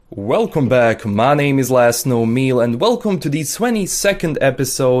Welcome back, my name is Last No Meal and welcome to the 22nd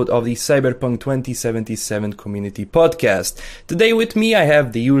episode of the Cyberpunk 2077 Community Podcast. Today with me I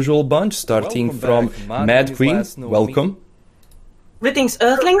have the usual bunch, starting from Mad Queen, welcome. Greetings,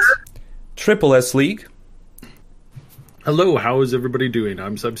 Earthlings. Triple S League. Hello, how is everybody doing?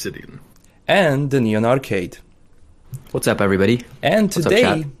 I'm Subsidian. And the Neon Arcade. What's up, everybody? And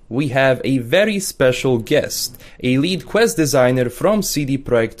today we have a very special guest, a lead quest designer from CD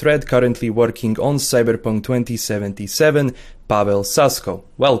Projekt Red currently working on Cyberpunk 2077, Paweł Sasko.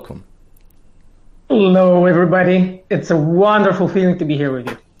 Welcome. Hello, everybody. It's a wonderful feeling to be here with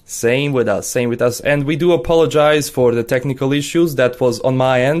you. Same with us. And we do apologize for the technical issues. That was on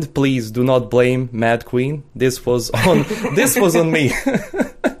my end. Please do not blame Mad Queen. This was on me.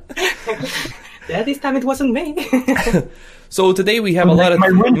 Yeah, this time it wasn't me. So today we have a lot of...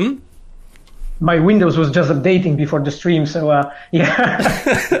 My Windows was just updating before the stream, so yeah.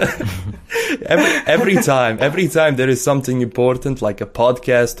 every time there is something important, like a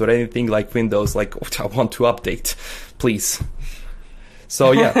podcast or anything like Windows, like, I want to update, please.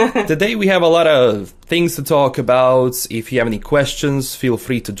 So yeah, today we have a lot of things to talk about. If you have any questions, feel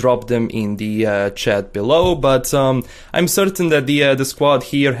free to drop them in the chat below. But I'm certain that the squad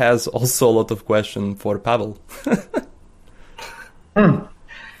here has also a lot of questions for Paweł. We're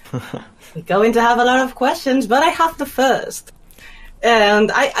going to have a lot of questions, but I have the first. And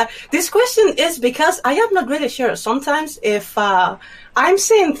I this question is because I am not really sure. Sometimes if I'm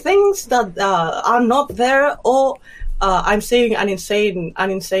saying things that are not there, or I'm saying an insane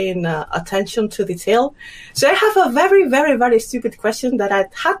attention to detail. So I have a very, very, very stupid question that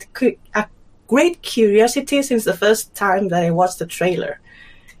I've had a great curiosity since the first time that I watched the trailer.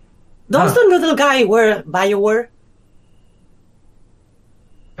 Does the noodle guy wear BioWare?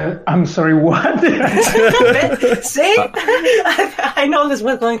 I'm sorry, what? See? I know this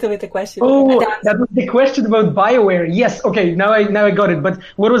was going to be the question. Oh, that was the question about BioWare. Yes, okay, now I got it. But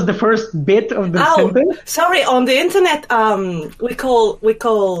what was the first bit of the sentence? Sorry, on the internet, we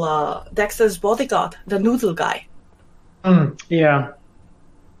call Dexter's bodyguard the noodle guy. Yeah.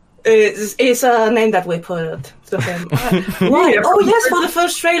 It's a name that we put to him. Why? Oh, yes, for the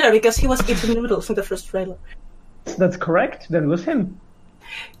first trailer, because he was eating noodles in the first trailer. That's correct. That was him.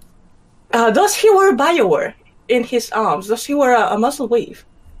 Does he wear BioWare in his arms? Does he wear a muscle weave?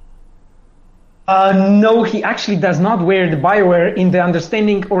 No, he actually does not wear the BioWare in the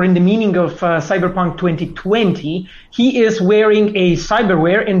understanding or in the meaning of Cyberpunk 2020. He is wearing a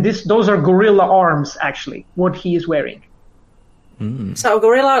cyberware, and those are gorilla arms, actually, what he is wearing. So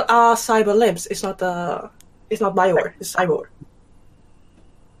gorilla are cyber limbs. It's not BioWare. It's cyberware.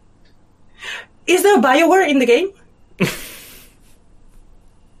 Is there BioWare in the game?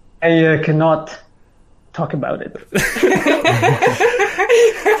 I cannot talk about it.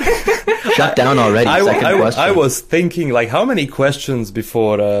 Shut down already. Second question. I was thinking, like, how many questions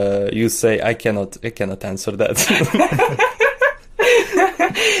before you say I cannot answer that.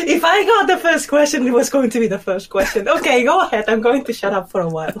 If I got the first question, it was going to be the first question. Okay, go ahead. I'm going to shut up for a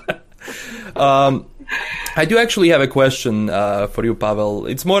while. I do actually have a question for you, Paweł.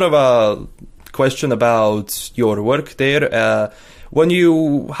 It's more of a question about your work there.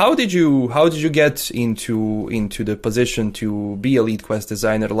 How did you get into the position to be a lead quest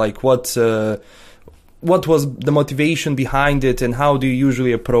designer? Like, what was the motivation behind it, and how do you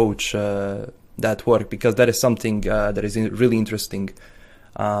usually approach that work? Because that is something that is really interesting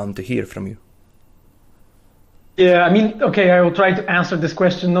to hear from you. Yeah, I mean, okay, I will try to answer this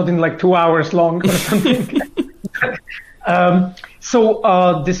question not in like 2 hours long or something. So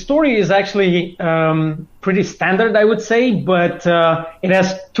the story is actually pretty standard, I would say, but it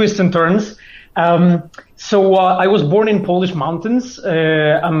has twists and turns. So I was born in Polish mountains.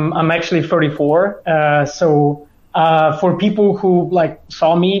 I'm actually 34. So for people who like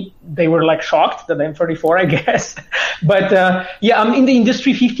saw me, they were like shocked that I'm 34, I guess. But yeah, I'm in the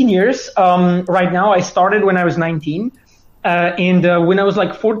industry 15 years. Right now, I started when I was 19, and when I was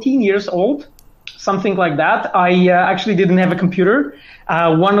like 14 years old. Something like that. I actually didn't have a computer.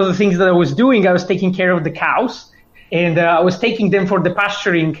 One of the things that I was doing, I was taking care of the cows, and I was taking them for the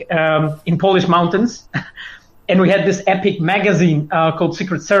pasturing in Polish mountains. And we had this epic magazine called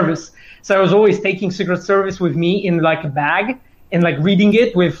Secret Service. So I was always taking Secret Service with me in like a bag and like reading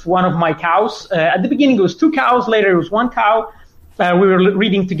it with one of my cows. At the beginning, it was 2 cows. Later, it was 1 cow. We were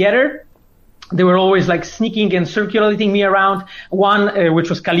reading together. They were always like sneaking and circulating me around. One, which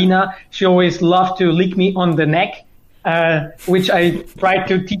was Kalina, she always loved to lick me on the neck, which I tried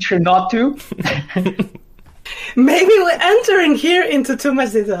to teach her not to. Maybe we're entering here into too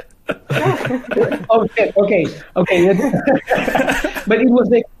much detail. Okay. But it was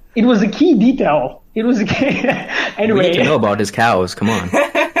It was a key detail. It was a key. Anyway. We need to know about his cows. Come on.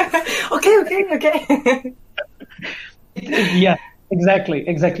 Okay. Yeah, exactly.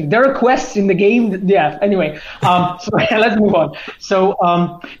 There are quests in the game. Yeah. Anyway, so let's move on. So,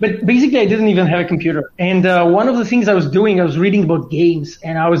 but basically, I didn't even have a computer. And one of the things I was doing, I was reading about games,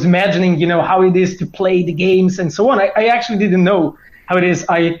 and I was imagining, how it is to play the games and so on. I actually didn't know how it is.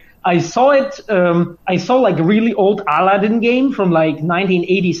 I saw it. I saw like a really old Aladdin game from like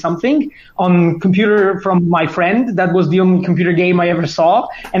 1980 something on computer from my friend. That was the only computer game I ever saw,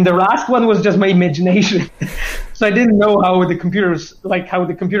 and the last one was just my imagination. So I didn't know how the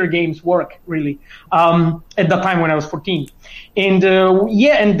computer games work really at that time when I was 14. And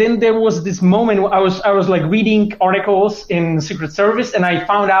and then there was this moment where I was like reading articles in Secret Service, and I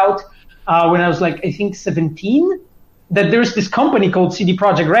found out when I was like I think 17. That there's this company called CD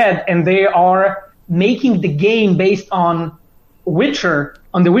Projekt Red, and they are making the game based on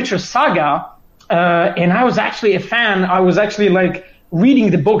the Witcher saga. And I was actually a fan. I was actually like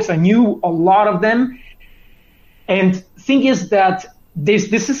reading the books. I knew a lot of them. And thing is that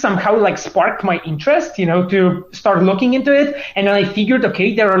this is somehow like sparked my interest, to start looking into it. And then I figured,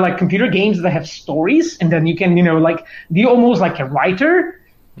 okay, there are like computer games that have stories, and then you can, like be almost like a writer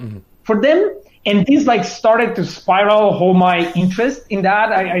for them. And this like started to spiral whole my interest in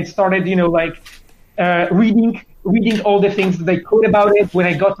that. I started, reading all the things that I could about it. When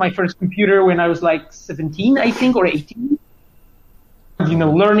I got my first computer when I was like 17, I think, or 18,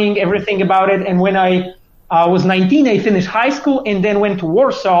 learning everything about it. And when I was 19, I finished high school and then went to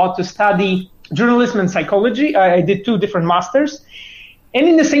Warsaw to study journalism and psychology. I did 2 different masters. And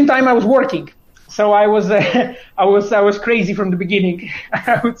in the same time, I was working. So I was crazy from the beginning,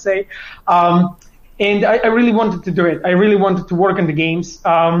 I would say, and I really wanted to do it. I really wanted to work on the games,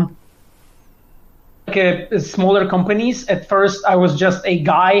 smaller companies. At first, I was just a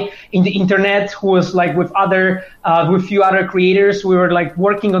guy in the internet who was like with few other creators. We were like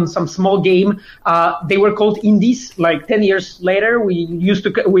working on some small game. They were called indies. Like 10 years later,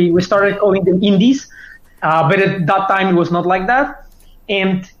 we started calling them indies, but at that time it was not like that,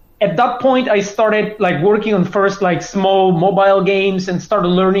 and at that point, I started like working on first like small mobile games and started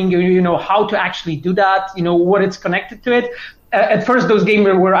learning, how to actually do that, what it's connected to it. At first, those games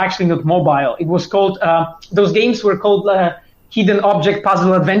were actually not mobile. It was called, those games were called hidden object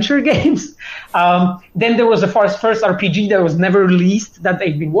puzzle adventure games. Then there was a first RPG that was never released that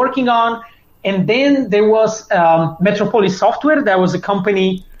they've been working on. And then there was Metropolis Software. That was a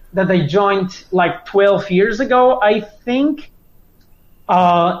company that I joined like 12 years ago, I think.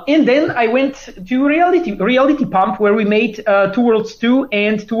 And then I went to Reality Pump, where we made Two Worlds 2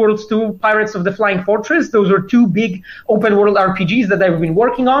 and Two Worlds 2 Pirates of the Flying Fortress. Those were 2 big open world RPGs that I've been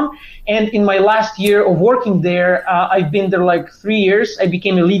working on. And in my last year of working there, I've been there like 3 years. I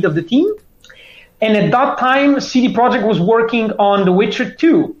became a lead of the team. And at that time, CD Projekt was working on The Witcher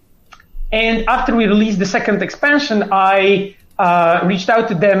 2. And after we released the second expansion, I reached out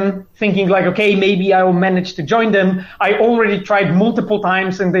to them thinking like, okay, maybe I will manage to join them. I already tried multiple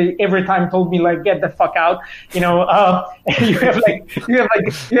times, and they every time told me like, get the fuck out, you have like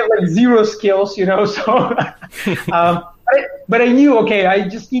 0 skills, so, but I knew, okay, I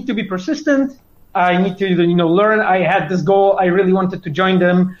just need to be persistent. I need to, learn. I had this goal. I really wanted to join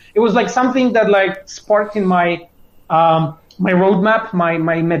them. It was like something that like sparked in my roadmap, my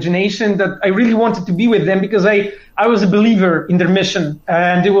imagination, that I really wanted to be with them because I was a believer in their mission,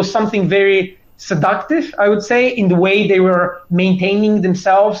 and it was something very seductive, I would say, in the way they were maintaining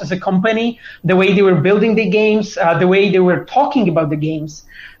themselves as a company, the way they were building the games, the way they were talking about the games.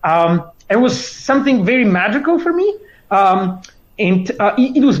 It was something very magical for me, and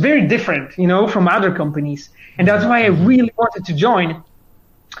it was very different, from other companies, and that's why I really wanted to join.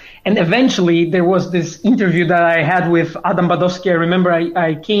 And eventually, there was this interview that I had with Adam Badowski. I remember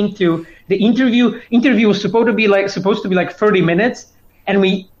I came to the interview. Interview was supposed to be like 30 minutes, and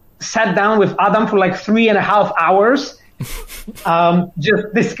we sat down with Adam for like 3.5 hours,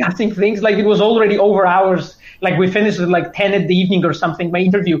 just discussing things. Like it was already over hours. Like we finished at like 10 in the evening or something, my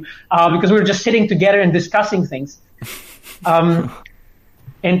interview, because we were just sitting together and discussing things. And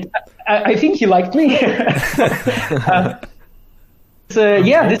I think he liked me. This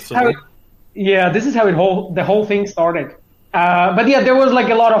is how the whole thing started. But yeah, there was like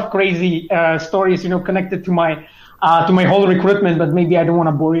a lot of crazy stories, connected to my whole recruitment. But maybe I don't want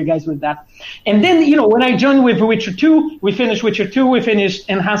to bore you guys with that. And then, when I joined with Witcher 2, we finished Witcher 2, we finished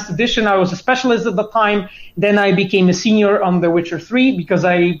Enhanced Edition. I was a specialist at the time. Then I became a senior on The Witcher 3 because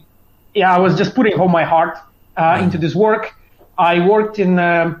I was just putting all my heart into this work. I worked in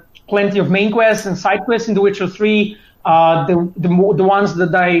plenty of main quests and side quests in The Witcher 3. The ones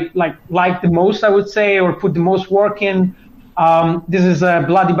that I like the most, I would say, or put the most work in. This is a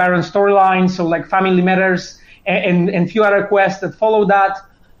Bloody Baron storyline, so like Family Matters and few other quests that follow that.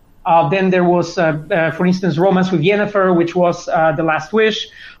 Then there was, for instance, Romance with Yennefer, which was The Last Wish.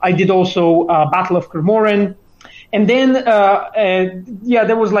 I did also Battle of Kermoren. And then,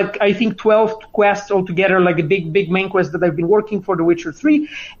 there was I think 12 quests altogether, like a big main quest that I've been working for The Witcher 3.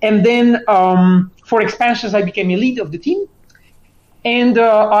 And then for expansions, I became a lead of the team. And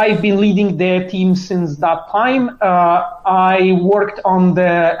I've been leading the team since that time. I worked on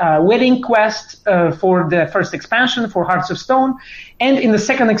the wedding quest for the first expansion for Hearts of Stone. And in the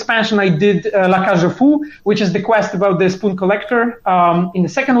second expansion, I did La Cage aux Fous, which is the quest about the Spoon Collector in the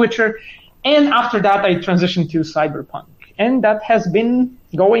second Witcher. And after that, I transitioned to Cyberpunk. And that has been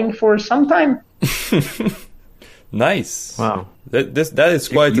going for some time. Nice. Wow. That is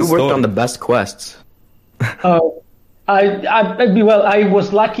quite You a worked story. on the best quests. I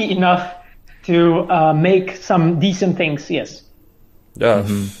was lucky enough to make some decent things, yes. Yeah,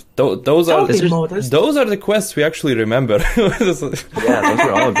 those are the quests we actually remember. Yeah, those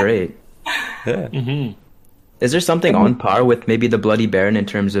were all great. Yeah. Mm-hmm. Is there something on par with maybe the Bloody Baron in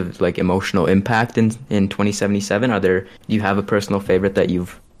terms of emotional impact in 2077? Do you have a personal favorite that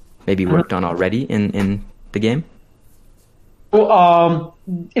you've maybe worked on already in the game? Well,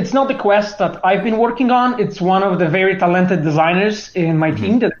 it's not the quest that I've been working on. It's one of the very talented designers in my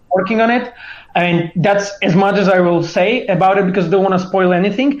team that's working on it. And that's as much as I will say about it because I don't want to spoil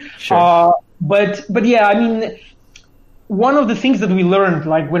anything. Sure. But yeah, I mean, one of the things that we learned,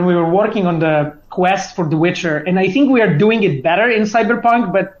 when we were working on the quest for The Witcher, and I think we are doing it better in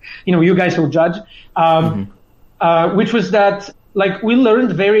Cyberpunk, but you guys will judge, which was that we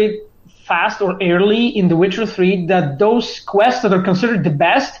learned very fast or early in The Witcher 3 that those quests that are considered the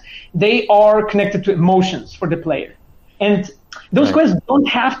best, they are connected to emotions for the player. And those quests don't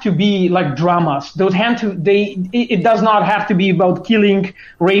have to be dramas. It does not have to be about killing,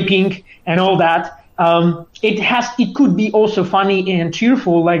 raping, and all that. It could be also funny and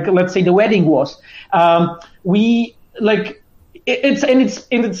cheerful, let's say the wedding was.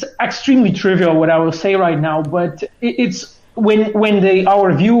 It's extremely trivial what I will say right now, but it's when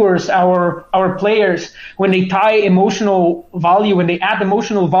our viewers, our players, when they tie emotional value, when they add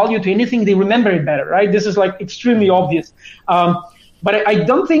emotional value to anything, they remember it better, right? This is extremely obvious. But I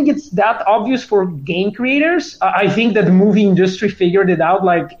don't think it's that obvious for game creators. I think that the movie industry figured it out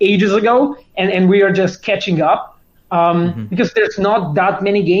ages ago, and we are just catching up because there's not that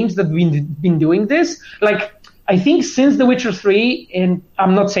many games that we've been doing this. I think since The Witcher 3, and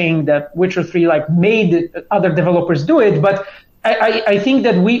I'm not saying that Witcher 3 made other developers do it, but I think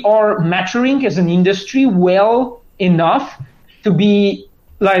that we are maturing as an industry well enough to be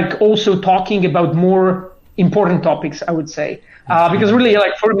also talking about more important topics, I would say. Because really,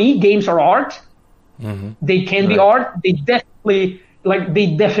 for me, games are art. Mm-hmm. They can be art. They definitely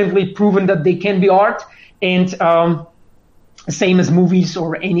proven that they can be art. And same as movies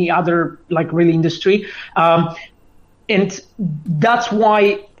or any other really industry. And that's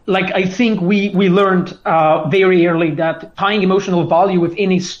why I think we learned very early that tying emotional value with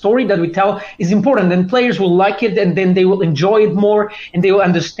any story that we tell is important, and players will like it, and then they will enjoy it more, and they will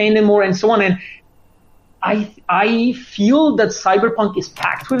understand it more, and so on. And I feel that Cyberpunk is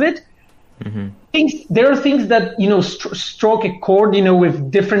packed with it. Mm-hmm. There are things that stroke a chord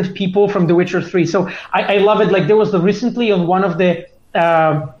with different people from The Witcher 3. So I love it. There was recently on one of the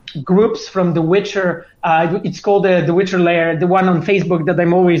groups from The Witcher. It's called the Witcher Lair, the one on Facebook that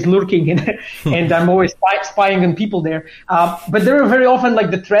I'm always lurking in, and I'm always spying on people there. But there are very often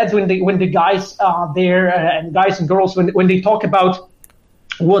the threads when the guys are there and guys and girls when they talk about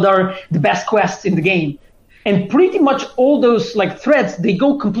what are the best quests in the game. And pretty much all those threads, they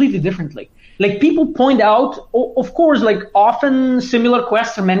go completely differently. People point out, of course, often similar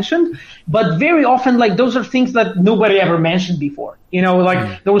quests are mentioned, but very often those are things that nobody ever mentioned before.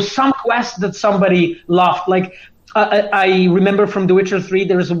 There was some quest that somebody loved. I remember from The Witcher 3,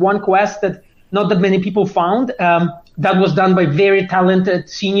 there is one quest that not that many people found. That was done by very talented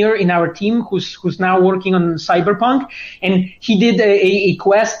senior in our team who's now working on Cyberpunk. And he did a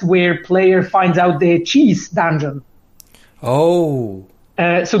quest where player finds out the cheese dungeon. Oh.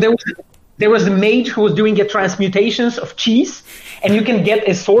 So there was a mage who was doing transmutations of cheese, and you can get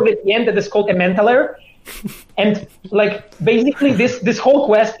a sword at the end that is called a Mentalair. And basically this whole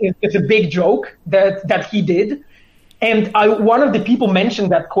quest is a big joke that he did. And one of the people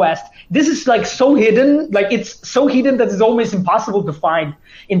mentioned that quest. This is like so hidden, like it's so hidden that it's almost impossible to find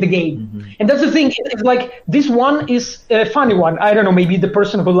in the game. And that's the thing. It's like this one is a funny one. I don't know. Maybe the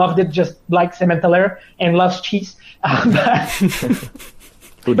person who loved it just likes Emmentaler and loves cheese.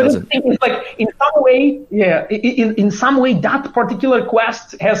 Who But doesn't? the thing is, like, in some way, in some way, that particular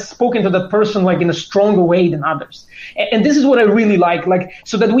quest has spoken to that person, like, in a stronger way than others. And this is what I really like,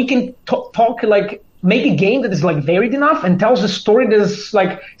 so that we can talk, like, make a game that is, like, varied enough and tells a story that is,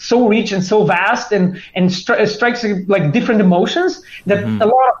 like, so rich and so vast and strikes, like, different emotions that a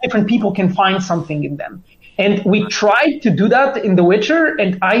lot of different people can find something in them. And we tried to do that in The Witcher,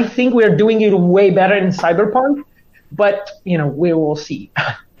 and I think we're doing it way better in Cyberpunk. But, we will see.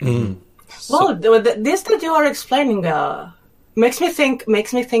 Well, this that you are explaining makes me think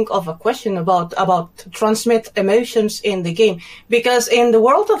of a question about transmit emotions in the game, because in the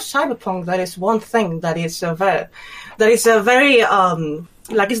world of Cyberpunk, that is one thing that is a very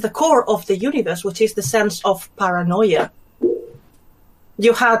like it's the core of the universe, which is the sense of paranoia.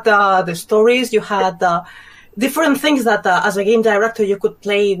 You had the stories, you had different things that as a game director you could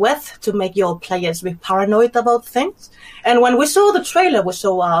play with to make your players be paranoid about things. And when we saw the trailer, we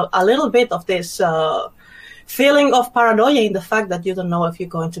saw a little bit of this feeling of paranoia in the fact that you don't know if you're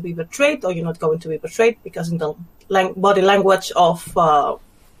going to be betrayed or you're not going to be betrayed, because in the body language of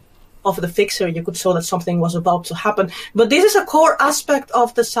the fixer you could show that something was about to happen. But this is a core aspect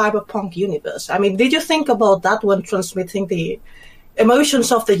of the Cyberpunk universe. I mean, did you think about that when transmitting the emotions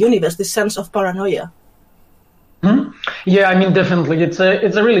of the universe, this sense of paranoia? Yeah, I mean, definitely. It's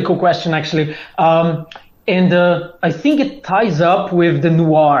a really cool question, actually. And I think it ties up with the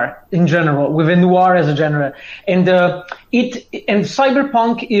noir in general, with the noir as a genre. And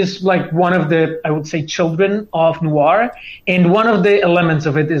Cyberpunk is like one of the, I would say, children of noir. And one of the elements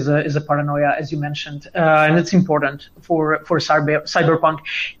of it is a paranoia, as you mentioned. And it's important for Cyberpunk.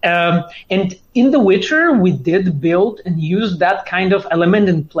 And in The Witcher, we did build and use that kind of element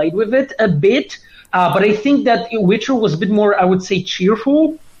and played with it a bit. But I think that Witcher was a bit more, I would say,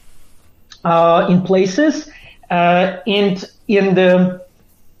 cheerful in places, and in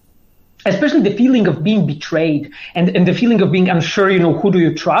especially the feeling of being betrayed and the feeling of being unsure, who do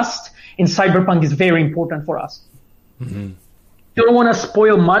you trust in Cyberpunk is very important for us. You don't want to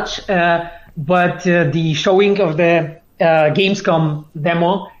spoil much, but the showing of the Gamescom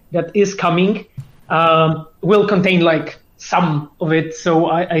demo that is coming will contain like some of it, so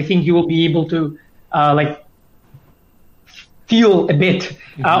I think you will be able to like feel a bit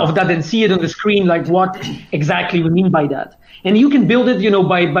of that and see it on the screen, like what exactly we mean by that. And you can build it,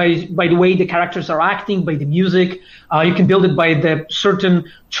 by the way the characters are acting, by the music. You can build it by the certain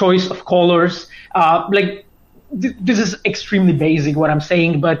choice of colors. This is extremely basic what I'm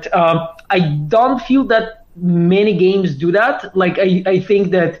saying, but I don't feel that many games do that. Like I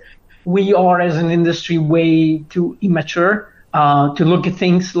think that we are as an industry way too immature to look at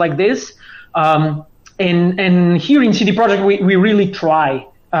things like this. And here in CD Projekt, we really try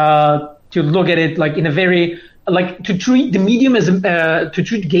to look at it like in a very to treat the medium as to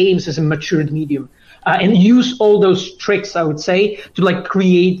treat games as a matured medium, and use all those tricks, I would say, to like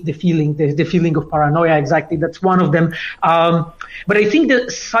create the feeling, the feeling of paranoia. Exactly, that's one of them. But I think that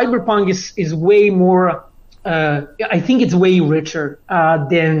Cyberpunk is way more. I think it's way richer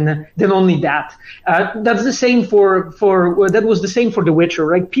than only that. That's the same for that was the same for The Witcher,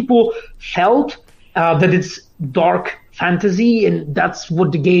 right? People felt that it's dark fantasy and that's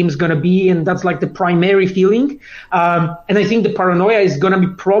what the game is going to be, and that's like the primary feeling. And I think the paranoia is going to be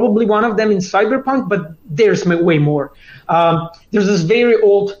probably one of them in Cyberpunk, but there's way more. There's this very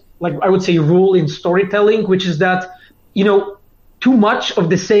old, like I would say, rule in storytelling, which is that, too much of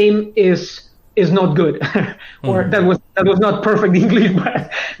the same is not good. Or that was not perfect English,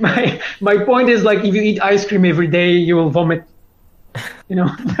 but my point is, like, if you eat ice cream every day, you will vomit.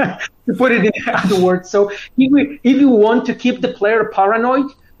 To put it in other words. So if you want to keep the player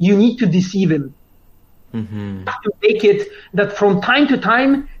paranoid, you need to deceive him. You have to make it that from time to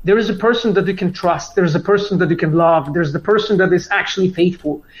time there is a person that you can trust, there's a person that you can love, there's the person that is actually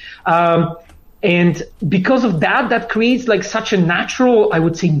faithful. And because of that creates like such a natural, I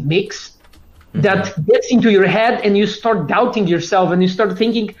would say, mix that gets into your head, and you start doubting yourself, and you start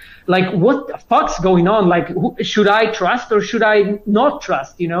thinking, like, what the fuck's going on? Like, should I trust or should I not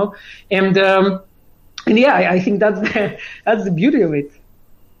trust? And yeah, I think that's the beauty of it.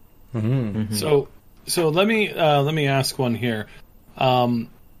 So let me ask one here. One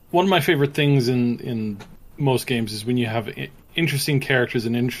of my favorite things in most games is when you have interesting characters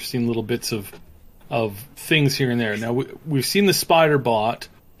and interesting little bits of things here and there. Now we've seen the spider bot.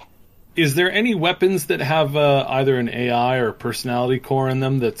 is there any weapons that have either an AI or personality core in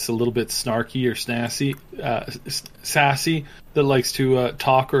them that's a little bit snarky or sassy, that likes to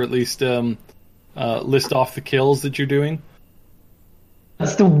talk or at least list off the kills that you're doing?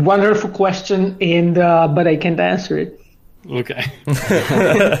 That's the wonderful question, and but I can't answer it. Okay.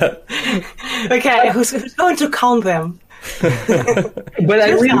 Okay, who's going to count them? But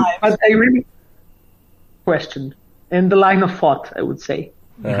I really question in the line of thought, I would say.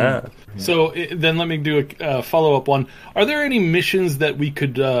 So then let me do a follow-up one. Are there any missions that we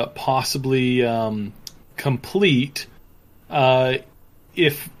could possibly complete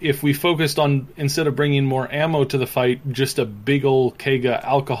if we focused on, instead of bringing more ammo to the fight, just a big old keg of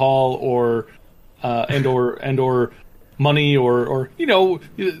alcohol or money or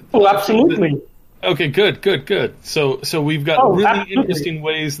Oh, absolutely. Okay, good. So we've got really absolutely. interesting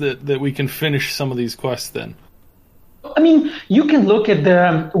ways that we can finish some of these quests then. I mean, you can look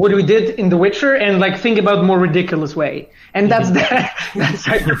at what we did in The Witcher and like think about more ridiculous way, and that's that's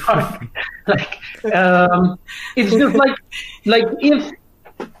Cyberpunk. It's just like if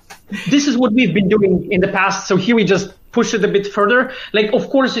this is what we've been doing in the past, so here we just push it a bit further. Like, of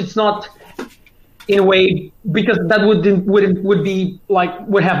course, it's not in a way, because that would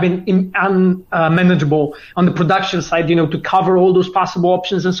have been unmanageable on the production side, to cover all those possible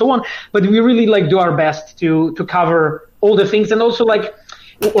options and so on. But we really do our best to cover all the things. And also like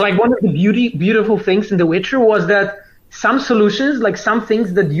one of the beautiful things in The Witcher was that some solutions, some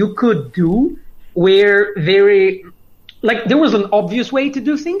things that you could do were very, there was an obvious way to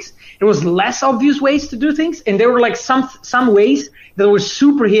do things. There was less obvious ways to do things. And there were some ways that were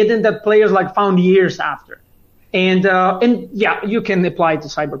super hidden that players found years after. And yeah, you can apply it to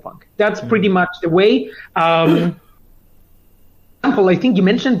Cyberpunk. That's pretty much the way. Example, I think you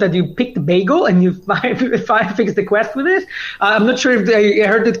mentioned that you picked bagel and if I fixed the quest with it. I'm not sure if I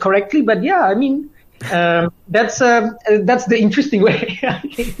heard it correctly, but yeah, I mean, that's the interesting way.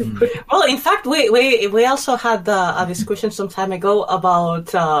 Well, in fact, we also had a discussion some time ago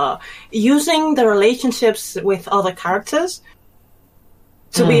about using the relationships with other characters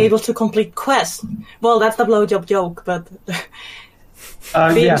to be able to complete quests. Well, that's the blowjob joke, but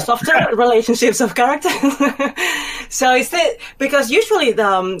being softer relationships of characters. So it's because usually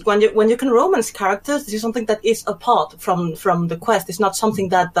when you can romance characters, this is something that is apart from the quest. It's not something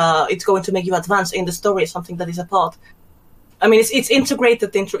that it's going to make you advance in the story. It's something that is apart. I mean, it's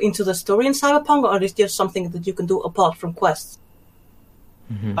integrated into the story in Cyberpunk, or it's just something that you can do apart from quests.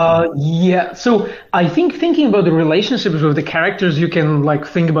 Yeah, so I think thinking about the relationships with the characters, you can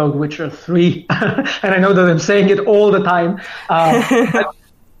think about Witcher 3, and I know that I'm saying it all the time,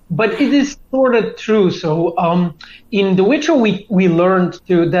 but it is sort of true. So in The Witcher, we learned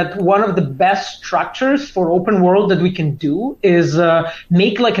that one of the best structures for open world that we can do is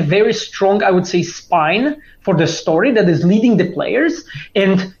make a very strong, I would say, spine for the story that is leading the players,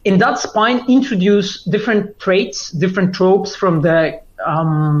 and in that spine introduce different traits, different tropes from the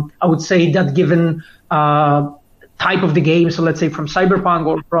I would say that given type of the game, so let's say from Cyberpunk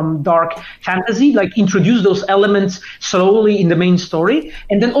or from dark fantasy, introduce those elements slowly in the main story,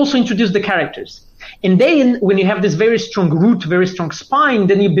 and then also introduce the characters. And then when you have this very strong root, very strong spine,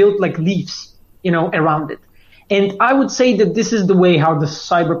 then you build leaves, around it. And I would say that this is the way how the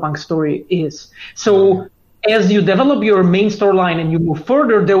Cyberpunk story is. So as you develop your main storyline and you move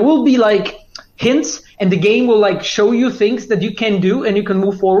further, there will be hints, and the game will show you things that you can do and you can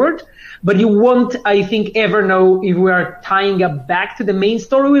move forward, but you won't, I think, ever know if we are tying up back to the main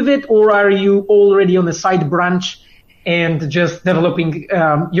story with it, or are you already on a side branch and just developing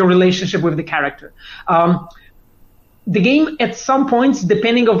your relationship with the character. The game at some points,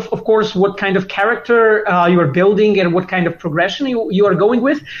 depending of course what kind of character you are building and what kind of progression you are going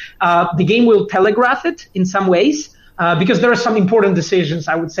with, the game will telegraph it in some ways. Because there are some important decisions,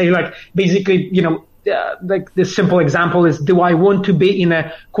 I would say, basically, the simple example is, do I want to be in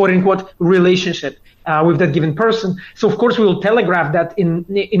a quote-unquote relationship with that given person? So, of course, we will telegraph that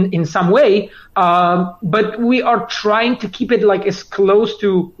in some way, but we are trying to keep it as close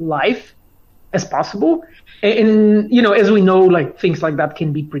to life as possible. And, as we know, things like that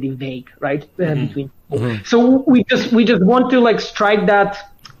can be pretty vague, right? Between people. So we just want to strike that,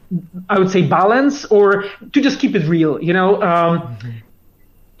 I would say, balance, or to just keep it real,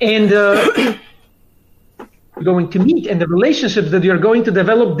 and going to meet, and the relationships that you're going to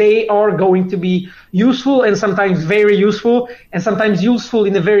develop, they are going to be useful, and sometimes very useful, and sometimes useful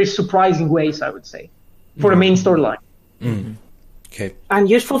in a very surprising ways, I would say, for the main storyline. Okay. And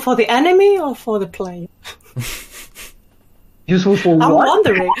useful for the enemy or for the player? Useful for what? I'm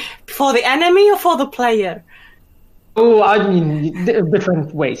wondering, for the enemy or for the player? Oh, I mean,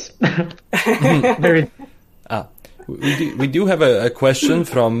 different ways. Very. We do have a question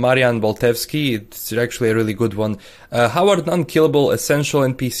from Marian Boltevsky. It's actually a really good one. How are non-killable essential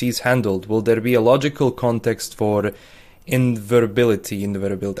NPCs handled? Will there be a logical context for invulnerability?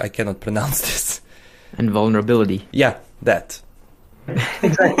 I cannot pronounce this. Invulnerability. Yeah, that.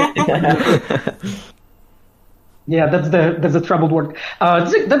 Exactly. Yeah, that's a troubled word.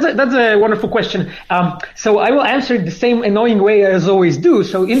 That's a wonderful question. So I will answer it the same annoying way as always do.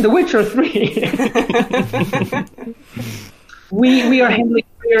 So in The Witcher 3, we are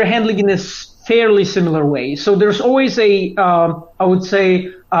handling in a fairly similar way. So there's always I would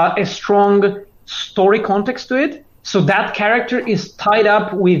say, a strong story context to it. So that character is tied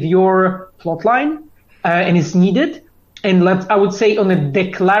up with your plotline and is needed. And I would say on a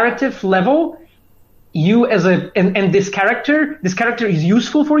declarative level, you and this character is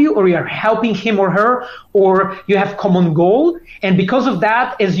useful for you, or you are helping him or her, or you have common goal. And because of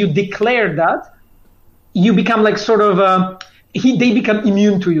that, as you declare that, you become like sort of, they become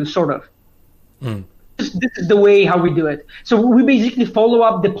immune to you, sort of. This is the way how we do it. So we basically follow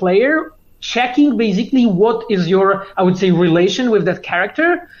up the player, checking basically what is your, I would say, relation with that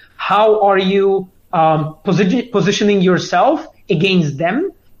character. How are you positioning yourself against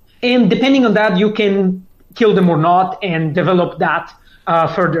them? And depending on that, you can kill them or not and develop that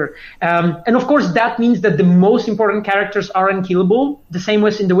further. And of course, that means that the most important characters are unkillable, the same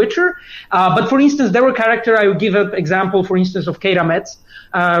as in The Witcher. But for instance, there were characters, I would give an example, for instance, of Keira Metz,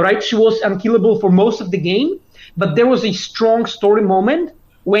 right? She was unkillable for most of the game, but there was a strong story moment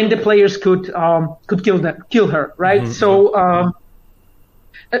when the players could kill her, right? Mm-hmm.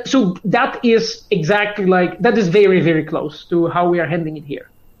 So that is exactly that is very, very close to how we are handling it here.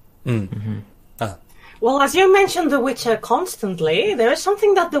 Mm-hmm. Well, as you mentioned The Witcher constantly, there is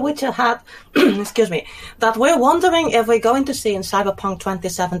something that The Witcher had, excuse me, that we're wondering if we're going to see in Cyberpunk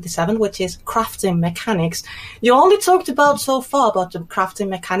 2077, which is crafting mechanics. You only talked about so far about the crafting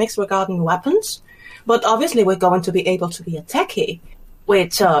mechanics regarding weapons, but obviously we're going to be able to be a techie,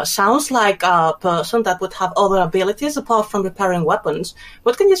 which sounds like a person that would have other abilities apart from repairing weapons.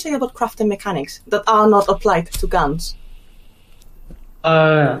 What can you say about crafting mechanics that are not applied to guns?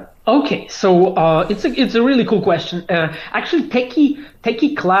 Okay, so it's a really cool question. Actually,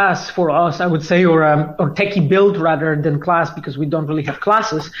 techie class for us, I would say, or techie build rather than class, because we don't really have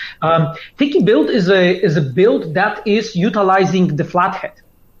classes. Techie build is a build that is utilizing the Flathead,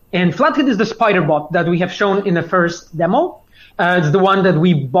 and Flathead is the spider bot that we have shown in the first demo. It's the one that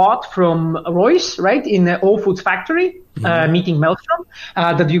we bought from Royce, right, in the All Foods Factory, meeting Maelstrom,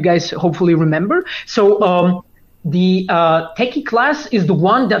 that you guys hopefully remember. So the techie class is the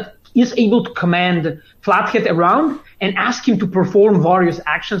one that is able to command Flathead around and ask him to perform various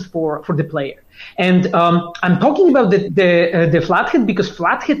actions for the player. And I'm talking about the Flathead because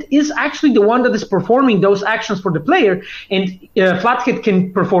Flathead is actually the one that is performing those actions for the player. And Flathead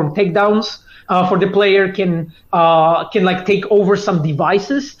can perform takedowns for the player, can take over some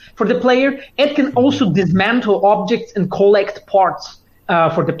devices for the player. It can also dismantle objects and collect parts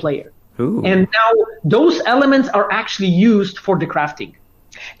for the player. Ooh. And now those elements are actually used for the crafting.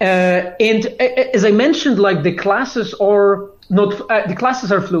 And as I mentioned, the classes are not the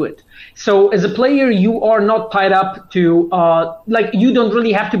classes are fluid. So as a player, you are not tied up to you don't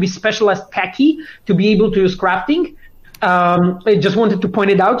really have to be specialized techie to be able to use crafting. I just wanted to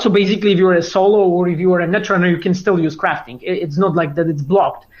point it out. So basically, if you're a solo or if you are a netrunner, you can still use crafting. It's not like that it's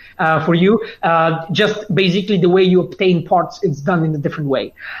blocked for you. Just basically the way you obtain parts, it's done in a different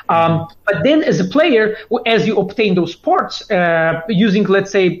way. But then as a player, as you obtain those parts using,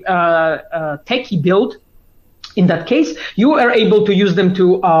 let's say, techie build, in that case, you are able to use them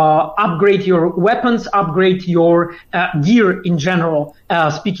to upgrade your weapons, upgrade your gear in general,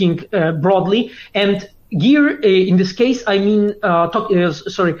 speaking broadly. And gear, in this case, I mean,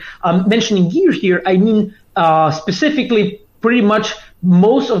 mentioning gear here, I mean specifically pretty much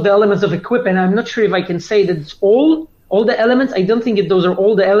most of the elements of equipment. I'm not sure if I can say that it's all the elements. I don't think those are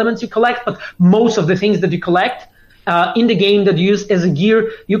all the elements you collect, but most of the things that you collect in the game that you use as a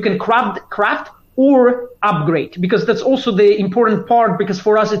gear, you can craft or upgrade, because that's also the important part, because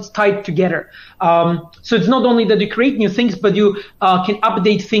for us it's tied together. So it's not only that you create new things, but you can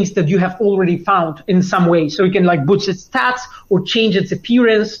update things that you have already found in some way. So you can boost its stats or change its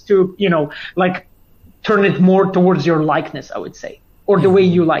appearance to, turn it more towards your likeness, I would say, or the way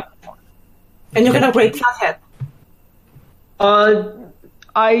you like it. And you can upgrade Flathead.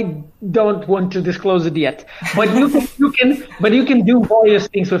 I don't want to disclose it yet, but you can do various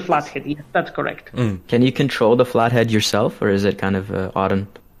things with Flathead. Yes, that's correct. Can you control the Flathead yourself, or is it kind of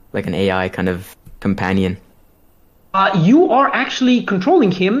like an AI kind of companion? you are actually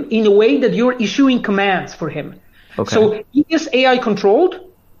controlling him in a way that you're issuing commands for him. Okay. So he is AI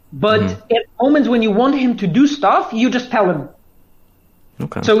controlled, but at moments when you want him to do stuff, you just tell him.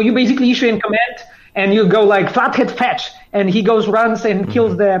 Okay. So you basically issue him command, and you go like flathead fetch, and he goes, runs, and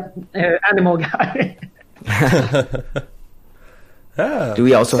kills the animal guy. Do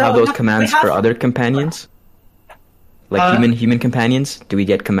we also So have those we commands have- for other companions? Like human companions? Do we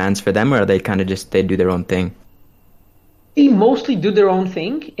get commands for them, or are they kind of just, they do their own thing? They mostly do their own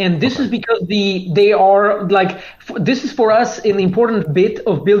thing, and this is because they are like this is for us an important bit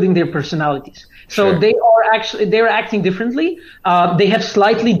of building their personalities. So Sure. they're acting differently. They have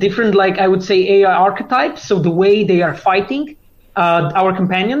slightly different, like I would say, AI archetypes. So the way they are fighting our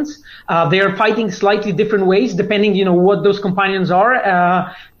companions, they are fighting slightly different ways depending, what those companions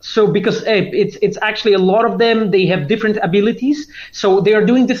are. So because it's actually a lot of them, they have different abilities. So they are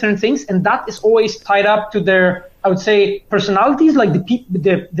doing different things, and that is always tied up to their, I would say, personalities, like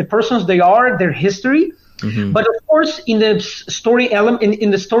the persons they are, their history. But of course, in the story element,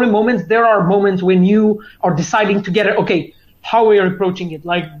 in the story moments, there are moments when you are deciding together, okay, how we are approaching it.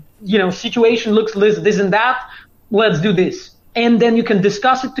 Like, situation looks this and that. Let's do this. And then you can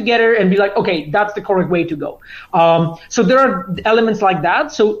discuss it together and be like, okay, that's the correct way to go. So there are elements like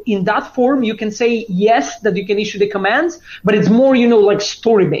that. So in that form, you can say yes, that you can issue the commands, but it's more, like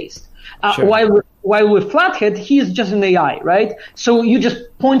story based. Sure. While with Flathead, he is just an AI, right? So you just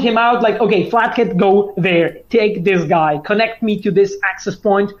point him out like, okay, Flathead, go there, take this guy, connect me to this access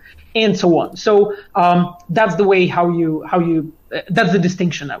point, and so on. So that's the way how you that's the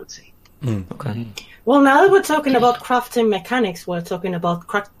distinction, I would say. Okay. Well, now that we're talking about crafting mechanics, we're talking about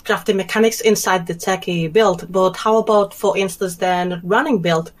crafting mechanics inside the techie build. But how about, for instance, then running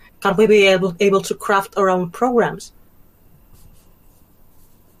build? Can we be able to craft our own programs?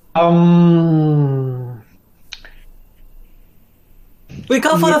 We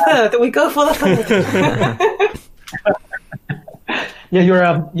go for the third. Yeah,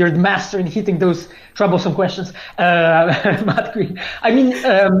 you're the master in hitting those troublesome questions, Matt Green. I mean,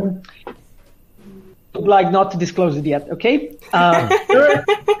 would like not to disclose it yet. Okay.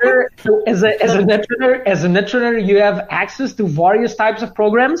 So as a netrunner, you have access to various types of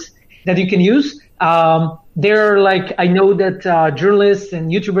programs that you can use. There are I know that journalists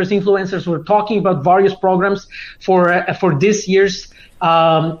and YouTubers, influencers were talking about various programs for this year's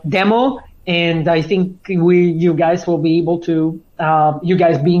demo, and I think you guys will be able to, you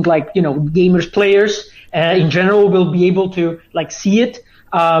guys being gamers, players in general, will be able to see it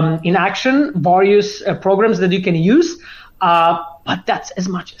in action, various programs that you can use. But that's as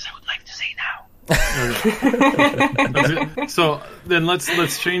much as I would like to say now. Okay. So then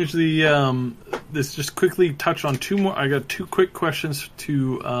let's change the this. Just quickly touch on two more. I got two quick questions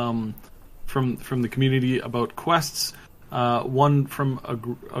to from the community about quests. One from a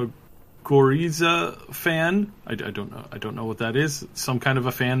Goriza fan. I don't know what that is. Some kind of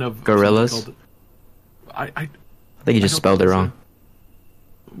a fan of Gorillas. I think you just spelled it wrong.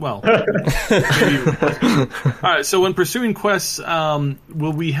 Well, maybe. All right. So when pursuing quests,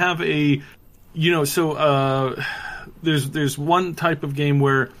 will we have a, there's one type of game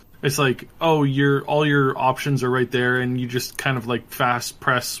where it's like, oh, all your options are right there, and you just kind of fast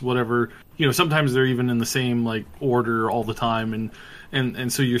press whatever. Sometimes they're even in the same order all the time,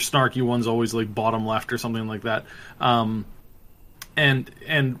 and so your snarky one's always bottom left or something like that. And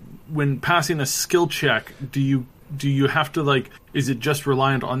when passing a skill check, do you have to is it just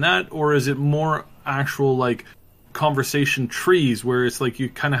reliant on that, or is it more actual conversation trees where it's you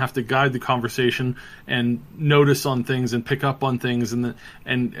kind of have to guide the conversation and notice on things and pick up on things and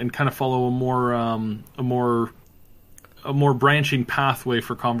kind of follow a more branching pathway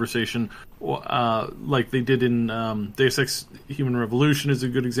for conversation, like they did in Deus Ex Human Revolution is a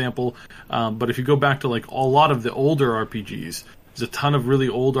good example. But if you go back to a lot of the older RPGs, there's a ton of really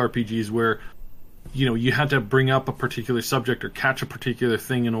old RPGs where you had to bring up a particular subject or catch a particular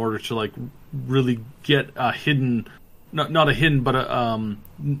thing in order to really get a hidden, not a hidden, but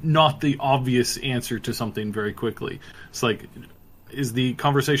not the obvious answer to something very quickly. It's is the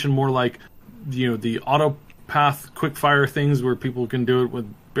conversation more the auto path quick fire things where people can do it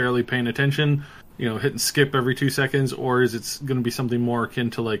with barely paying attention, hit and skip every 2 seconds, or is it going to be something more akin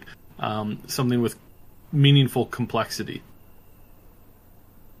to something with meaningful complexity?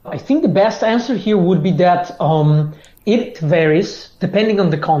 I think the best answer here would be that it varies depending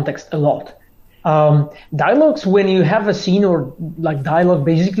on the context a lot. Dialogues, when you have a scene or dialogue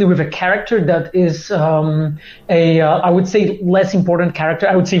basically with a character that is I would say less important character,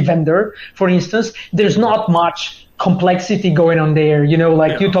 I would say vendor, for instance, there's not much complexity going on there,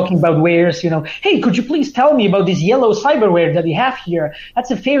 like you talking about wares, hey, could you please tell me about this yellow cyberware that you have here? That's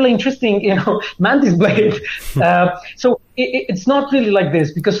a fairly interesting, mantis blade. So it's not really like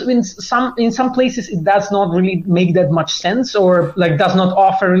this, because in some places it does not really make that much sense, or like does not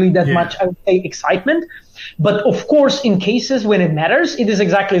offer really that much, I would say, excitement. But of course, in cases when it matters, it is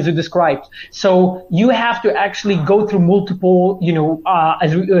exactly as you described. So you have to actually go through multiple,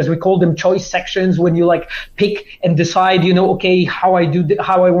 as we call them, choice sections, when you like pick and decide, okay, how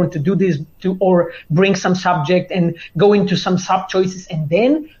I want to do this, or bring some subject and go into some sub choices, and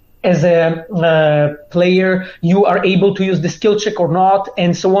then as a player, you are able to use the skill check or not,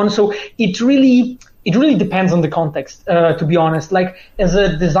 and so on. So it really depends on the context, to be honest. Like, as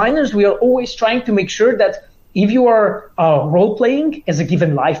a designers, we are always trying to make sure that if you are role-playing as a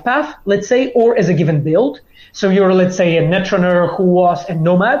given life path, let's say, or as a given build, so you're, let's say, a Netrunner who was a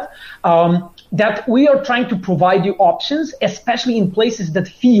nomad, that we are trying to provide you options, especially in places that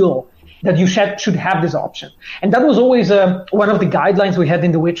feel that you should have this option. And that was always one of the guidelines we had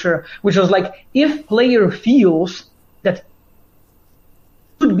in The Witcher, which was like, if player feels that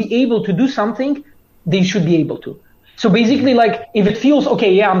should be able to do something, they should be able to. So basically, like, if it feels,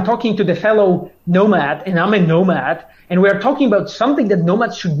 okay, yeah, I'm talking to the fellow nomad, and I'm a nomad, and we're talking about something that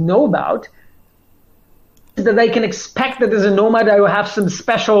nomads should know about, that I can expect that as a nomad, I will have some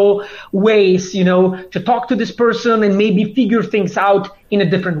special ways, to talk to this person and maybe figure things out in a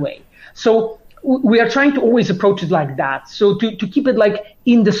different way. So we are trying to always approach it like that. So to keep it like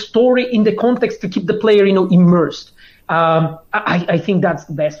in the story, in the context, to keep the player, immersed. I think that's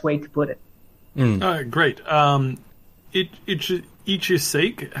the best way to put it. Great. Ichi's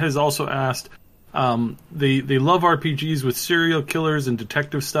Sake has also asked, they love RPGs with serial killers and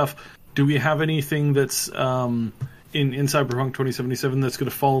detective stuff. Do we have anything that's in Cyberpunk 2077 that's going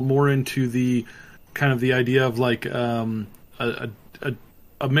to fall more into the kind of the idea of like a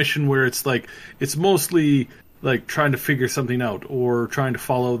mission where it's like it's mostly like trying to figure something out or trying to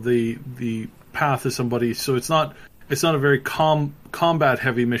follow the path of somebody? So it's not a very combat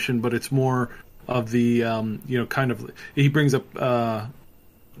heavy mission, but it's more of the kind of, he brings up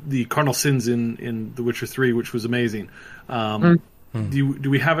the cardinal sins in The Witcher 3, which was amazing. Do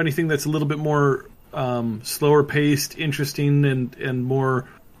we have anything that's a little bit more slower paced, interesting, and more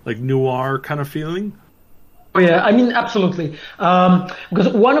like noir kind of feeling? Oh, yeah, I mean, absolutely. Because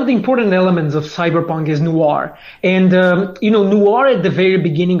one of the important elements of Cyberpunk is noir. And, noir at the very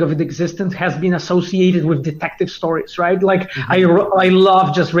beginning of its existence has been associated with detective stories, right? Like, I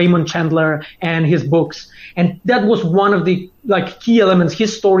love just Raymond Chandler and his books. And that was one of the, like, key elements.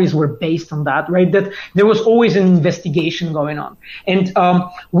 His stories were based on that, right? That there was always an investigation going on. And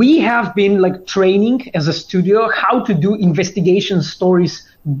we have been, like, training as a studio how to do investigation stories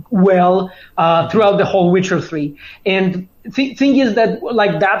well throughout the whole Witcher 3. And thing is that,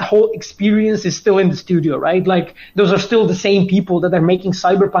 like, that whole experience is still in the studio, right? Like, those are still the same people that are making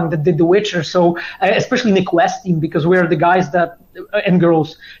Cyberpunk that did The Witcher. So especially Nick West team, because we're the guys that, and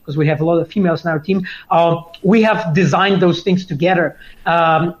girls, because we have a lot of females in our team, we have designed those things together.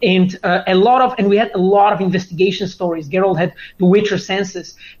 And we had a lot of investigation stories. Geralt had the Witcher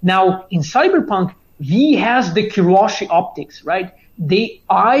senses. Now in Cyberpunk, V has the Kiroshi optics, right? The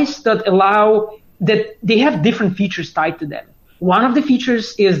eyes that allow that they have different features tied to them. One of the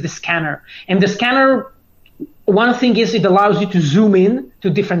features is the scanner. And the scanner, one thing is it allows you to zoom in to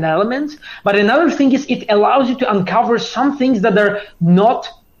different elements. But another thing is it allows you to uncover some things that are not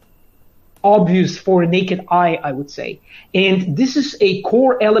obvious for a naked eye, I would say. And this is a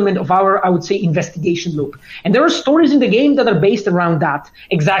core element of our, I would say, investigation loop. And there are stories in the game that are based around that.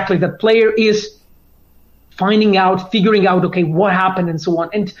 Exactly, that player is figuring out, okay, what happened and so on.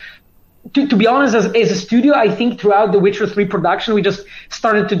 And to be honest, as a studio, I think throughout the Witcher 3 production, we just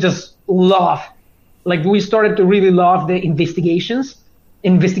started to just love. Like, we started to really love the investigation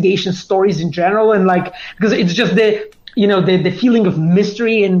stories in general. And like, because it's just the feeling of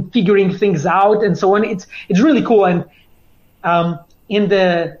mystery and figuring things out and so on. It's really cool. And in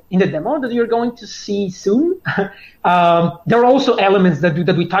the demo that you're going to see soon, there are also elements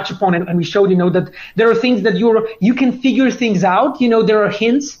that we touch upon, and we showed, that there are things that you can figure things out. There are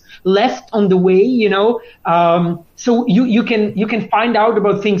hints left on the way, so you can find out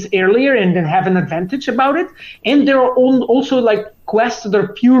about things earlier and then have an advantage about it. And there are also like quests that are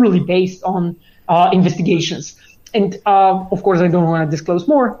purely based on investigations. And of course, I don't want to disclose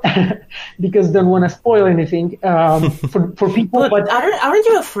more because I don't want to spoil anything for people. But aren't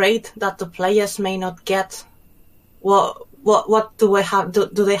you afraid that the players may not get what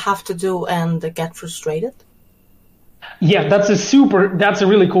do they have to do and get frustrated? Yeah, that's a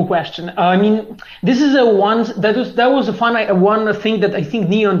really cool question. I mean, this is that was a one thing that I think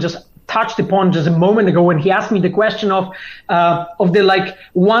Neon just touched upon just a moment ago when he asked me the question of the like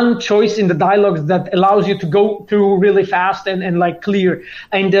one choice in the dialogues that allows you to go through really fast and like clear.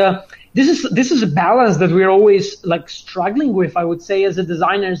 And this is a balance that we're always like struggling with, I would say, as a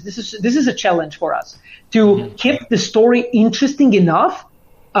designers. This is a challenge for us to keep the story interesting enough,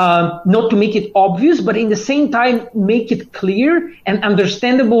 not to make it obvious, but in the same time make it clear and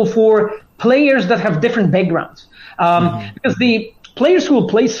understandable for players that have different backgrounds. Because the players who will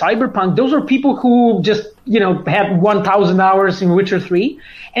play Cyberpunk, those are people who just, had 1,000 hours in Witcher 3.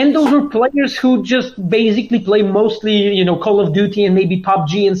 And those are players who just basically play mostly, Call of Duty and maybe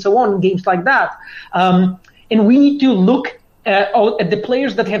PUBG and so on, games like that. And we need to look at the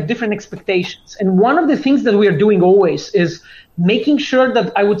players that have different expectations. And one of the things that we are doing always is making sure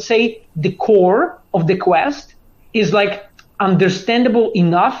that I would say the core of the quest is like understandable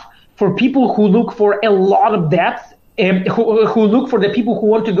enough for people who look for a lot of depth, who look for the people who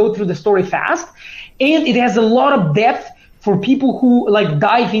want to go through the story fast, and it has a lot of depth for people who like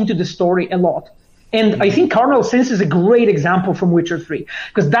dive into the story a lot. And I think Carnal Sense is a great example from Witcher 3,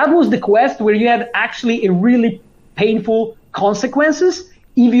 because that was the quest where you had actually a really painful consequences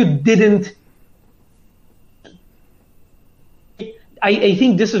if you didn't. I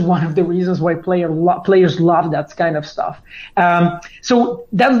think this is one of the reasons why players love that kind of stuff. So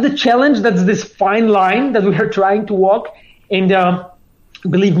that's the challenge. That's this fine line that we are trying to walk. And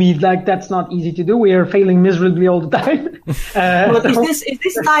believe me, like that's not easy to do. We are failing miserably all the time. But is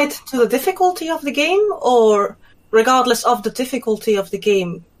this tied to the difficulty of the game, or regardless of the difficulty of the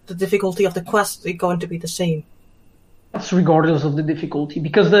game, the difficulty of the quest is going to be the same? That's regardless of the difficulty,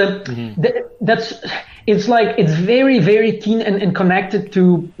 because it's very, very keen and connected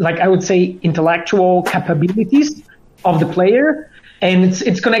to, like, I would say, intellectual capabilities of the player. And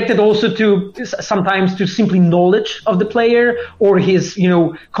it's connected also to sometimes to simply knowledge of the player or his,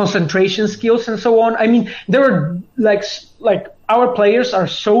 concentration skills and so on. I mean, there are like our players are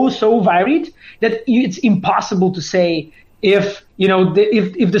so varied that it's impossible to say if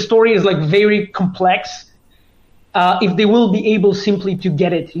the story is like very complex, if they will be able simply to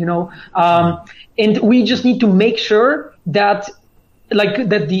get it, and we just need to make sure that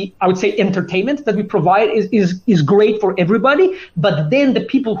I would say entertainment that we provide is great for everybody, but then the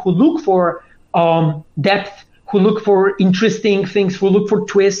people who look for depth, who look for interesting things, who look for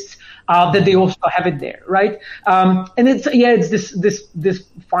twists, that they also have it there, right? And it's this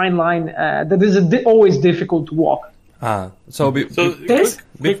fine line that is always difficult to walk. Before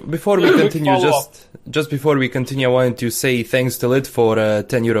we continue, just before we continue, I wanted to say thanks to Lid for a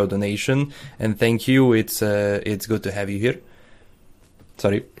 €10 donation, and thank you. It's good to have you here.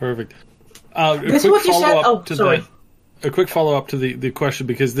 Sorry. Perfect. A quick follow up to the question,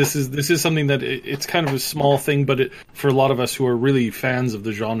 because this is something that it's kind of a small thing, but for a lot of us who are really fans of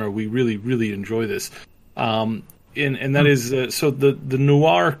the genre, we really, really enjoy this. And that is so the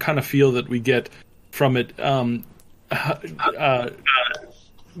noir kind of feel that we get from it.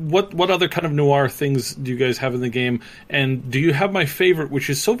 What other kind of noir things do you guys have in the game? And do you have my favorite, which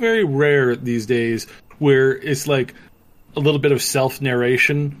is so very rare these days, where it's like a little bit of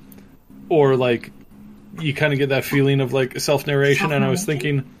self-narration, or like you kind of get that feeling of like self-narration. And I was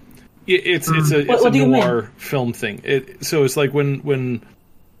thinking it's a noir film thing. So it's like when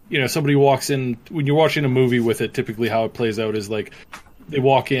somebody walks in, when you're watching a movie with it, typically how it plays out is like they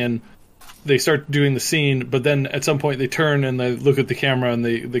walk in, they start doing the scene, but then at some point they turn and they look at the camera and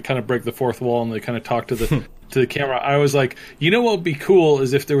they kind of break the fourth wall and they kind of talk to the camera. I was like, what would be cool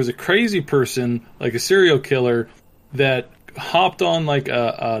is if there was a crazy person, like a serial killer, that hopped on like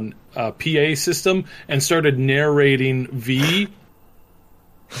a PA system and started narrating V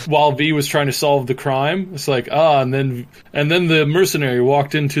while V was trying to solve the crime. It's like, and then the mercenary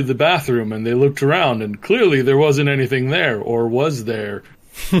walked into the bathroom and they looked around and clearly there wasn't anything there, or was there?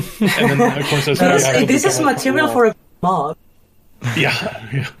 And then, of course, this is material for a mod.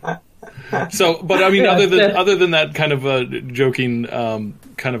 Yeah. So, but I mean, other than that kind of joking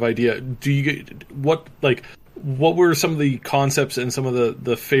kind of idea, what were some of the concepts and some of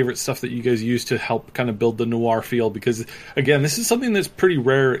the favorite stuff that you guys used to help kind of build the noir feel? Because again, this is something that's pretty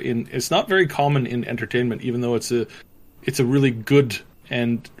rare it's not very common in entertainment, even though it's a really good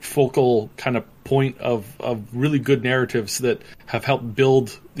and focal kind of point of really good narratives that have helped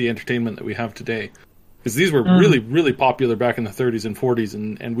build the entertainment that we have today. Because these were really, really popular back in the 30s and 40s,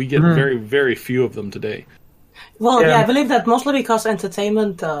 and we get very, very few of them today. Well, yeah, I believe that mostly because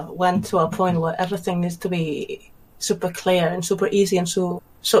entertainment went to a point where everything needs to be super clear and super easy and so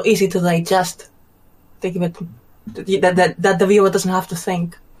easy to digest. Think of it that the viewer doesn't have to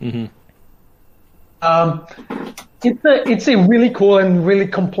think. Mm-hmm. It's a really cool and really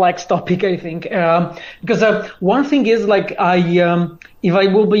complex topic, I think, because one thing is like if I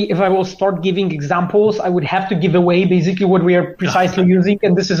will start giving examples, I would have to give away basically what we are precisely using,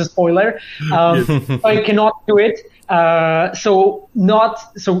 and this is a spoiler. I cannot do it. So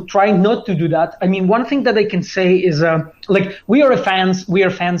trying not to do that. I mean, one thing that I can say is like we are fans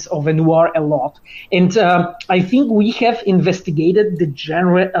of noir a lot, and I think we have investigated the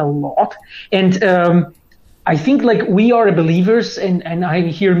genre a lot, and I think like we are believers, and I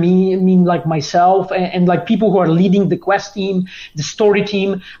hear mean like myself and like people who are leading the quest team, the story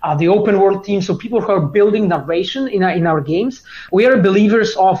team, the open world team. So people who are building narration in our games. We are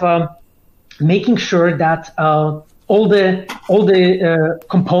believers of making sure that all the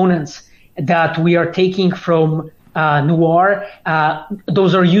components that we are taking from noir,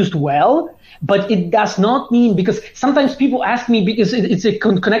 those are used well. But it does not mean, because sometimes people ask me, because it's a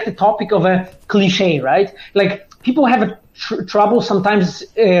connected topic of a cliche, right? Like people have trouble sometimes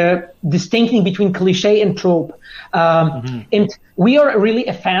distinguishing between cliche and trope. And we are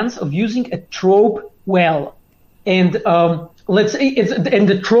really fans of using a trope well. And let's say and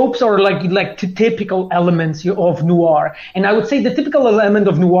the tropes are like typical elements of noir. And I would say the typical element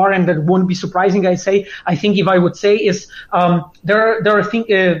of noir, and that won't be surprising, I think if I would say is there are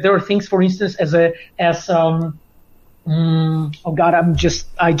things, for instance, oh God,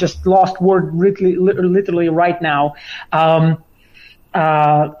 I just lost word literally right now.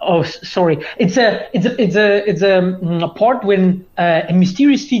 Sorry. It's a part when a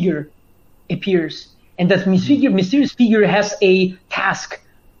mysterious figure appears. And that mysterious figure has a task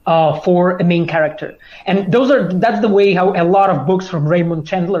for a main character. And that's the way how a lot of books from Raymond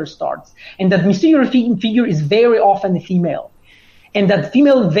Chandler starts. And that mysterious figure is very often a female. And that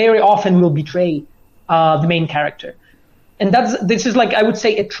female very often will betray the main character. And this is like, I would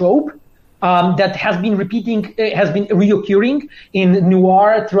say, a trope that has been reoccurring in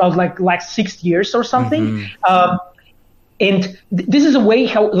noir throughout like last 6 years or something. And this is a way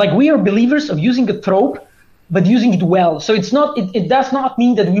how, like, we are believers of using a trope, but using it well. So it does not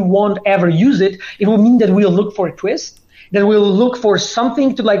mean that we won't ever use it. It will mean that we'll look for a twist, that we'll look for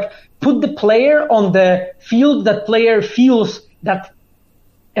something to like put the player on the field that player feels that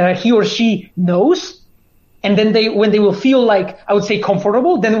he or she knows. And then when they will feel like, I would say,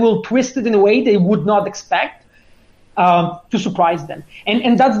 comfortable, then we'll twist it in a way they would not expect. To surprise them.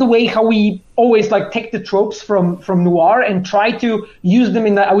 And that's the way how we always like take the tropes from noir and try to use them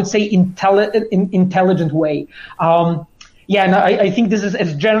in I would say intelligent way. And I think this is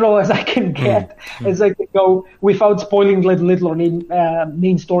as general as I can get, as I can go without spoiling little or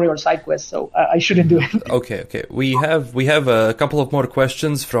main story or side quest. So I shouldn't do it. Okay. We have a couple of more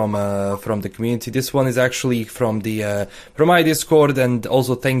questions from the community. This one is actually from my Discord, and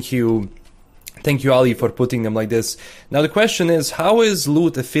also thank you, Ali, for putting them like this. Now, the question is, how is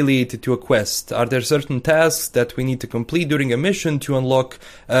loot affiliated to a quest? Are there certain tasks that we need to complete during a mission to unlock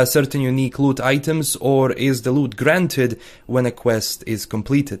certain unique loot items, or is the loot granted when a quest is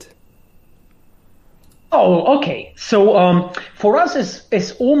completed? Oh, okay. So for us,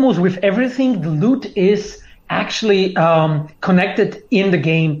 it's almost with everything, the loot is actually connected in the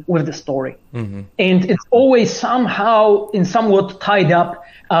game with the story. And it's always somehow and somewhat tied up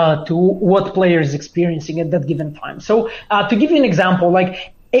to what player is experiencing at that given time. So to give you an example,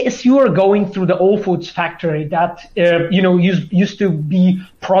 like as you are going through the All Foods factory that used to be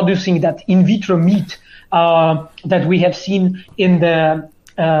producing that in vitro meat that we have seen in the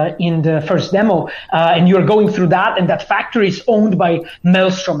first demo, and you're going through that, and that factory is owned by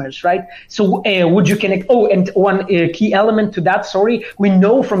Maelstromers, right? So would you connect? Oh, and one key element to that story, we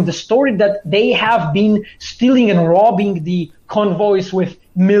know from the story that they have been stealing and robbing the convoys with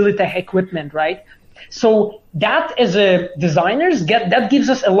military equipment, right? So that, as a designers, that gives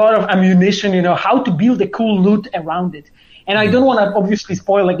us a lot of ammunition, how to build a cool loot around it. And I don't want to obviously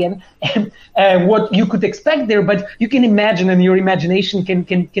spoil again what you could expect there, but you can imagine, and your imagination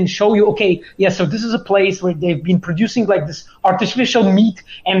can show you, okay, yeah, so this is a place where they've been producing like this artificial meat,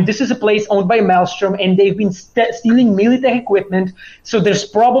 and this is a place owned by Maelstrom, and they've been stealing military equipment. So there's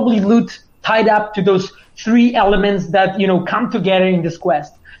probably loot tied up to those three elements that, come together in this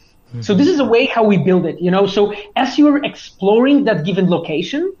quest. So this is a way how we build it, So as you're exploring that given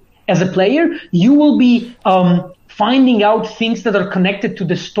location as a player, you will be finding out things that are connected to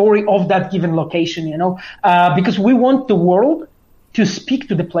the story of that given location, because we want the world to speak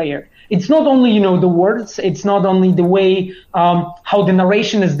to the player. It's not only, the words, it's not only the way how the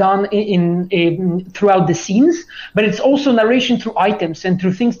narration is done in throughout the scenes, but it's also narration through items and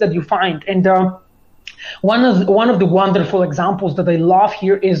through things that you find. And One of the wonderful examples that I love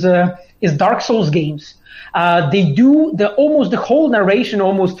here is Dark Souls games. They do almost the whole narration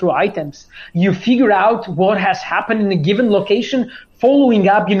almost through items. You figure out what has happened in a given location, following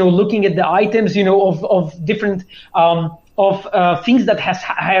up, looking at the items, of different things that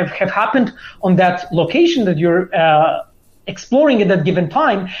have happened on that location that you're exploring at that given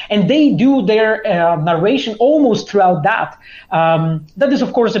time, and they do their narration almost throughout that. That is,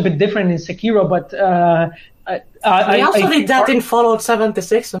 of course, a bit different in Sekiro, but I also did that in Fallout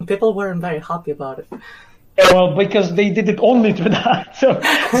 76, and people weren't very happy about it. Well, because they did it only through that. So,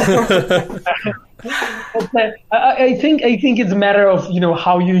 I think it's a matter of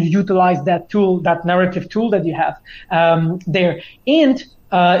how you utilize that tool, that narrative tool that you have there, and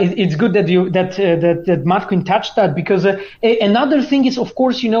it's good that that Matkin touched that, because another thing is, of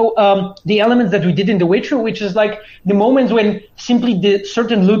course, the elements that we did in The Witcher, which is like the moments when simply the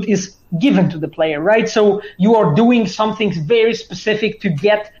certain loot is given to the player, right? So you are doing something very specific to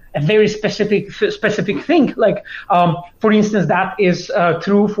get a very specific thing. Like, for instance, that is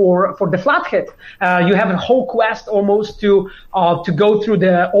true for the Flathead. You have a whole quest almost to go through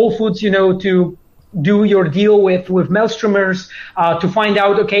the All Foods, to do your deal with Maelstromers, to find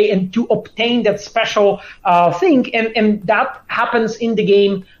out, and to obtain that special thing. And that happens in the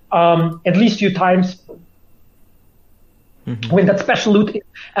game at least 2 times. Mm-hmm. When that special loot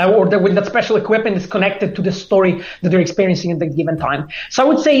when that special equipment is connected to the story that they're experiencing at that given time. So I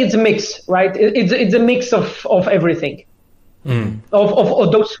would say it's a mix, right? It's a mix of everything, of all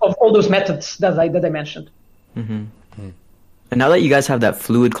those methods that I mentioned. Mm-hmm. And now that you guys have that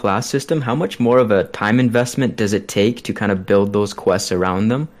fluid class system, how much more of a time investment does it take to kind of build those quests around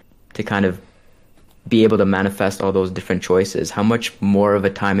them, to kind of be able to manifest all those different choices? How much more of a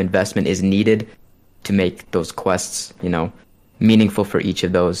time investment is needed to make those quests, meaningful for each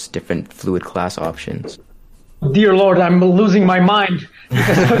of those different fluid class options? Dear Lord, I'm losing my mind.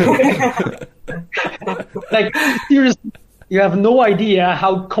 Like, seriously, you have no idea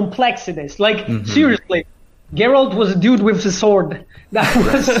how complex it is. Like, seriously, Geralt was a dude with a sword. That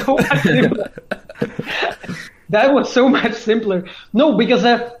was so much simpler. That was so much simpler. No, because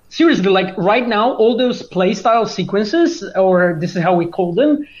seriously, like right now, all those playstyle sequences, or this is how we call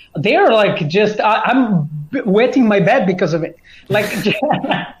them, they're like just, I'm wetting my bed because of it. Like,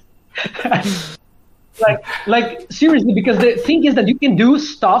 like seriously, because the thing is that you can do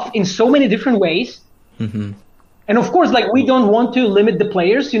stuff in so many different ways. Mm-hmm. And of course, like, we don't want to limit the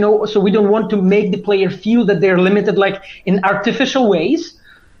players, so we don't want to make the player feel that they're limited, like, in artificial ways.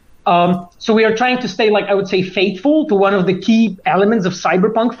 So we are trying to stay, like, I would say, faithful to one of the key elements of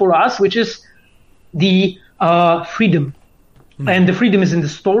Cyberpunk for us, which is the freedom. Mm-hmm. And the freedom is in the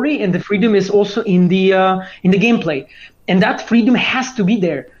story, and the freedom is also in the gameplay. And that freedom has to be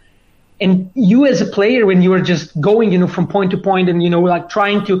there. And you as a player, when you are just going, from point to point and, like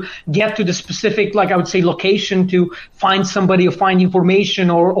trying to get to the specific, like I would say, location to find somebody or find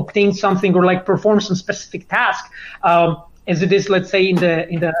information or obtain something or like perform some specific task, as it is, let's say, in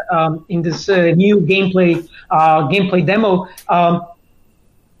this new gameplay demo.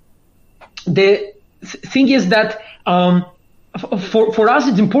 The thing is that for us,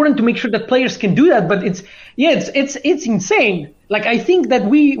 it's important to make sure that players can do that, but it's insane. Like, I think that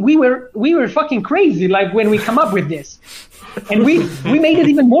we were fucking crazy, like, when we come up with this, and we made it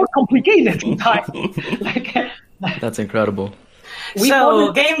even more complicated in time. Like, that's incredible.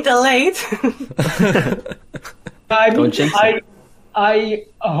 Game delayed. I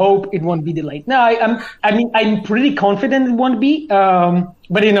hope it won't be delayed. No, I'm pretty confident it won't be.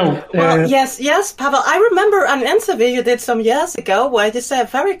 But Well, yes, Paweł. I remember an interview you did some years ago where you said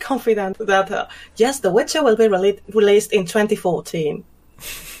very confident that yes, The Witcher will be released in 2014.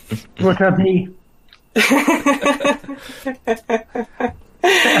 What that mean? That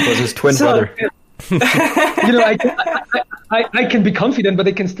was his twin brother. I can be confident, but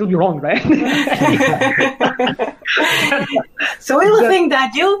I can still be wrong, right? So we will think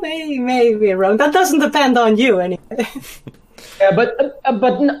that you may be wrong. That doesn't depend on you anyway. Yeah, but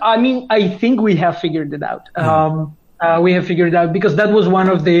I mean, I think we have figured it out. We have figured it out because that was one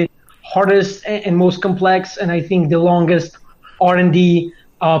of the hardest and most complex, and I think the longest R&D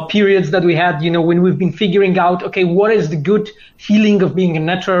periods that we had, when we've been figuring out, okay, what is the good feeling of being a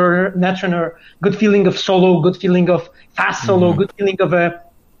netrunner, good feeling of solo, good feeling of fast solo, good feeling of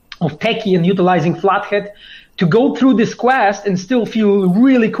techie and utilizing Flathead, to go through this quest and still feel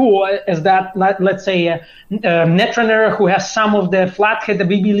really cool as that, let's say, a netrunner who has some of the Flathead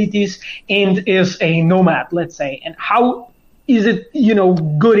abilities and is a nomad, let's say. And how is it,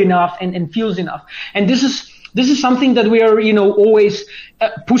 good enough and feels enough? And this is this is something that we are, always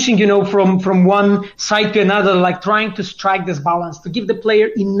pushing, from one side to another, like trying to strike this balance to give the player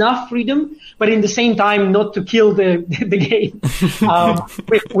enough freedom, but in the same time not to kill the game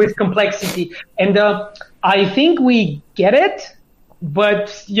with complexity. And I think we get it,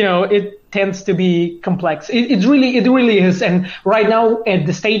 but it tends to be complex. It really is. And right now, at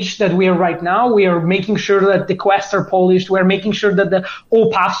the stage that we are right now, we are making sure that the quests are polished. We're making sure that all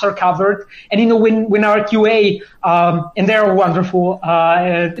paths are covered. And when our QA, and they're wonderful,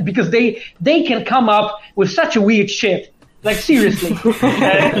 because they can come up with such a weird shit. Like seriously.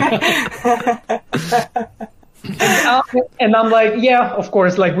 And I'm like, yeah, of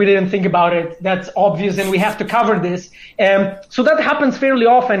course, like we didn't think about it. That's obvious, and we have to cover this. So that happens fairly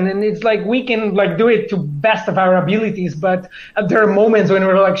often, and it's like we can like do it to best of our abilities, but there are moments when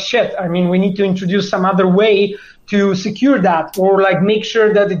we're like, shit, I mean, we need to introduce some other way to secure that or like make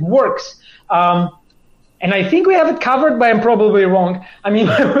sure that it works. And I think we have it covered, but I'm probably wrong. I mean,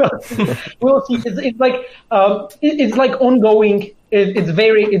 we'll see. It's like ongoing. It's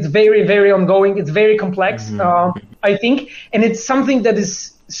very, very ongoing. It's very complex, I think, and it's something that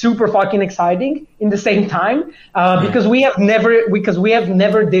is super fucking exciting in the same time because we have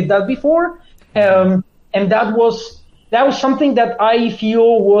never did that before, and that was something that I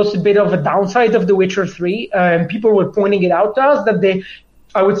feel was a bit of a downside of The Witcher 3. And people were pointing it out to us that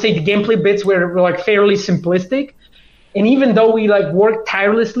I would say the gameplay bits were like fairly simplistic, and even though we like worked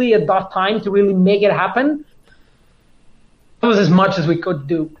tirelessly at that time to really make it happen, that was as much as we could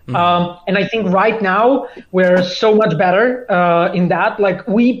do. And I think right now we're so much better in that. Like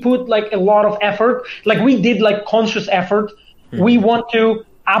we put like a lot of effort, like we did like conscious effort. We want to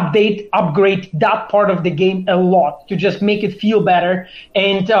upgrade that part of the game a lot to just make it feel better.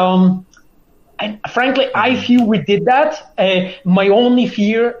 And frankly, I feel we did that. My only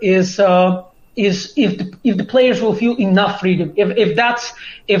fear is if the players will feel enough freedom. If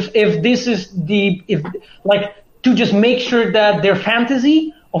this is to just make sure that their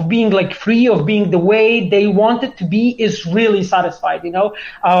fantasy of being like free, of being the way they want it to be is really satisfied,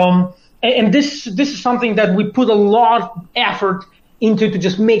 and this is something that we put a lot of effort into to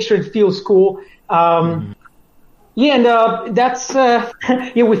just make sure it feels cool. Yeah, and that's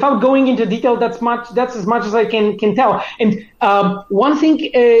without going into detail, that's as much as I can tell. And one thing,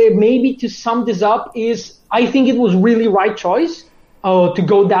 maybe to sum this up, is I think it was really right choice to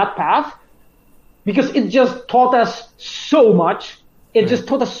go that path, because it just taught us so much. It just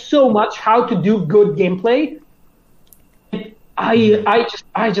taught us so much how to do good gameplay.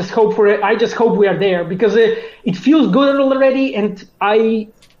 I just hope for it. I just hope we are there, because it feels good already, and I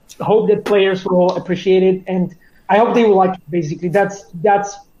hope that players will appreciate it, and I hope they will like it. Basically, that's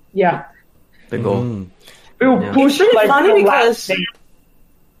yeah. The goal. We will push it's really like funny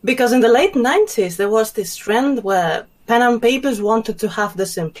because in the late 90s there was this trend where pen and papers wanted to have the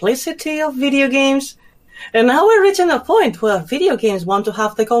simplicity of video games, and now we're reaching a point where video games want to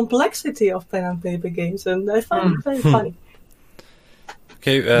have the complexity of pen and paper games, and I find it very funny.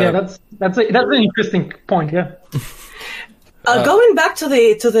 Okay. Yeah, that's an interesting point. Yeah. Going back to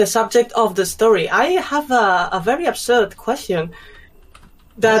the subject of the story, I have a very absurd question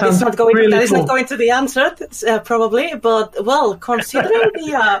that is not going to be answered probably. But well, considering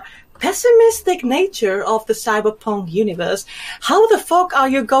the pessimistic nature of the Cyberpunk universe, how the fuck are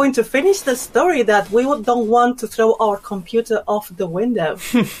you going to finish the story that we don't want to throw our computer off the window?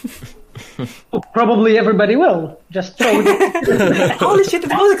 Probably everybody will just throw it. Holy shit, it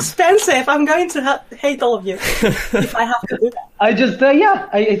was expensive. I'm going to hate all of you if I have to do that.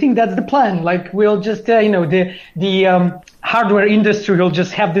 I think that's the plan. Like we'll just the hardware industry will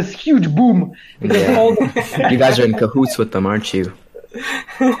just have this huge boom because you guys are in cahoots with them, aren't you?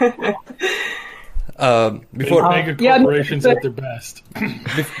 Before mega corporations at their best.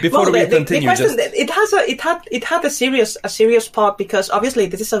 Before we continue, the question, it had a serious part, because obviously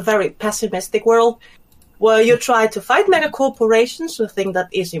this is a very pessimistic world where you try to fight mega corporations who think that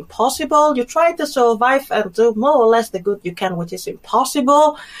is impossible. You try to survive and do more or less the good you can, which is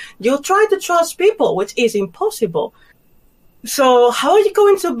impossible. You try to trust people, which is impossible. So how are you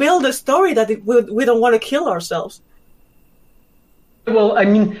going to build a story that we don't want to kill ourselves? Well, I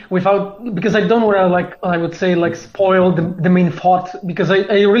mean, because I don't want to spoil the main thought, because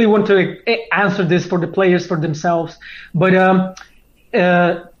I really want to answer this for the players for themselves. But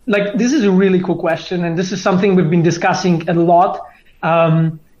this is a really cool question, and this is something we've been discussing a lot.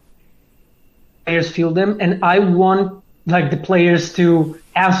 Players feel them, and I want the players to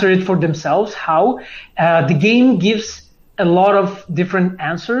answer it for themselves. How the game gives a lot of different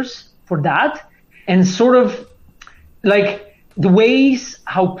answers for that, and sort of the ways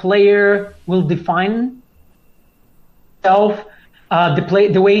how player will define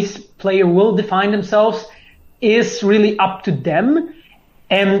the ways player will define themselves is really up to them,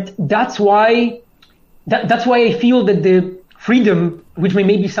 and that's why I feel that the freedom, which may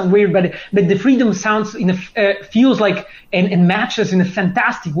maybe sound weird, but the freedom sounds feels like and matches in a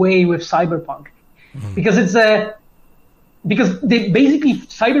fantastic way with Cyberpunk, because basically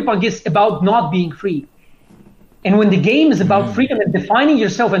Cyberpunk is about not being free. And when the game is about freedom and defining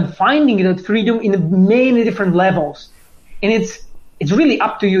yourself and finding that freedom in many different levels, and it's really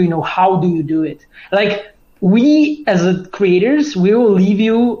up to you, how do you do it? Like, we as creators, we will leave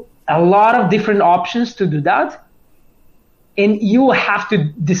you a lot of different options to do that, and you will have to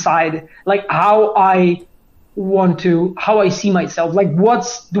decide like how I see myself, like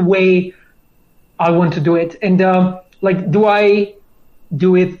what's the way I want to do it, and do I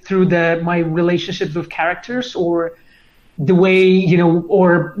do it through my relationships with characters, or the way,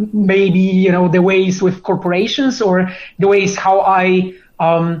 or maybe, the ways with corporations, or the ways how I,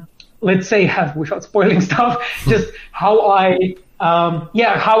 let's say, without spoiling stuff, just how I,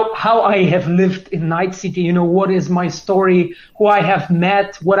 how I have lived in Night City, what is my story, who I have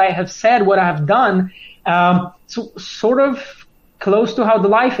met, what I have said, what I have done. So sort of close to how the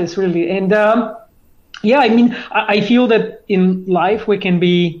life is really. And, I feel that in life we can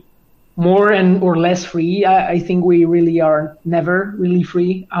be more or less free. I think we really are never really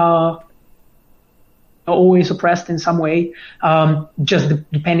free. Always oppressed in some way, just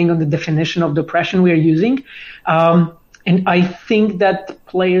depending on the definition of the oppression we are using. And I think that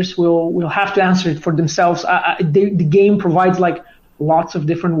players will have to answer it for themselves. The game provides like lots of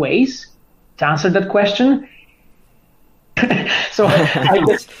different ways to answer that question. So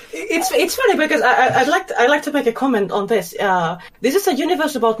it's funny because I'd like to make a comment on this. This is a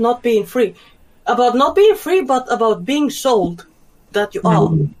universe about not being free, but about being sold that you are,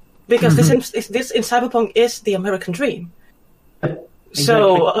 because this in Cyberpunk is the American dream. Exactly.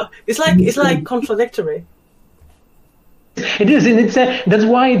 So it's like contradictory. It is, and that's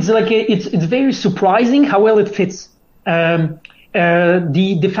why it's like it's very surprising how well it fits.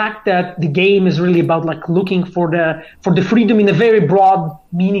 The fact that the game is really about like looking for the freedom in a very broad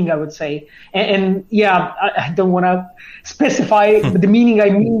meaning, I would say. And I don't want to specify the meaning I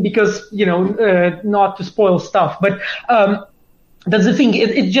mean, because not to spoil stuff, but that's the thing.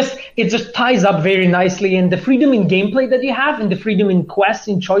 It just ties up very nicely, and the freedom in gameplay that you have, and the freedom in quests,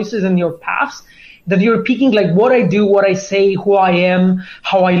 in choices, and your paths that you're picking, like what I do, what I say, who I am,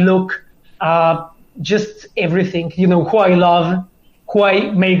 how I look. Just everything, who I love, who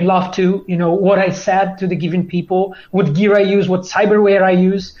I make love to, what I said to the given people, what gear I use, what cyberware I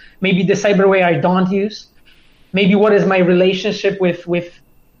use, maybe the cyberware I don't use, maybe what is my relationship with what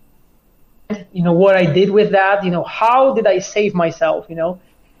I did with that, how did I save myself,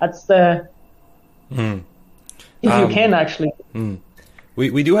 that's the, if you can actually.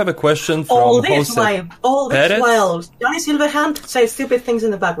 We do have a question from all this while Johnny Silverhand says stupid things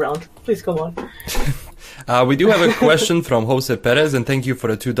in the background. Please go on. We do have a question from Jose Perez, and thank you for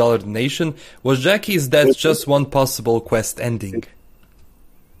a $2 donation. Was Jackie's death just one possible quest ending?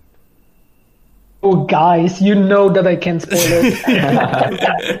 Oh, guys, you know that I can't spoil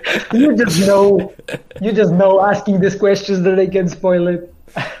it. You just know asking these questions that I can spoil it.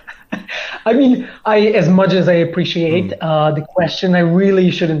 I mean, as much as I appreciate the question, I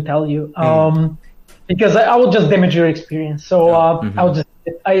really shouldn't tell you, because I will just damage your experience. So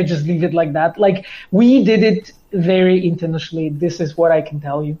I just leave it like that. Like, we did it very intentionally. This is what I can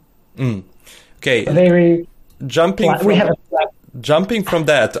tell you. Okay. Very jumping from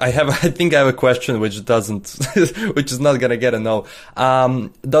that, I think I have a question which is not gonna get a no.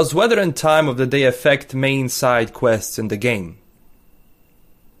 Does weather and time of the day affect main side quests in the game?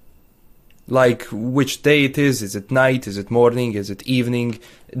 Like which day it is it night, is it morning, is it evening?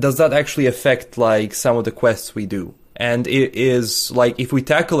 Does that actually affect like some of the quests we do? And it is like if we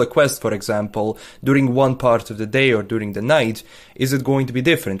tackle a quest, for example, during one part of the day or during the night, is it going to be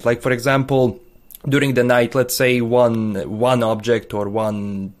different? Like for example, during the night, let's say one object or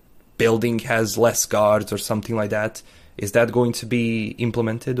one building has less guards or something like that. Is that going to be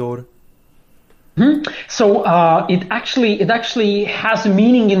implemented or? So it actually has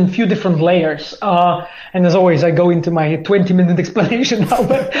meaning in a few different layers. And as always, I go into my 20-minute explanation now.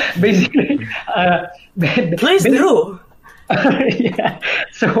 But basically, please do. Yeah.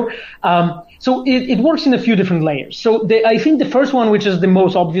 So it works in a few different layers. So I think the first one, which is the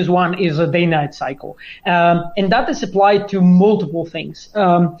most obvious one, is a day-night cycle, and that is applied to multiple things.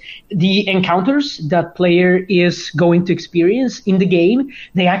 The encounters that player is going to experience in the game,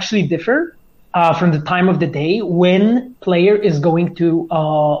 they actually differ from the time of the day when player is going to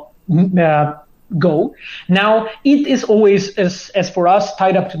go. Now, it is always, as for us,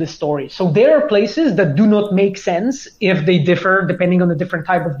 tied up to the story. So there are places that do not make sense if they differ depending on the different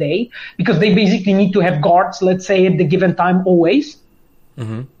type of day, because they basically need to have guards, let's say, at the given time always.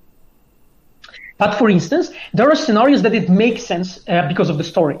 Mm-hmm. But for instance, there are scenarios that it makes sense because of the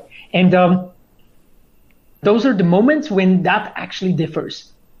story. And those are the moments when that actually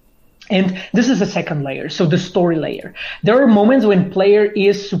differs. And this is the second layer, so the story layer. There are moments when player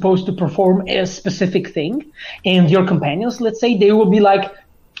is supposed to perform a specific thing, and your companions, let's say, they will be like,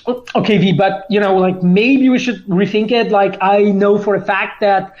 okay, V, but, like, maybe we should rethink it. Like, I know for a fact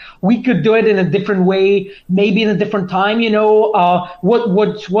that we could do it in a different way, maybe in a different time,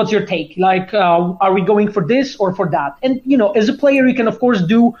 what's your take? Like, are we going for this or for that? And, as a player, you can, of course,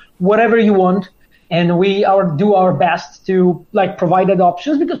 do whatever you want. And we do our best to like provide that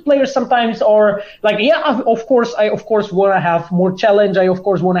options, because players sometimes are like, yeah, of course, I want to have more challenge. I of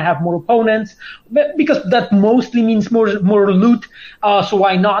course want to have more opponents, but because that mostly means more loot. So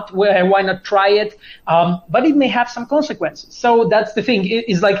why not? Why not try it? But it may have some consequences. So that's the thing. It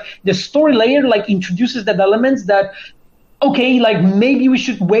is like the story layer like introduces that elements that, okay, like maybe we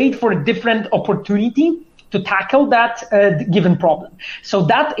should wait for a different opportunity to tackle that given problem. So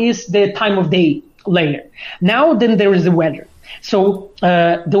that is the time of day layer. Now then there is the weather. So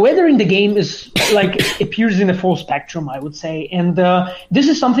the weather in the game is like appears in a full spectrum, I would say. And this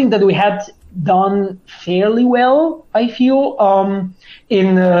is something that we had done fairly well, I feel,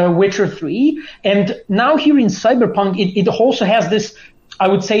 in Witcher 3. And now here in Cyberpunk, it also has this, I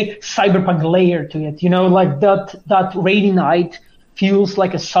would say, cyberpunk layer to it. Like that rainy night feels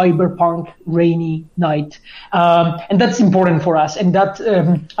like a cyberpunk rainy night. And that's important for us. And that,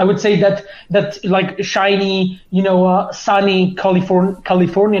 I would say that like shiny, sunny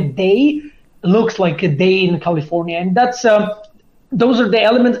California day looks like a day in California. And that's, those are the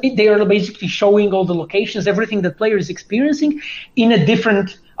elements. They are basically showing all the locations, everything that player is experiencing in a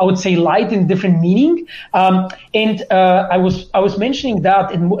different, I would say, light and different meaning. And I was mentioning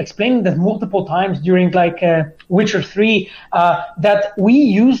that and explaining that multiple times during like Witcher 3, that we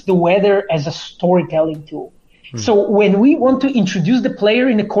use the weather as a storytelling tool. Mm. So when we want to introduce the player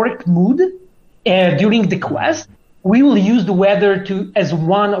in a correct mood during the quest, we will use the weather as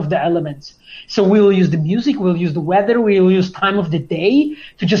one of the elements. So we will use the music, we'll use the weather, we will use time of the day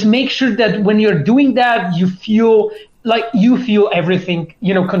to just make sure that when you're doing that, you feel everything,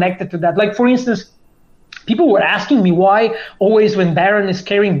 connected to that. Like, for instance, people were asking me why always when Baron is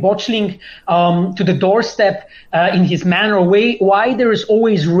carrying Botchling to the doorstep in his manor way, why there is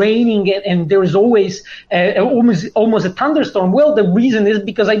always raining and there is always almost a thunderstorm. Well, the reason is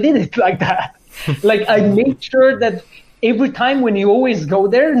because I did it like that. Like, I made sure that every time when you always go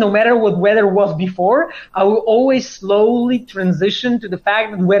there, no matter what weather was before, I will always slowly transition to the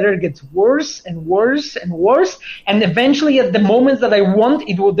fact that weather gets worse and worse and worse. And eventually at the moments that I want,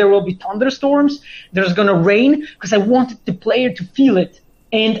 there will be thunderstorms. There's going to rain because I wanted the player to feel it.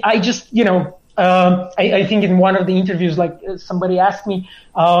 And I just, I think in one of the interviews, like somebody asked me,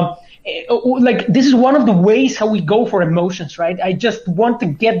 like, this is one of the ways how we go for emotions, right? I just want to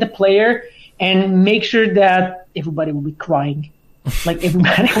get the player and make sure that everybody will be crying. Like,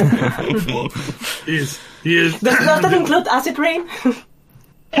 everybody will be He is. Does that include acid rain?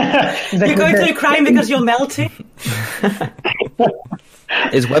 You're going to be crying because you're melting?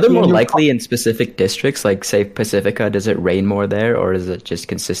 Is weather more likely in specific districts, like, say, Pacifica? Does it rain more there, or is it just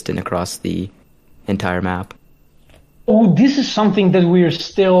consistent across the entire map? Oh, this is something that we're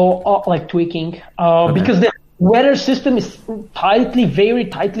still, tweaking. Okay. Because the weather system is very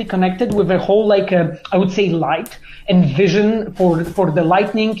tightly connected with a whole, like, I would say, light and vision for the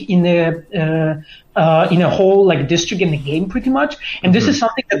lightning in a whole, like, district in the game, pretty much. And this is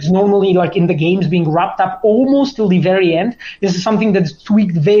something that's normally, like, in the games being wrapped up almost till the very end. This is something that's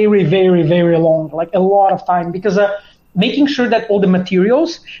tweaked very, very, very long, like a lot of time, because making sure that all the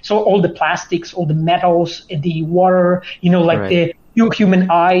materials, so all the plastics, all the metals, the water, the human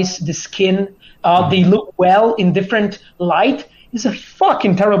eyes, the skin, they look well in different light, is a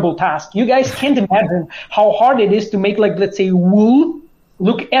fucking terrible task. You guys can't imagine how hard it is to make, like, let's say, wool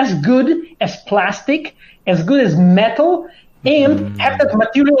look as good as plastic, as good as metal, and have that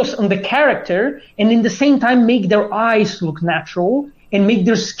materials on the character, and in the same time make their eyes look natural and make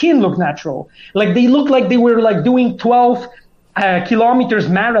their skin look natural. Like, they look like they were, like, doing 12 kilometers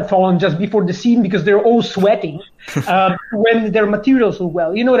marathon just before the scene because they're all sweating when their materials look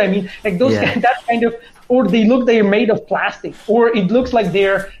well. You know what I mean? Like those, that kind of, or they're made of plastic, or it looks like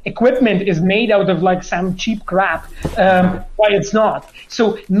their equipment is made out of like some cheap crap, why it's not.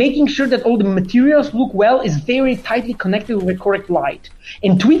 So making sure that all the materials look well is very tightly connected with the correct light.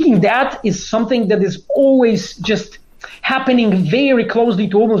 And tweaking that is something that is always just happening very closely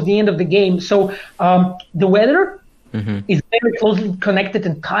to almost the end of the game. So the weather is very closely connected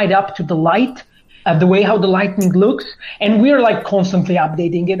and tied up to the light, the way how the lightning looks, and we're like constantly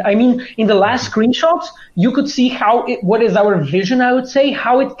updating it. I mean, in the last screenshots, you could see what is our vision, I would say,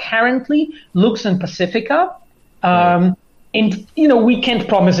 how it currently looks in Pacifica. And, you know, we can't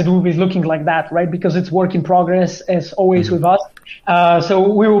promise it will be looking like that, right? Because it's work in progress, as always with us. So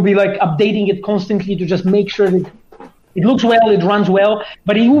we will be like updating it constantly to just make sure that it looks well, it runs well,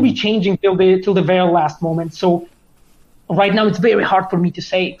 but it will be changing till the very last moment. So right now, it's very hard for me to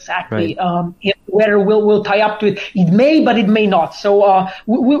say exactly if whether we'll tie up to it. It may, but it may not. So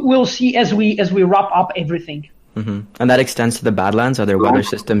we'll see as we wrap up everything. And that extends to the Badlands. Are there weather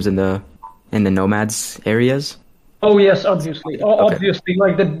systems in the Nomads areas? Oh yes, obviously. Obviously,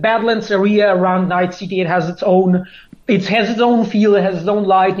 like the Badlands area around Night City, it has its own feel, it has its own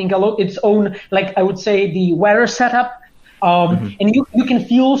lighting, its own, like I would say, the weather setup, and you can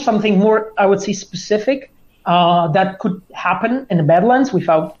feel something more, I would say, specific. That could happen in the Badlands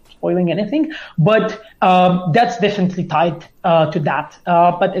without spoiling anything, but that's definitely tied to that.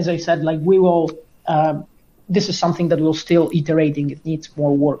 But as I said, like we will, this is something that we're still iterating. It needs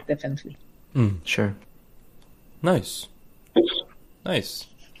more work, definitely. Sure. Nice. I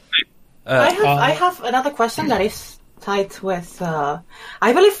have another question that is tied with.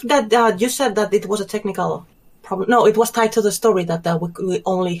 I believe that you said that it was a technical problem. No, it was tied to the story that we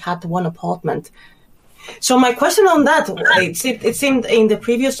only had one apartment. So my question on that, it seemed in the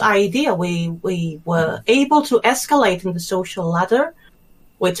previous idea we were able to escalate in the social ladder,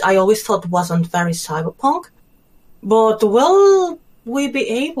 which I always thought wasn't very cyberpunk. But will we be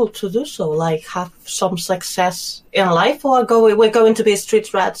able to do so, like have some success in life, or we're going to be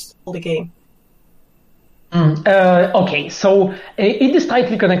street rats all the game? Okay, so it is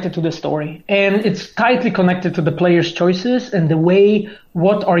tightly connected to the story, and it's tightly connected to the player's choices and the way,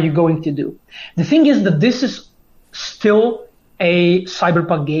 what are you going to do? The thing is that this is still a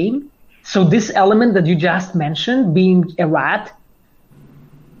cyberpunk game, so this element that you just mentioned, being a rat,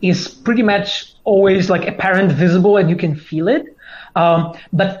 is pretty much always like apparent, visible, and you can feel it.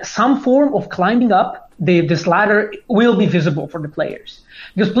 But some form of climbing up this ladder will be visible for the players,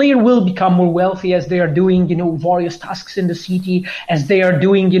 because player will become more wealthy as they are doing, various tasks in the city, as they are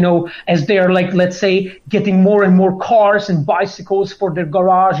doing, as they are like, let's say, getting more and more cars and bicycles for their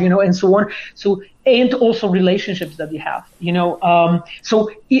garage, and so on. So, and also relationships that you have,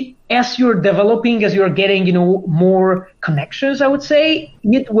 as you're developing, as you're getting, more connections, I would say,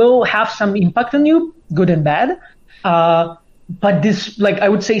 it will have some impact on you, good and bad. But this, like I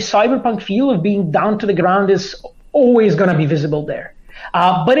would say, cyberpunk feel of being down to the ground is always going to be visible there.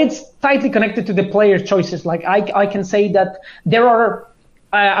 But it's tightly connected to the player's choices. Like I can say that there are,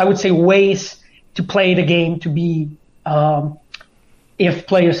 I would say, ways to play the game to be, if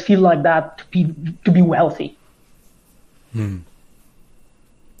players feel like that, to be wealthy.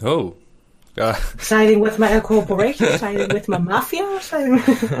 Oh. Siding with my corporation, siding with my mafia,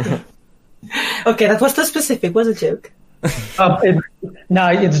 Okay, that was too specific. Was a joke. No,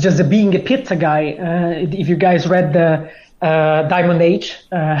 it's just being a pizza guy. If you guys read the Diamond Age,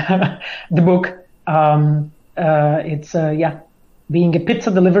 the book, it's being a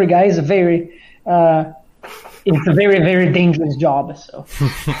pizza delivery guy is it's a very, very dangerous job. So,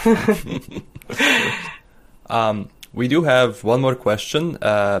 we do have one more question.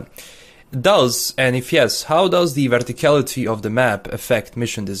 And if yes, how does the verticality of the map affect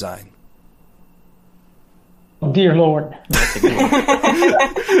mission design? Dear Lord. That's a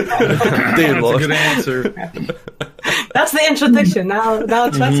good answer. That's the introduction. Now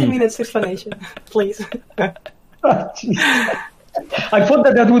 20 minutes explanation, please. I thought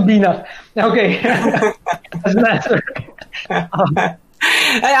that would be enough. Okay. As an answer.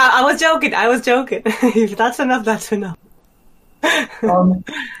 I was joking. If that's enough, that's enough.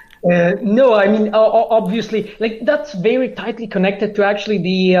 No, I mean, obviously, like that's very tightly connected to actually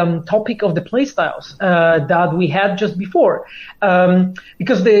the topic of the playstyles that we had just before,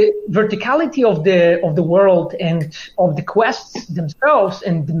 because the verticality of the world and of the quests themselves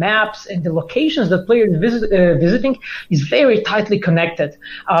and the maps and the locations that players visiting is very tightly connected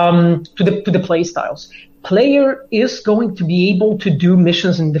to the playstyles. player is going to be able to do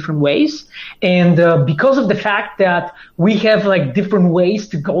missions in different ways. And because of the fact that we have like different ways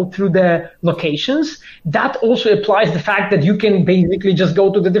to go through the locations, that also applies the fact that you can basically just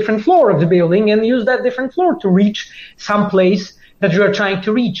go to the different floor of the building and use that different floor to reach some place that you are trying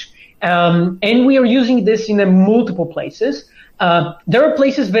to reach. And we are using this in multiple places. There are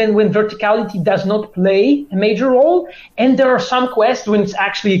places when verticality does not play a major role, and there are some quests when it's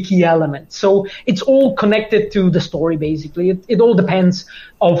actually a key element. So it's all connected to the story, basically. It all depends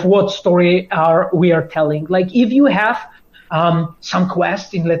of what story we are telling. Like if you have some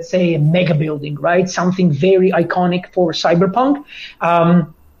quest in, let's say, a mega building, right? Something very iconic for Cyberpunk.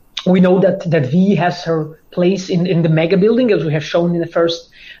 We know that V has her place in the mega building, as we have shown in the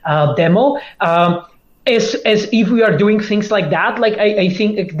first demo. As if we are doing things like that, like I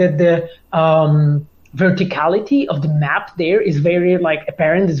think that the verticality of the map there is very like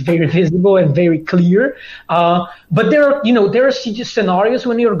apparent, it's very visible and very clear. But there are scenarios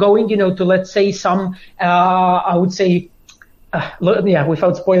when you're going, to, let's say, some I would say,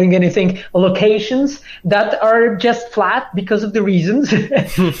 without spoiling anything, locations that are just flat because of the reasons,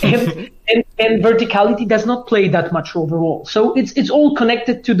 and verticality does not play that much overall. So it's all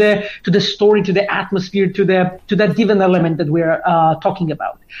connected to the story, to the atmosphere, to that given element that we're talking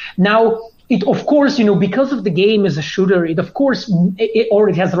about. Now, it of course, because of the game as a shooter, it of course,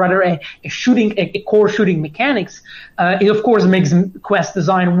 it has rather a core shooting mechanics. It of course makes quest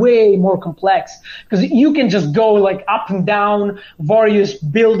design way more complex because you can just go like up and down various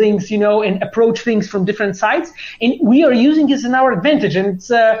buildings, and approach things from different sides. And we are using this in our advantage, and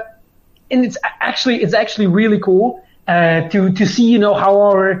it's actually really cool to see, how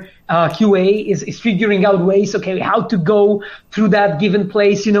our QA is figuring out ways, how to go through that given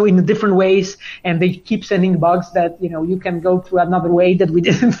place, in different ways, and they keep sending bugs that, you can go through another way that we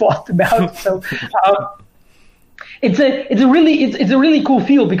didn't thought about. So it's a really cool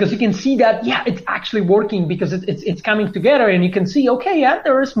feel because you can see that, it's actually working because it's coming together, and you can see,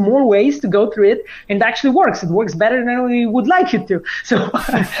 there's more ways to go through it, and it actually works. It works better than we would like it to. So,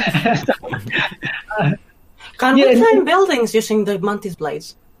 can we climb buildings using the mantis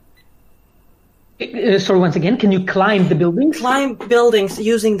blades? Sorry, once again, can you climb the buildings? Climb buildings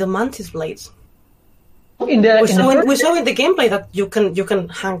using the mantis blades. We saw in the gameplay that you can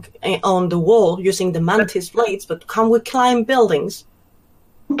hang on the wall using the mantis blades, but can we climb buildings?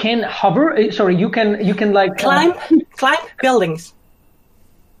 You can hover. Sorry, you can like climb buildings.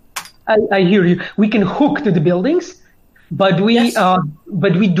 I hear you. We can hook to the buildings, but we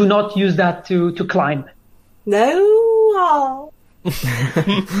do not use that to climb. No.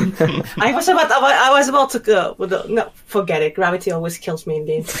 I was about to go. No, forget it. Gravity always kills me in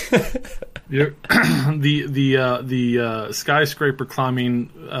games. The skyscraper climbing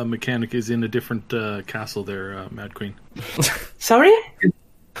mechanic is in a different castle there, Mad Queen. Sorry?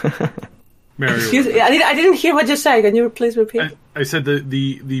 Mario. Excuse me, I didn't hear what you said. Can you please repeat? I said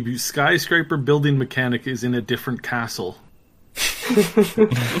the skyscraper building mechanic is in a different castle.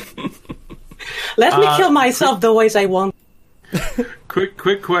 Let me kill myself the ways I want.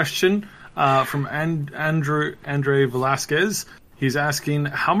 Quick question from Andre Velasquez. He's asking,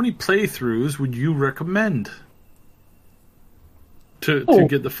 how many playthroughs would you recommend to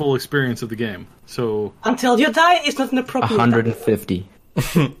get the full experience of the game? So until you die, it's not an appropriate. 150.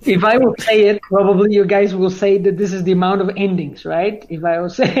 If I will say it, probably you guys will say that this is the amount of endings, right? If I will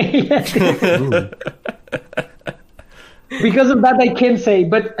say because of that, I can say.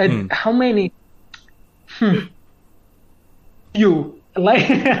 But how many? Few. Like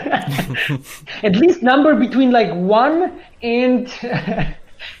at least number between like 1 and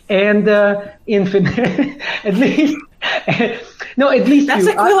infinite. At least no, at least that's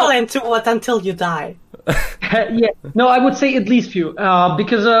few. Equivalent to what until you die. No, I would say at least few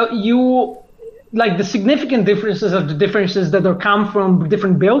because you like the significant differences of the differences that are come from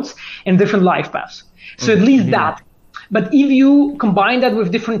different builds and different life paths. So at least that. But if you combine that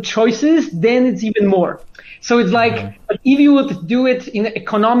with different choices, then it's even more. So it's like, if you would do it in an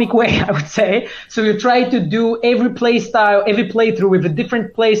economic way, I would say, so you try to do every playthrough with a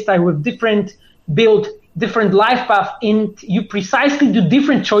different playstyle, with different build, different life path, and you precisely do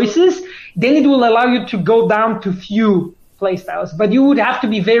different choices, then it will allow you to go down to few playstyles. But you would have to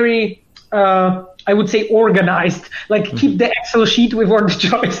be very, I would say, organized, like keep the Excel sheet with all the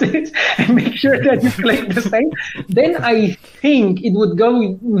choices and make sure that you play the same. Then I think it would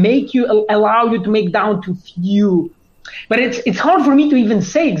allow you to make down to few. But it's hard for me to even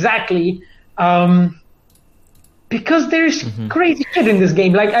say exactly. because there's crazy shit in this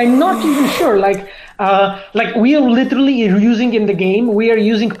game. Like, I'm not even sure. Like we are literally using in the game, we are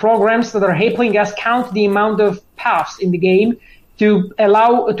using programs that are helping us count the amount of paths in the game to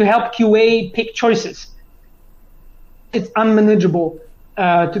help QA pick choices. It's unmanageable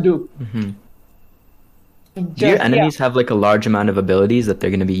to do. Do your enemies have like a large amount of abilities that they're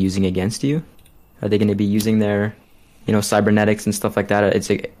going to be using against you? Are they going to be using their, cybernetics and stuff like that? It's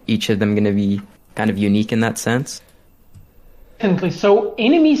like each of them going to be kind of unique in that sense? Definitely. So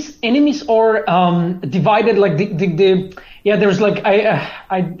enemies are divided like there's like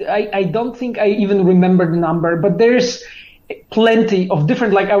I don't think I even remember the number, but there's plenty of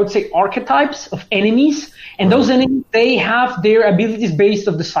different, like I would say, archetypes of enemies, and those enemies, they have their abilities based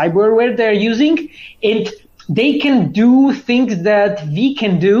on the cyberware they're using, and they can do things that we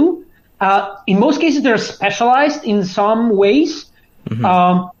can do. In most cases, they're specialized in some ways.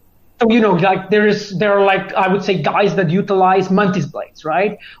 So, like there are like, I would say, guys that utilize mantis blades,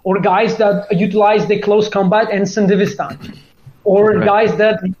 right? Or guys that utilize the close combat and Sandevistan. Or guys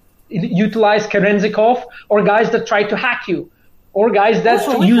that utilize Kerenzikov, or guys that try to hack you, or guys that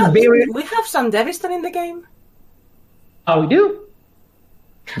use barrier. We have Sandevistan in the game. Oh, we do?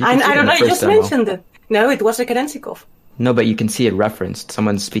 I don't know, you just mentioned it. No, it was a Kerenzikov. No, but you can see it referenced.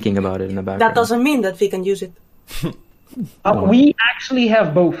 Someone's speaking about it in the background. That doesn't mean that we can use it. We actually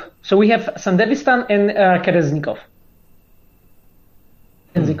have both. So we have Sandevistan and Kerenzikov.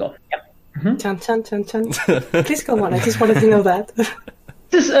 Kerenzikov, yeah. Chan, chan, chan, chan. Please go on, I just wanted to know that.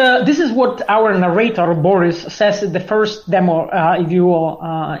 This is what our narrator Boris says in the first demo. If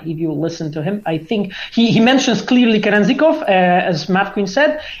you listen to him, I think he mentions clearly Kerenzikov, as Matt Queen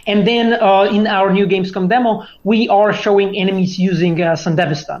said, and then in our new Gamescom demo, we are showing enemies using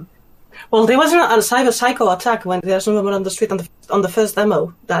Sandevistan. Well, there was a cyber psycho attack when there's someone on the street on the first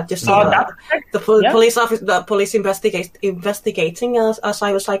demo that you saw. The police investigating a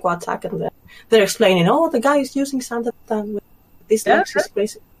cyber psycho attack, and they're explaining, the guy is using Sandevistan with this legs is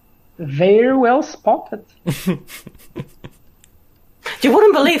crazy. Very well spotted. You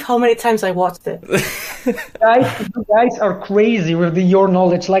wouldn't believe how many times I watched it. You guys are crazy with your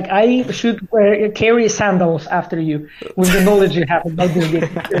knowledge. Like, I should carry sandals after you with the knowledge you have about this game.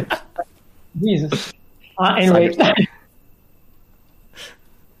 Jesus. Anyway.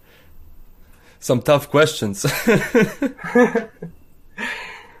 Some tough questions.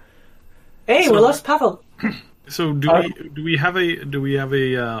 Hey, we lost Paweł. So we have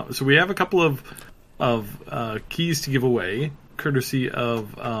a couple of keys to give away, courtesy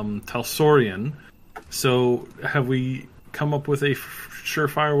of Talsorian. So have we come up with a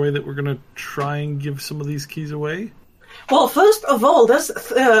surefire way that we're going to try and give some of these keys away? Well, first of all, there's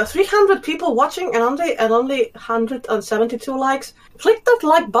 300 people watching and only 172 likes. Click that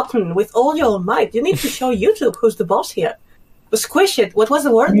like button with all your might. You need to show YouTube who's the boss here. Squish it. What was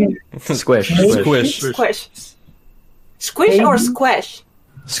the word? Squish. Squish or squash?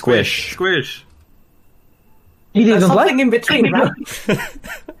 Squish. There's something in between, right?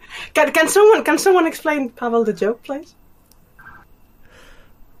 Can someone explain Paweł the joke, please?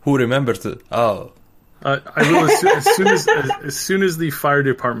 Who remembers it? Oh. I will as soon as the fire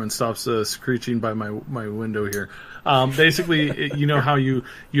department stops screeching by my window here. Basically, you know how you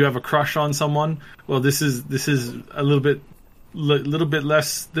have a crush on someone. Well, this is a little bit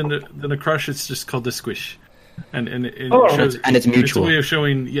less than a crush. It's just called the squish, and it's mutual. It's a way of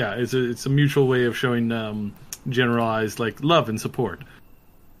showing. Yeah, it's a mutual way of showing generalized like love and support.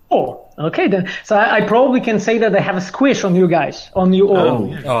 Oh, okay then. So I probably can say that I have a squish on you guys, on you all.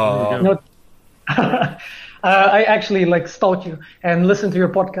 Yeah, I actually stalk you and listen to your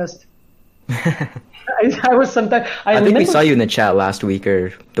podcast. I was sometimes. I think we saw you in the chat last week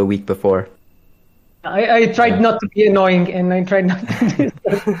or the week before. I tried not to be annoying, and I tried not to do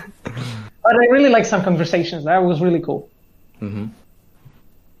that. But I really like some conversations. That was really cool. Mm-hmm.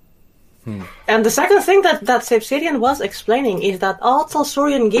 And the second thing that Obsidian was explaining is that all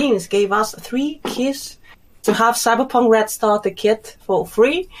Talsorian Games gave us 3 keys to have Cyberpunk Red Starter Kit for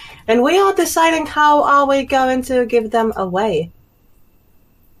free, and we are deciding how are we going to give them away.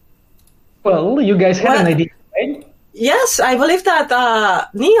 Well, you guys had an idea, right? Yes, I believe that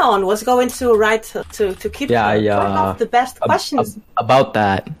Neon was going to write to keep off the best questions. About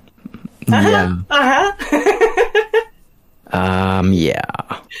that. Yeah.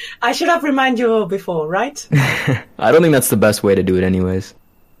 I should have reminded you before, right? I don't think that's the best way to do it anyways.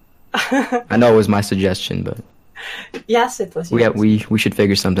 I know it was my suggestion, but yes, it was. We should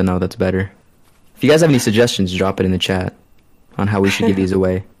figure something out that's better. If you guys have any suggestions, drop it in the chat on how we should give these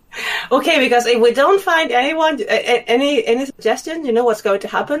away. Okay, because if we don't find any suggestion, you know what's going to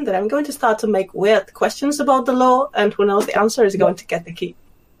happen? That I'm going to start to make weird questions about the law, and who knows, the answer is going to get the key.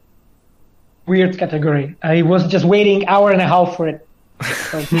 Weird category. I was just waiting hour and a half for it.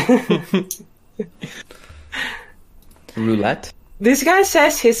 So. Roulette. This guy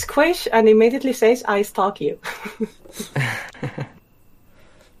says his quiz and immediately says, "I stalk you."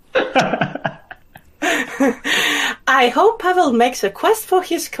 I hope Paweł makes a quest for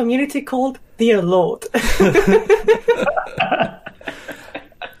his community called Dear Lord.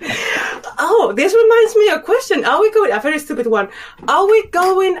 Oh, this reminds me of a question. Are we going? A very stupid one. Are we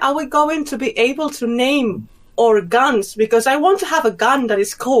going to be able to name our guns? Because I want to have a gun that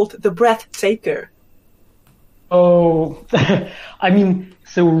is called the Breath Taker. Oh, I mean,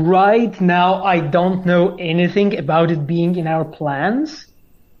 so right now I don't know anything about it being in our plans.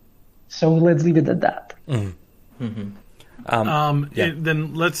 So let's leave it at that. Mm. Then I'm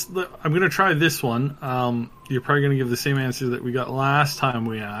going to try this one. You're probably going to give the same answer that we got last time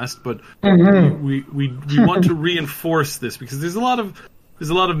we asked, but we want to reinforce this because there's a lot of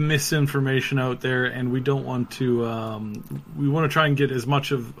misinformation out there, and we don't want to. We want to try and get as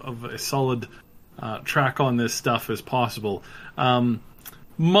much of a solid track on this stuff as possible.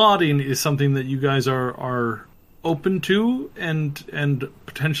 Modding is something that you guys are open to and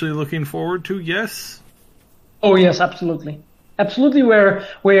potentially looking forward to. Yes. Oh yes, absolutely.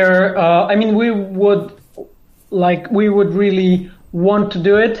 Where I mean, we would really want to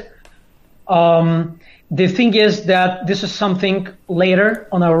do it. The thing is that this is something later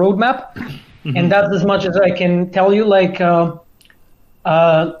on our roadmap, and that's as much as I can tell you.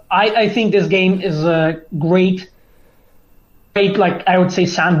 I think this game is a great, like I would say,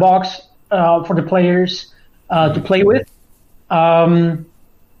 sandbox for the players to play with.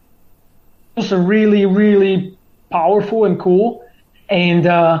 Also really, really powerful and cool, and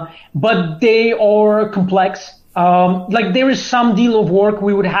but they are complex. Like there is some deal of work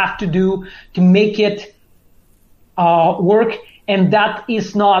we would have to do to make it work, and that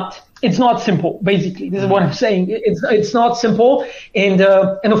is not. It's not simple. Basically, this is what I'm saying. It's not simple, and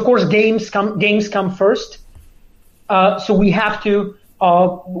of course games come first. So we have to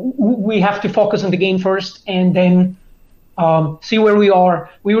focus on the game first, and then see where we are.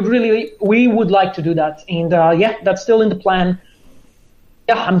 We would like to do that, and that's still in the plan.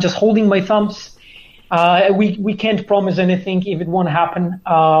 Yeah, I'm just holding my thumbs. We can't promise anything if it won't happen,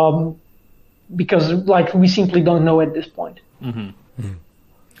 because we simply don't know at this point. Mm-hmm. Mm-hmm.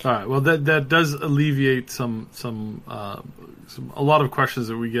 All right. Well, that does alleviate a lot of questions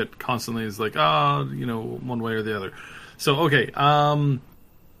that we get constantly. Is like, one way or the other. So, okay.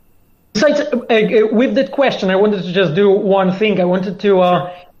 Besides, with that question, I wanted to just do one thing. I wanted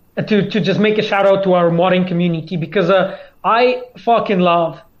to just make a shout out to our modding community, because I fucking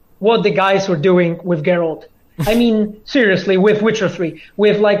love what the guys were doing with Geralt. I mean, seriously, with Witcher 3,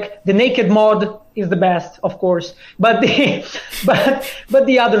 with the naked mod is the best, of course, but the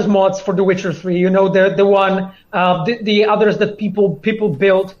others mods for the Witcher 3, the one, the others that people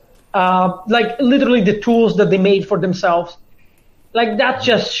built, literally the tools that they made for themselves, that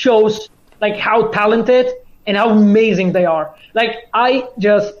just shows how talented and how amazing they are. I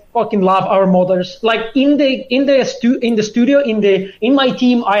just fucking love our modders. In the studio, in my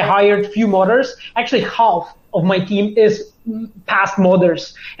team, I hired few modders. Actually, half of my team is past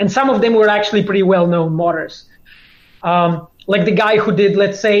modders, and some of them were actually pretty well-known modders. The guy who did,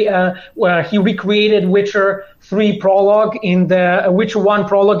 let's say, where he recreated Witcher 3 prologue in the Witcher 1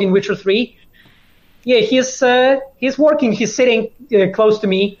 prologue in Witcher 3. Yeah, he's working. He's sitting close to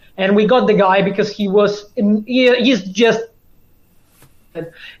me, and we got the guy because he's just.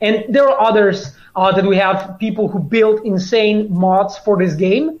 And there are others that we have, people who build insane mods for this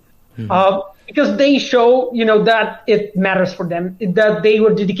game. Because they show, that it matters for them, that they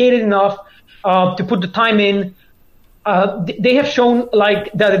were dedicated enough to put the time in. They have shown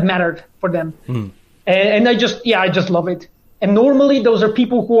that it mattered for them, and I just love it. And normally those are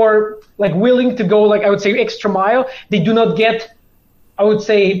people who are willing to go I would say extra mile. They do not get, I would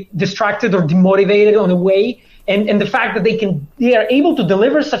say, distracted or demotivated on the way. And the fact that they are able to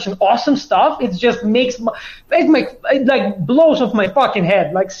deliver such an awesome stuff, it just it blows off my fucking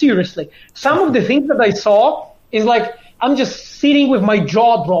head. Seriously, some of the things that I saw is I'm just sitting with my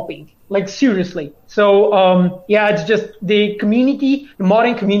jaw dropping. Seriously. So it's just the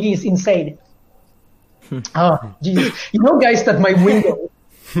modding community is insane. Oh, Jesus. Guys, that my window.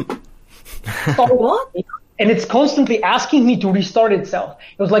 What? And it's constantly asking me to restart itself.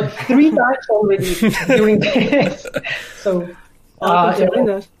 It was 3 times already during this. So,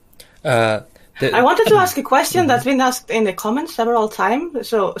 I wanted to ask a question that's been asked in the comments several times.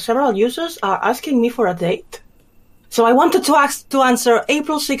 So several users are asking me for a date. So I wanted to answer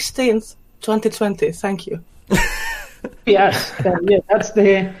April 16th, 2020. Thank you. Yes, that's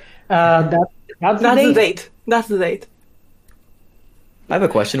the that's the date. That's the date. I have a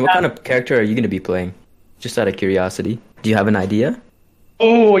question. What kind of character are you going to be playing? Just out of curiosity. Do you have an idea?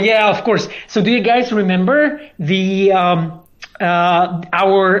 Oh yeah, of course. So do you guys remember the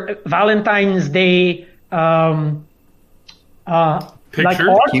our Valentine's Day Picture? like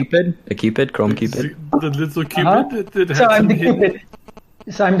art? Cupid, Chrome Cupid. The little Cupid that had So I'm some the hidden- Cupid.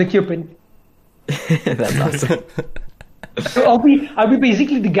 So I'm the Cupid. That's awesome. So I'll be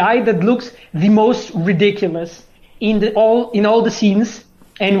basically the guy that looks the most ridiculous in all the scenes.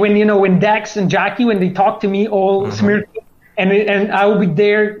 And when Dax and Jackie, when they talk to me, all smirking, and I will be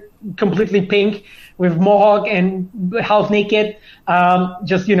there completely pink with mohawk and half naked,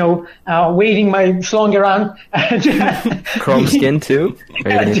 just waving my schlong around. Chrome skin too?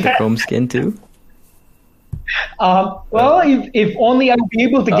 Are you going to get the chrome skin too? Well, if only I would be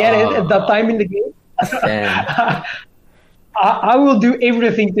able to get it at that time in the game. Damn. I will do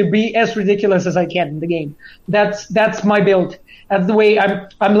everything to be as ridiculous as I can in the game. That's my build. That's the way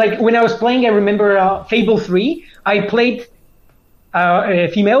I'm like, when I was playing, I remember Fable 3, I played a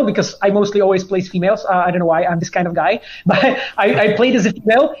female because I mostly always play females. I don't know why, I'm this kind of guy. But I played as a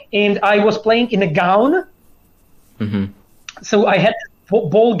female and I was playing in a gown. Mm-hmm. So I had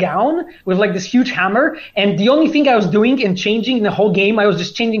ball gown with like this huge hammer, and the only thing I was doing and changing in the whole game, I was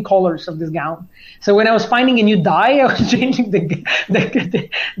just changing colors of this gown. So when I was finding a new dye, I was changing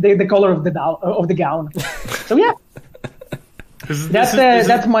the color of the gown. So yeah,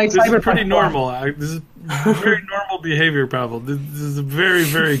 that's my This is Cyberpunk pretty plan. normal. This is very normal behavior, Paweł. This is very,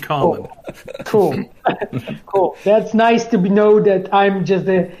 very common. Cool. Cool. That's nice to know that I'm just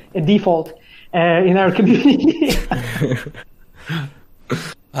a default in our community.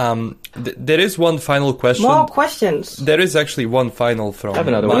 There is one final question. More questions. There is actually one final from I have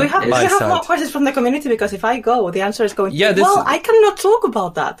another my, one. Do we my have side. more questions from the community? Because if I go, the answer is going to Yeah, be, this- I cannot talk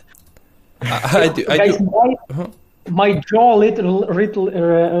about that. I do. Guys, my jaw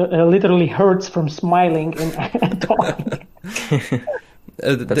literally hurts from smiling and talking.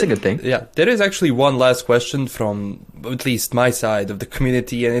 That's a good thing. Yeah, there is actually one last question from at least my side of the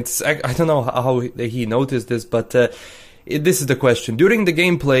community, and I don't know how he noticed this, but this is the question. During the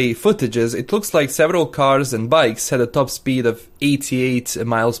gameplay footages, it looks like several cars and bikes had a top speed of 88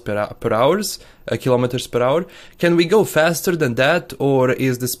 miles per hour, kilometers per hour. Can we go faster than that, or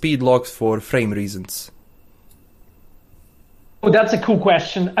is the speed locked for frame reasons? Oh, that's a cool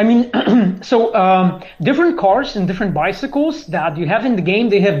question. I mean, so different cars and different bicycles that you have in the game,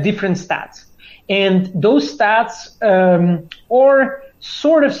 they have different stats. And those stats are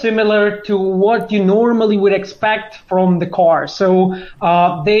sort of similar to what you normally would expect from the car. So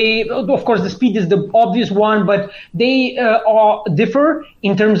they, of course, the speed is the obvious one, but they differ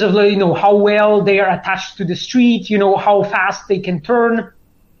in terms of, how well they are attached to the street, how fast they can turn,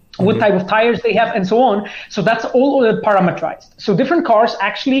 what type of tires they have, and so on. So that's all parameterized. So different cars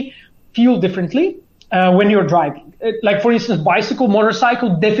actually feel differently when you're driving. Like, for instance, bicycle,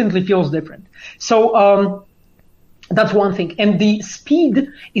 motorcycle definitely feels different. So that's one thing. And the speed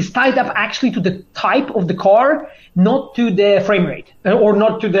is tied up actually to the type of the car, not to the frame rate, or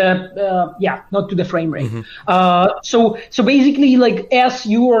not to the frame rate. So basically, like, as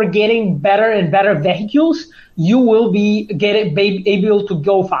you are getting better and better vehicles, you will be able to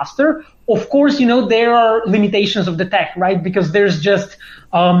go faster. Of course, there are limitations of the tech, right? Because there's just,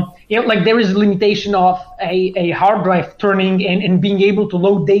 there is a limitation of a hard drive turning and being able to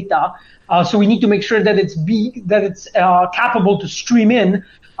load data. So we need to make sure that it's capable to stream in,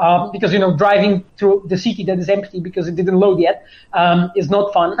 because driving through the city that is empty because it didn't load yet is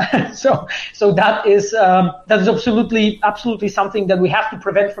not fun. so that is absolutely something that we have to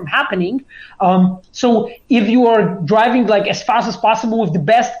prevent from happening. So if you are driving like as fast as possible with the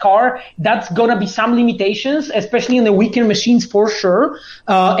best car, that's gonna be some limitations, especially in the weaker machines for sure.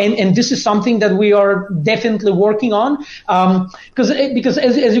 And this is something that we are definitely working on. Because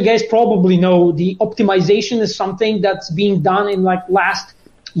as you guys probably know, the optimization is something that's being done in like last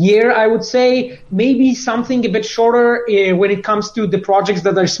year, I would say, maybe something a bit shorter when it comes to the projects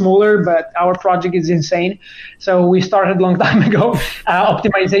that are smaller, but our project is insane. So we started a long time ago,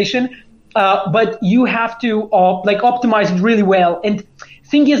 optimization. But you have to optimize it really well. And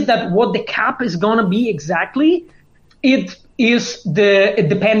thing is that what the cap is going to be exactly, it is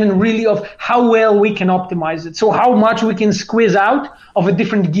dependent really of how well we can optimize it. So how much we can squeeze out of a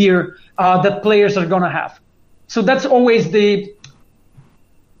different gear that players are going to have. So that's always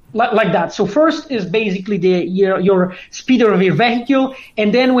like that. So first is basically your speed of your vehicle,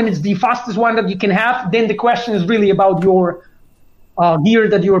 and then when it's the fastest one that you can have, then the question is really about your gear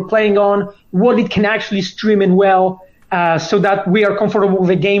that you're playing on, what it can actually stream in well, so that we are comfortable with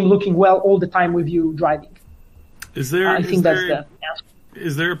the game looking well all the time with you driving. Is there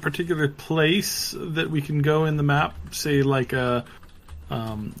a particular place that we can go in the map, say like an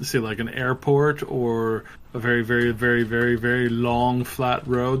airport or a very, very, very, very, very long flat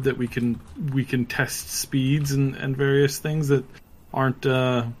road that we can test speeds and various things that aren't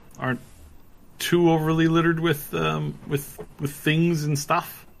too overly littered with things and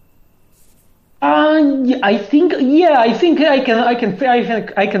stuff? I think I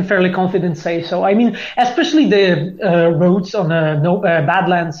can fairly confident say so. I mean, especially the roads on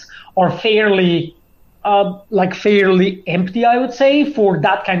Badlands are fairly empty, I would say, for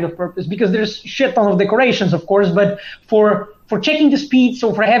that kind of purpose, because there's shit ton of decorations, of course, but for checking the speed,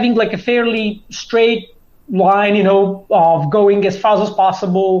 so for having like a fairly straight line, of going as fast as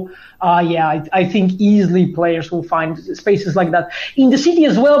possible. I think easily players will find spaces like that in the city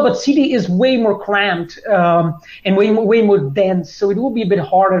as well, but city is way more cramped and way more dense, so it will be a bit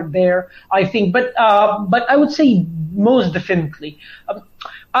harder there, I think. But I would say most definitely.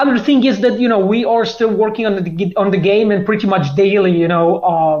 Other thing is that we are still working on the game, and pretty much daily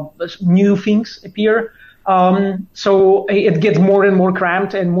new things appear. So it gets more and more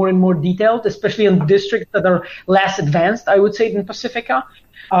cramped and more detailed, especially in districts that are less advanced, I would say, than Pacifica.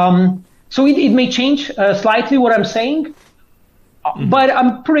 So it may change slightly what I'm saying, but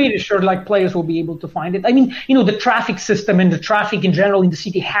I'm pretty sure players will be able to find it. I mean, the traffic system and the traffic in general in the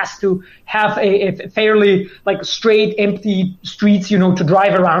city has to have a fairly straight, empty streets, to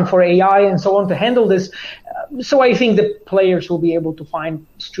drive around for AI and so on to handle this. So I think the players will be able to find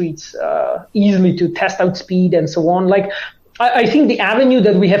streets easily to test out speed and so on. I think the avenue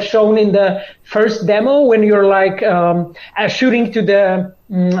that we have shown in the first demo, when you're shooting to the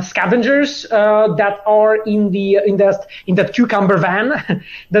scavengers that are in that cucumber van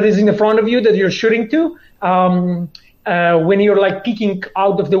that is in the front of you that you're shooting to, when you're peeking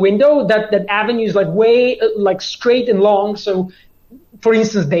out of the window, that avenue is way straight and long. So, for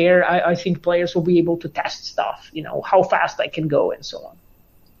instance, there I think players will be able to test stuff, how fast I can go and so on.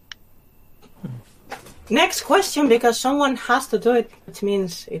 Next question, because someone has to do it, which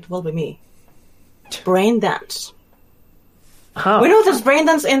means it will be me. Brain dance. We know there's brain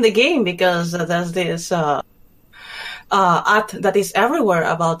dance in the game because there's this ad that is everywhere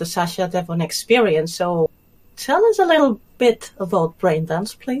about the Sasha Devon experience. So tell us a little bit about brain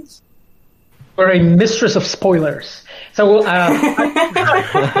dance, please. We're a mistress of spoilers. So, got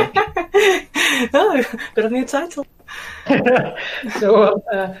a new title. So,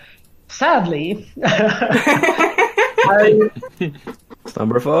 sadly, It's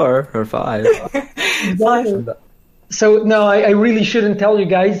number 4 or 5. So no, I really shouldn't tell you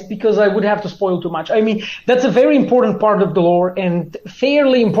guys because I would have to spoil too much. I mean, that's a very important part of the lore and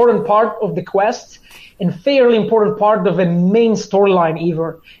fairly important part of the quest and fairly important part of a main storyline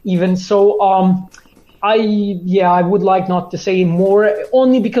even. So, I would like not to say more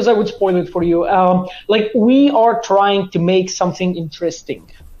only because I would spoil it for you. We are trying to make something interesting.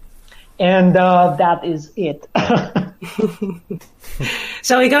 And that is it.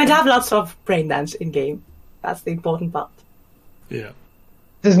 So we're going to have lots of brain dance in game. That's the important part. Yeah.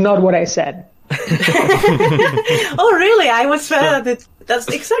 This is not what I said. Oh, really? I was that that's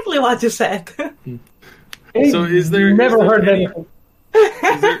exactly what you said. So is there... Never heard anything.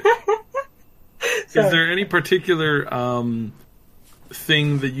 Is there any particular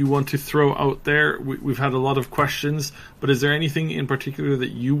thing that you want to throw out there? We've had a lot of questions, but is there anything in particular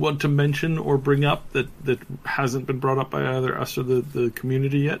that you want to mention or bring up that hasn't been brought up by either us or the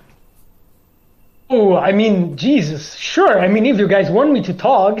community yet? Oh, I mean, Jesus, sure. I mean, if you guys want me to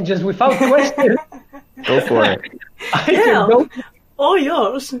talk, just without question. Go for it. All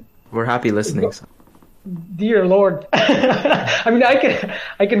yours. We're happy listening. So. Dear Lord. I mean,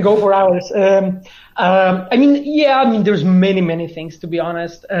 I can go for hours. There's many things, to be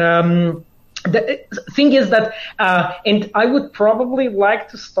honest. The thing is that, and I would probably like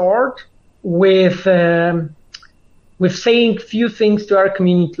to start with saying few things to our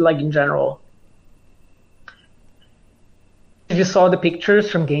community, in general. If you saw the pictures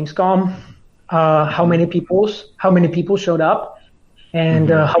from Gamescom, how many people showed up, and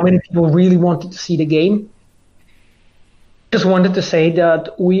how many people really wanted to see the game. Just wanted to say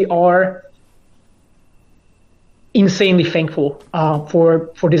that we are insanely thankful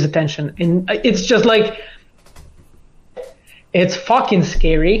for this attention, and it's just it's fucking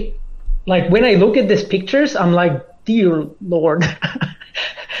scary. When I look at these pictures, I'm like, dear Lord.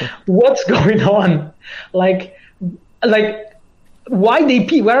 what's going on? Like why the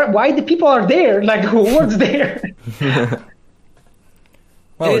people are there? Like what's there?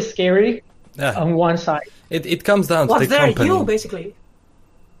 Well, it is scary on one side. It comes down to What's the there? company. You, basically.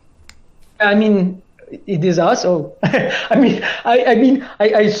 I mean, it is us. Oh,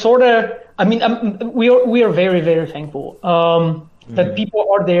 I sort of. We are very, very thankful that people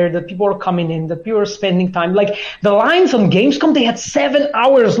are there, that people are coming in, that people are spending time. Like the lines on Gamescom, they had 7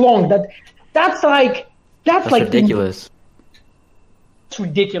 hours long. That's like ridiculous. It's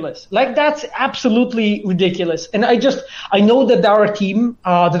ridiculous. Like that's absolutely ridiculous. And I know that our team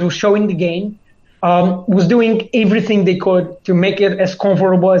that was showing the game was doing everything they could to make it as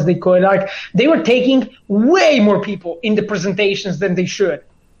comfortable as they could. Like they were taking way more people in the presentations than they should.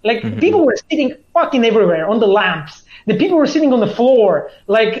 Like people were sitting fucking everywhere on the lamps. The people were sitting on the floor,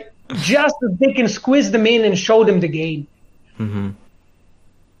 like just so they can squeeze them in and show them the game.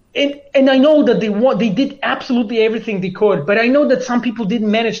 And I know that they did absolutely everything they could, but I know that some people didn't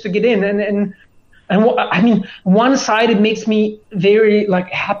manage to get in. And I mean, one side it makes me very like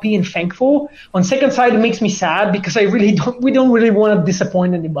happy and thankful. On second side, it makes me sad because we don't really want to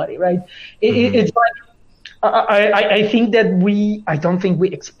disappoint anybody, right? It's like I think that I don't think we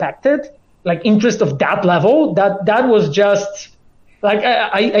expected like interest of that level. That was just like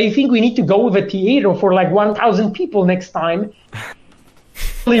I think we need to go with a theater for like 1,000 people next time.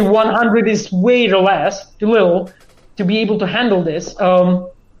 100 is way too little to be able to handle this.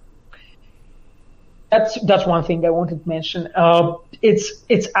 That's one thing I wanted to mention.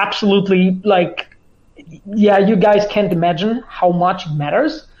 It's absolutely like, yeah, you guys can't imagine how much it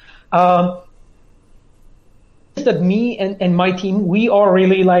matters. That me and my team, we are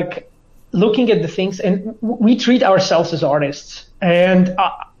really like looking at the things, and we treat ourselves as artists. And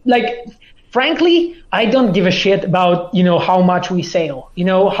like, frankly, I don't give a shit about, how much we sell,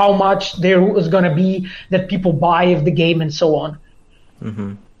 how much there is going to be that people buy of the game and so on.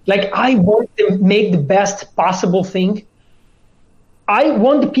 Like, I want to make the best possible thing. I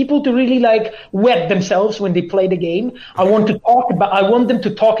want the people to really like wet themselves when they play the game. I want them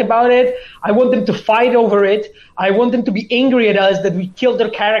to talk about it. I want them to fight over it. I want them to be angry at us that we killed their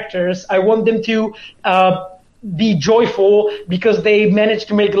characters. I want them to be joyful because they managed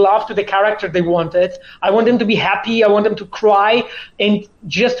to make love to the character they wanted. I want them to be happy. I want them to cry and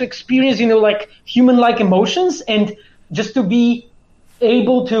just to experience, like human-like emotions, and just to be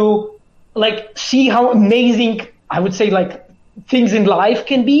able to like see how amazing, I would say, like things in life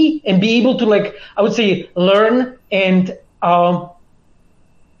can be, and be able to like, I would say, learn and or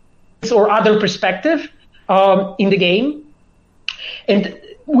other perspective in the game. And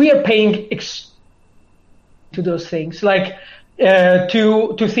we are paying to those things, like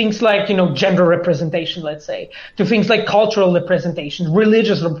to things like gender representation, let's say, to things like cultural representation,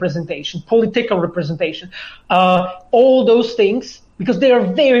 religious representation, political representation, all those things, because they are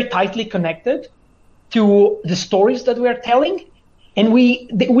very tightly connected to the stories that we are telling, and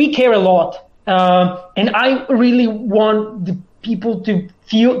we care a lot. And I really want the people to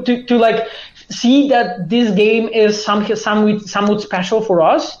feel to like see that this game is somewhat special for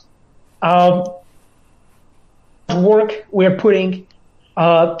us. Work we're putting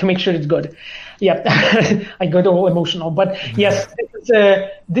to make sure it's good. Yeah, I got all emotional, but yes,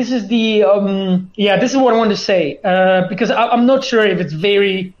 this is what I want to say, because I'm not sure if it's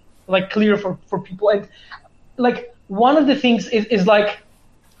very like clear for people. And like one of the things is like,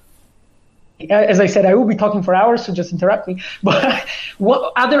 as I said, I will be talking for hours, so just interrupt me. But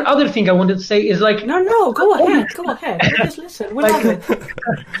what other thing I wanted to say is like, no, go ahead. Just listen. We love it.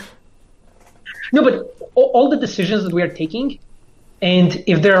 No, but all the decisions that we are taking, and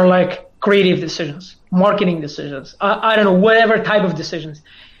if there are like creative decisions, marketing decisions, I don't know, whatever type of decisions,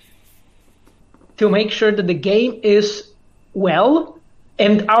 to make sure that the game is well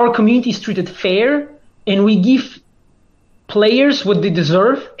and our community is treated fair, and we give players what they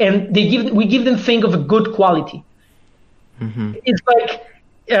deserve, and we give them things of a good quality. It's like,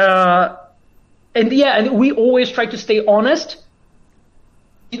 and we always try to stay honest,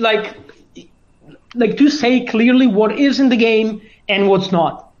 like to say clearly what is in the game and what's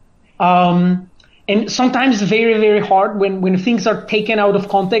not. And sometimes it's very, very hard when things are taken out of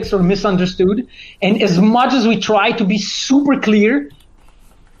context or misunderstood. And as much as we try to be super clear,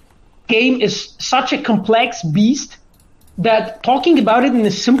 game is such a complex beast that talking about it in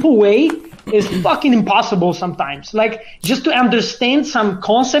a simple way is fucking impossible sometimes. Like, just to understand some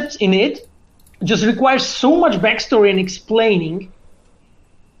concepts in it just requires so much backstory and explaining.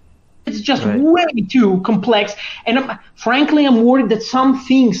 It's just way too complex. And frankly, I'm worried that some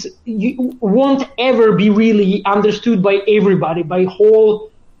things won't ever be really understood by everybody, by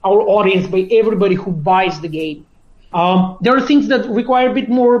whole our audience, by everybody who buys the game. There are things that require a bit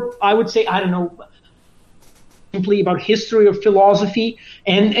more, I would say, I don't know, simply about history or philosophy,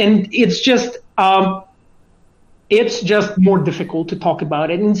 and it's just more difficult to talk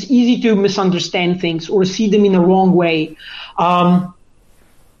about it, and it's easy to misunderstand things or see them in the wrong way.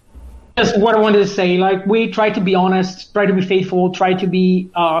 That's what I wanted to say. Like, we try to be honest, try to be faithful, try to be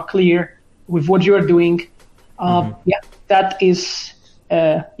clear with what you are doing. That is,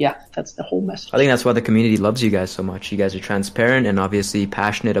 that's the whole message. I think that's why the community loves you guys so much. You guys are transparent and obviously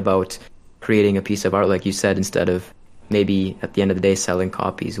passionate about creating a piece of art, like you said, instead of maybe at the end of the day selling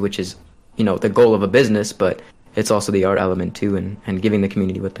copies, which is, you know, the goal of a business, but it's also the art element too, and giving the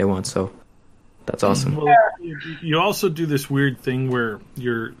community what they want. So that's awesome. Well, you also do this weird thing where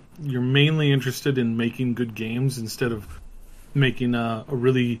you're mainly interested in making good games instead of making a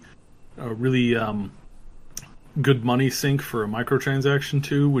really good money sink for a microtransaction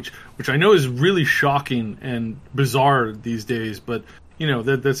too, which I know is really shocking and bizarre these days, but you know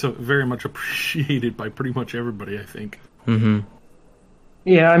that's very much appreciated by pretty much everybody, I think. Mm-hmm.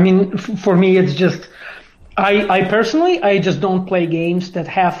 Yeah, I mean, for me, it's just I personally I just don't play games that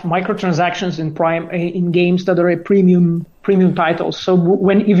have microtransactions in games that are a premium titles. So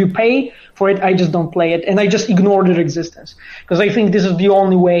if you pay for it, I just don't play it, and I just ignore their existence, because I think this is the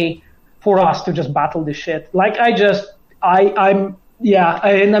only way for us to just battle this shit. Like, I'm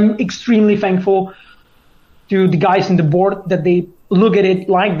extremely thankful to the guys in the board that they look at it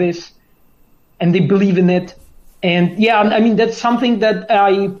like this and they believe in it. And yeah, I mean, that's something that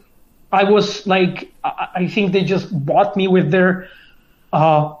I was like, I think they just bought me with their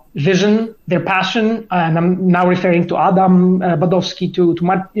vision, their passion, and I'm now referring to Adam Badowski,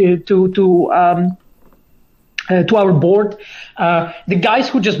 to our board, the guys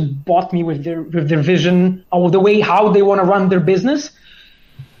who just bought me with their vision of the way how they want to run their business.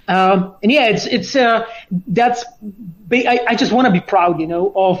 And yeah, I just want to be proud, you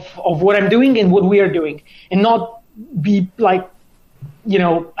know, of what I'm doing and what we are doing, and not be like, you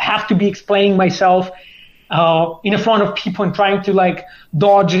know, have to be explaining myself in front of people and trying to like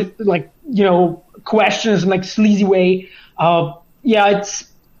dodge like, you know, questions in like sleazy way.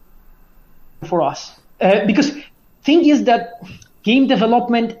 It's for us. Because thing is that game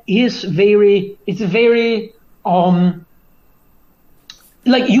development is very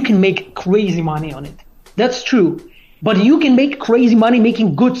like, you can make crazy money on it. That's true. But you can make crazy money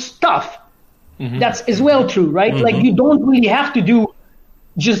making good stuff. Mm-hmm. That's as well true, right? Mm-hmm. Like, you don't really have to do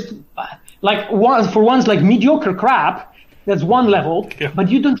just like once like mediocre crap. That's one level, but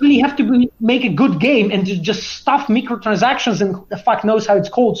you don't really have to make a good game and just stuff microtransactions and the fuck knows how it's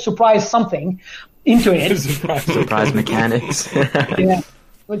called, surprise something into it. Surprise mechanics. Yeah,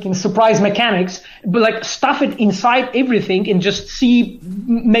 like in surprise mechanics, but like stuff it inside everything and just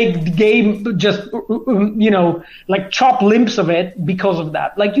make the game just, you know, like chop limbs of it because of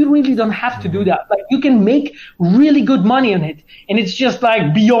that. Like, you really don't have to do that. Like, you can make really good money on it, and it's just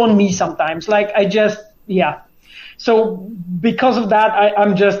like beyond me sometimes. Like, So because of that,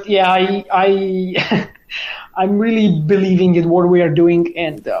 I'm really believing in what we are doing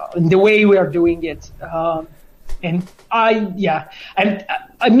and the way we are doing it. I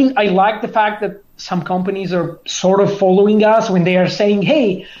mean, I like the fact that some companies are sort of following us when they are saying,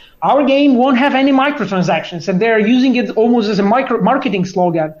 hey, our game won't have any microtransactions, and they're using it almost as a marketing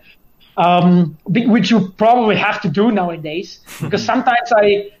slogan. Which you probably have to do nowadays, because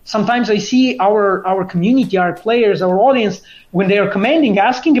sometimes I see our community, our players, our audience, when they are commenting,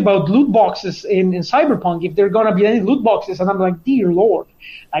 asking about loot boxes in Cyberpunk, if there are gonna be any loot boxes, and I'm like, dear Lord,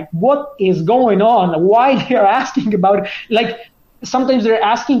 like, what is going on? Why they are asking about it? Like, sometimes they're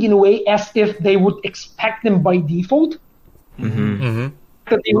asking in a way as if they would expect them by default. Mm-hmm. Mm-hmm.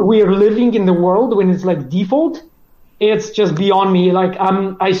 That we are living in the world when it's like default. It's just beyond me. Like,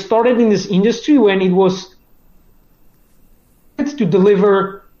 I started in this industry when it was to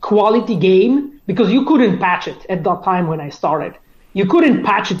deliver quality game, because you couldn't patch it at that time when I started. You couldn't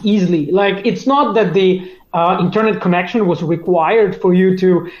patch it easily. Like, it's not that the internet connection was required for you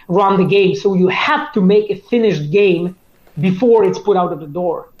to run the game. So you had to make a finished game before it's put out of the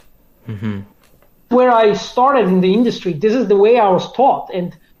door. Mm-hmm. Where I started in the industry, this is the way I was taught.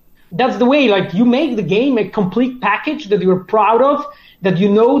 And that's the way, like, you make the game a complete package that you're proud of, that you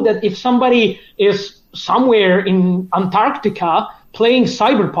know that if somebody is somewhere in Antarctica playing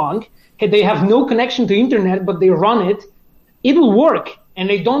Cyberpunk, okay, they have no connection to internet, but they run it, it will work. And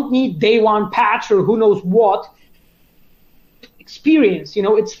they don't need day one patch or who knows what experience, you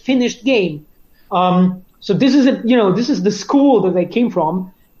know, it's finished game. So this is the school that I came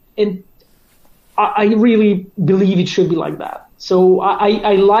from. And I really believe it should be like that. So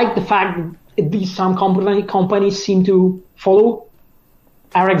I like the fact that at least some companies seem to follow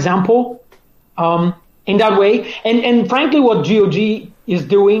our example in that way. And frankly, what GOG is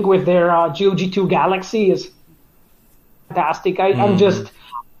doing with their GOG 2 Galaxy is fantastic. I'm just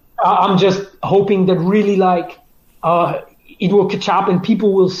hoping that really it will catch up and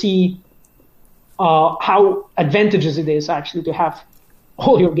people will see how advantageous it is actually to have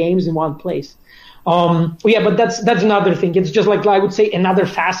all your games in one place. But that's another thing. It's just I would say another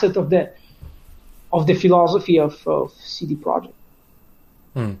facet of the philosophy of CD Projekt.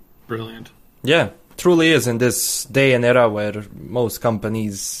 Brilliant. Yeah, truly is in this day and era where most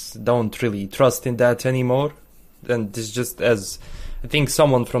companies don't really trust in that anymore. And it's just as I think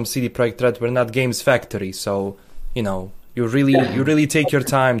someone from CD Projekt Red, we're not Games Factory, so you really take your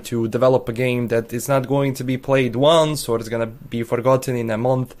time to develop a game that is not going to be played once or it's going to be forgotten in a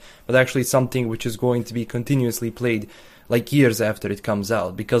month, but actually something which is going to be continuously played years after it comes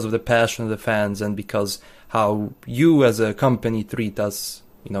out because of the passion of the fans and because how you as a company treat us,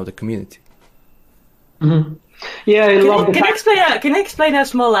 the community. Mm-hmm. Yeah, Can you explain a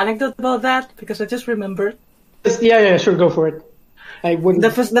small anecdote about that? Because I just remembered. Yeah, sure, go for it.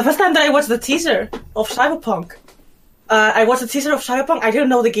 The first time that I watched the teaser of Cyberpunk, I watched the teaser of Cyberpunk. I didn't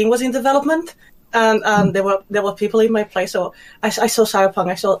know the game was in development, and there were people in my place. So I saw Cyberpunk.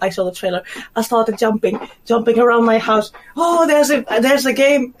 I saw the trailer. I started jumping around my house. Oh, there's a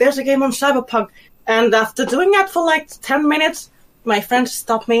game on Cyberpunk. And after doing that for 10 minutes, my friend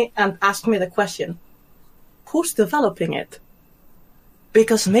stopped me and asked me the question: who's developing it?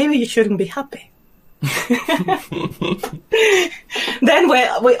 Because maybe you shouldn't be happy. Then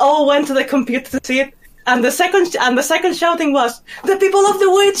we all went to the computer to see it, and the second shouting was, "The people of The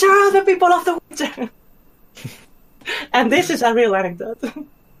Witcher! The people of The Witcher!" And this is a real anecdote.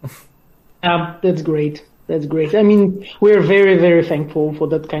 That's great. That's great. I mean, we're very, very thankful for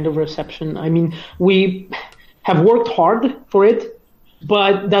that kind of reception. I mean, we have worked hard for it,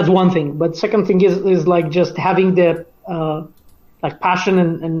 but that's one thing. But second thing is just having the passion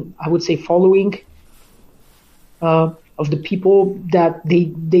and I would say following of the people that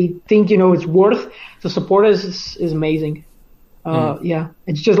they think it's worth to support us is amazing. Yeah,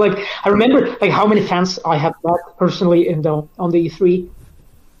 it's just I remember how many fans I have met personally on the E3,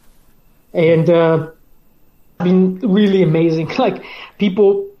 and been really amazing.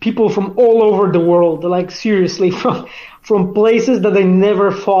 People from all over the world, seriously from places that I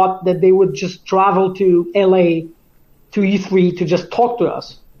never thought that they would just travel to LA to E3 to just talk to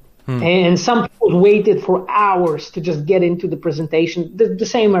us. And some people waited for hours to just get into the presentation. The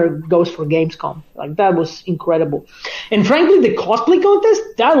same goes for Gamescom. That was incredible. And frankly, the cosplay contest,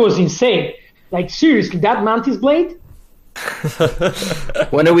 that was insane. Seriously, that Mantis Blade.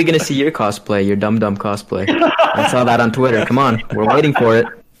 When are we going to see your cosplay, your Dum Dum cosplay? I saw that on Twitter. Come on, we're waiting for it.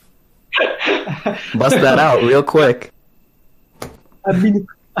 Bust that out real quick. I mean,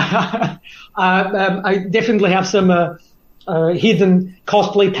 I definitely have some hidden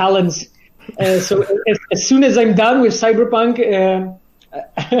cosplay talents. So as soon as I'm done with Cyberpunk,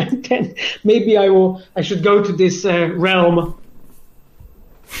 then maybe I should go to this realm.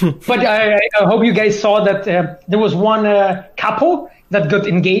 But I hope you guys saw that there was one couple that got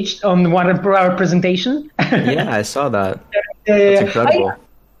engaged on one of our presentation. Yeah, I saw that. That's incredible.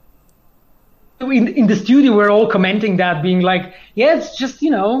 In the studio, we're all commenting that, being yeah, it's just,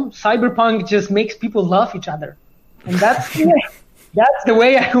 Cyberpunk just makes people love each other. And that's the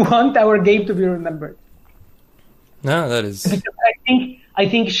way I want our game to be remembered. No, that is. Because I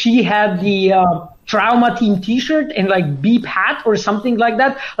think she had the Trauma Team T-shirt and Beep hat or something like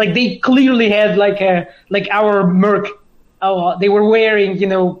that. They clearly had our merc. They were wearing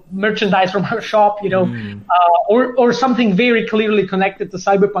merchandise from our shop, or something very clearly connected to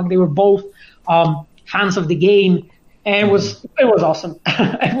Cyberpunk. They were both fans of the game. And it was awesome.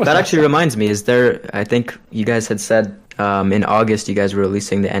 That actually reminds me, I think you guys had said in August you guys were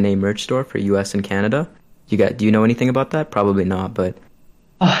releasing the NA merch store for US and Canada. Do you know anything about that? Probably not, but...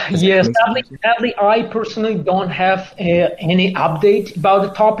 Yes, sadly, I personally don't have any update about the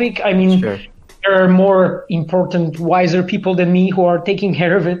topic. I mean, sure. There are more important, wiser people than me who are taking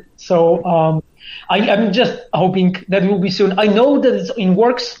care of it. So I'm just hoping that it will be soon. I know that it's in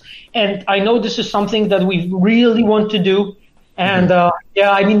works, and I know this is something that we really want to do. And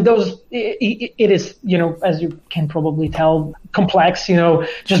yeah, I mean, it is, as you can probably tell, complex.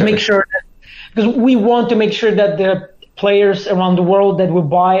 Just make sure that, because we want to make sure that the players around the world that will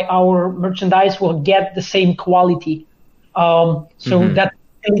buy our merchandise will get the same quality. So that's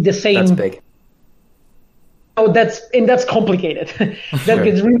really the same. That's big. Oh, that's complicated. That Sure.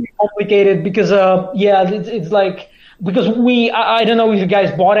 gets really complicated because yeah, it's because I don't know if you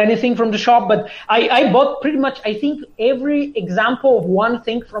guys bought anything from the shop, but I bought pretty much, I think, every example of one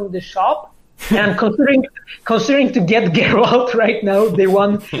thing from the shop. And considering to get Geralt right now, the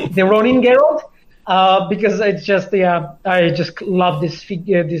Ronin Geralt, because it's just, I just love this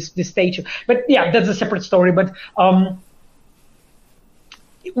figure, this statue. But yeah, that's a separate story. But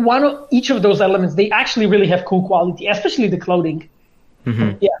each of those elements, they actually really have cool quality, especially the clothing.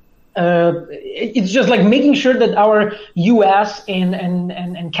 Mm-hmm. Yeah. It's just like making sure that our US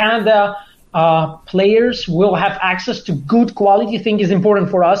and Canada players will have access to good quality thing is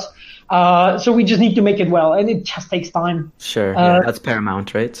important for us. So we just need to make it well, and it just takes time. Sure, yeah, that's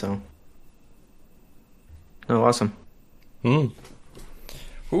paramount, right? So, oh, awesome.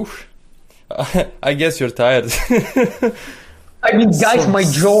 Oof. I guess you're tired. I mean, guys, my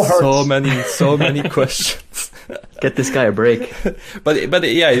jaw hurts. So many questions. Get this guy a break. But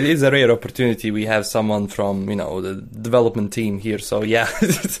yeah, it is a rare opportunity. We have someone from the development team here, so yeah.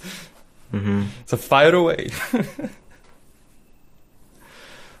 Mm-hmm. So fire away.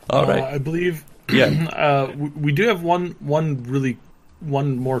 All right. I believe. Yeah. We do have one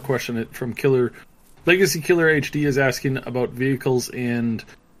more question from Legacy Killer HD is asking about vehicles and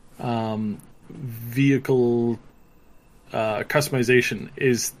vehicle customization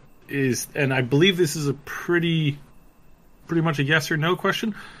is and I believe this is a pretty much a yes or no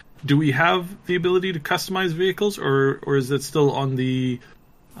question. Do we have the ability to customize vehicles, or is that still on the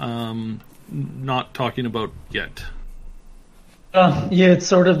not talking about yet? Yeah, it's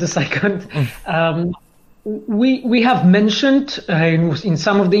sort of the second. We have mentioned in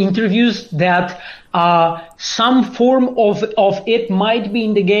some of the interviews that some form of it might be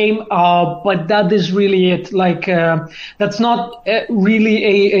in the game, but that is really it. Like that's not really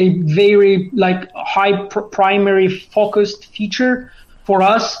a very like high primary focused feature for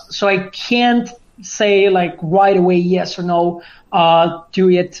us. So I can't say like right away yes or no to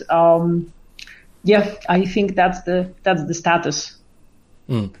it. Yeah, I think that's the status.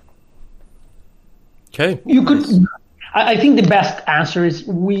 Okay. You could. I think the best answer is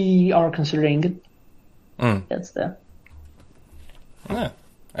we are considering it. That's the. Yeah,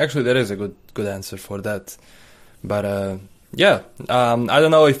 actually, that is a good answer for that. But yeah, I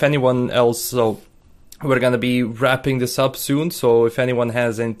don't know if anyone else. So we're gonna be wrapping this up soon. So if anyone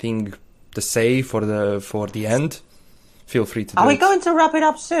has anything to say for the end, feel free to. Are we going to wrap it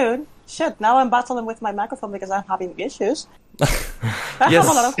up soon? Shit! Now I'm battling with my microphone because I'm having issues. I have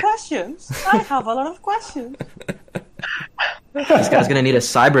a lot of questions. This guy's gonna need a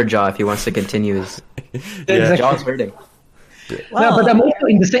cyber jaw if he wants to continue his jaw's hurting. Well, no, but I'm also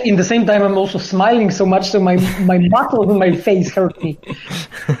in the same time I'm also smiling so much, so my muscles in my face hurt me.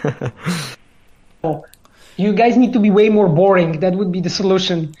 You guys need to be way more boring. That would be the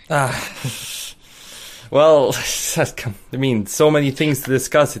solution. Well, I mean, so many things to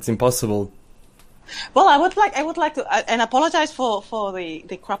discuss. It's impossible. Well, I would like to, and apologize for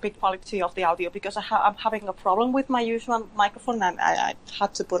the crappy quality of the audio because I'm having a problem with my usual microphone and I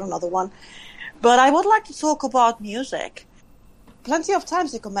had to put another one. But I would like to talk about music. Plenty of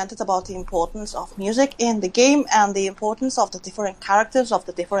times you commented about the importance of music in the game and the importance of the different characters of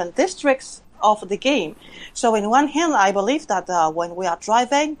the different districts of the game. So in one hand, I believe that when we are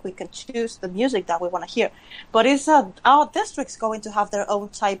driving, we can choose the music that we want to hear. But is our districts going to have their own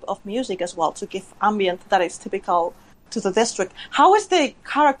type of music as well to give ambient that is typical to the district? How is the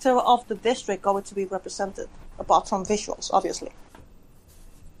character of the district going to be represented, apart from visuals, obviously?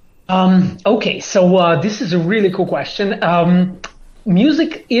 Okay, so this is a really cool question.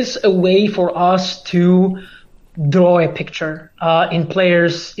 Music is a way for us to draw a picture in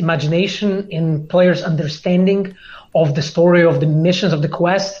players' imagination, in players' understanding of the story, of the missions, of the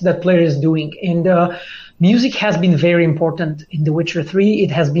quests that player is doing. And music has been very important in The Witcher 3.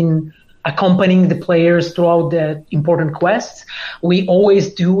 It has been accompanying the players throughout the important quests. We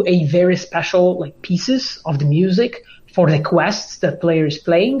always do a very special pieces of the music for the quests that player is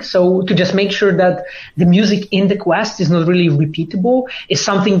playing. So to just make sure that the music in the quest is not really repeatable, is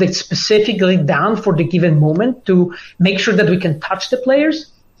something that's specifically done for the given moment to make sure that we can touch the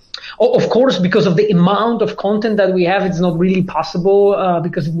players. Of course, because of the amount of content that we have, it's not really possible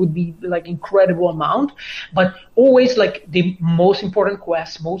because it would be incredible amount. But always the most important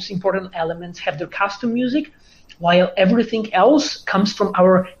quests, most important elements have their custom music, while everything else comes from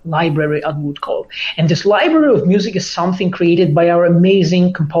our library, as we would call. And this library of music is something created by our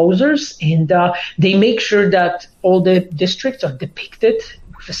amazing composers, and they make sure that all the districts are depicted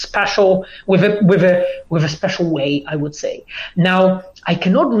with a special way, I would say. Now, I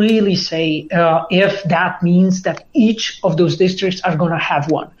cannot really say if that means that each of those districts are going to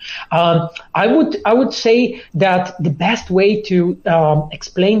have one. I would say that the best way to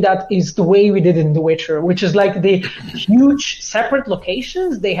explain that is the way we did in The Witcher, which is like the huge separate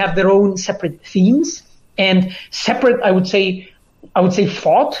locations. They have their own separate themes and separate, I would say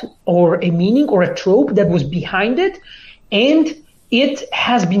thought or a meaning or a trope that was behind it, and it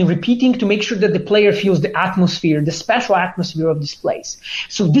has been repeating to make sure that the player feels the atmosphere, the special atmosphere of this place.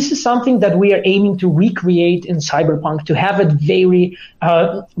 So this is something that we are aiming to recreate in Cyberpunk, to have it very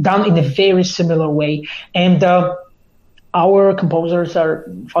done in a very similar way. And our composers are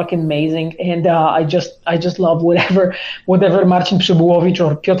fucking amazing, and I just love whatever Marcin Przybyłowicz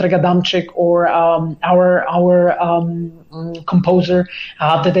or Piotr Adamczyk or our composer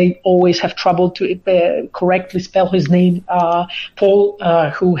that I always have trouble to correctly spell his name, Paul,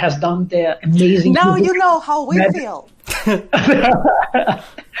 who has done the amazing. Now you know how we feel.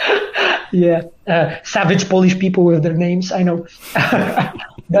 Yeah, savage Polish people with their names, I know.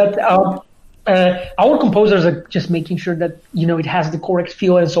 But our composers are just making sure that, it has the correct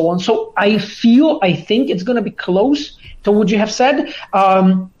feel and so on. So I think it's going to be close to what you have said.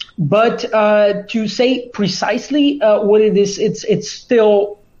 But to say precisely what it is, it's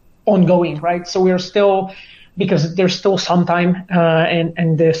still ongoing, right? So we're still, because there's still some time,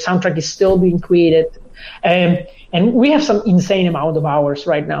 and the soundtrack is still being created. And we have some insane amount of hours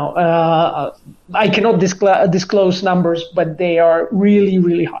right now. I cannot disclose numbers, but they are really,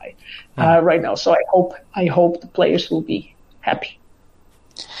 really high right now. So I hope the players will be happy.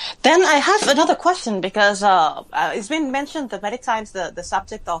 Then I have another question, because it's been mentioned many times the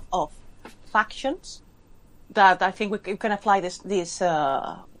subject of factions. That I think we can apply this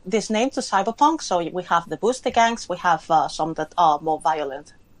name to Cyberpunk. So we have the booster gangs, we have some that are more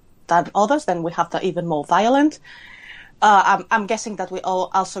violent than others, then we have the even more violent. I'm guessing that we're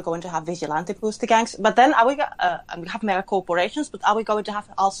also going to have vigilante booster gangs, but then we have mega corporations, but are we going to have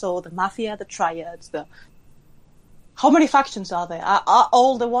also the mafia, the triads, how many factions are there? Are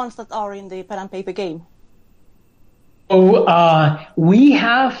all the ones that are in the pen and paper game? We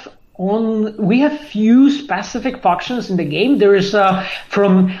have few specific factions in the game. There is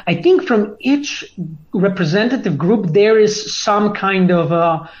from each representative group there is some kind of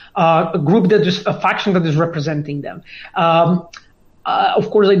a group that is a faction that is representing them. Of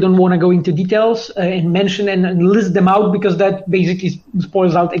course, I don't want to go into details and mention and list them out, because that basically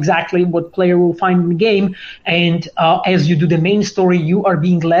spoils out exactly what player will find in the game. And as you do the main story, you are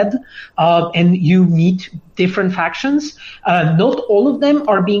being led and you meet different factions. Not all of them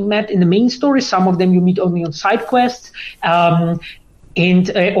are being met in the main story. Some of them you meet only on side quests. Or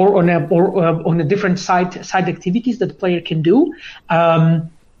on a different side activities that the player can do.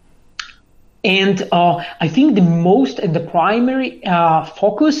 And I think the most and the primary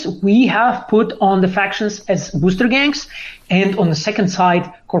focus we have put on the factions as booster gangs, and on the second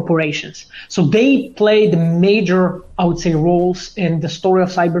side, corporations. So they play the major, I would say, roles in the story of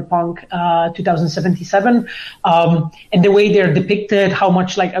Cyberpunk 2077, and the way they're depicted, how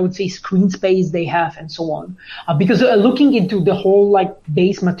much, I would say, screen space they have, and so on. Because looking into the whole,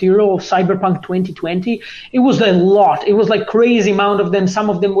 base material of Cyberpunk 2020, it was a lot. It was, crazy amount of them. Some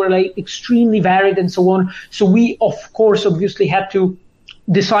of them were, extremely varied, and so on. So we, of course, obviously had to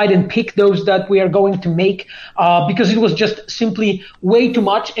decide and pick those that we are going to make, because it was just simply way too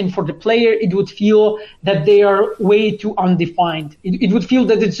much, and for the player it would feel that they are way too undefined. It would feel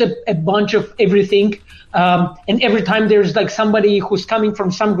that it's a bunch of everything, and every time there's somebody who's coming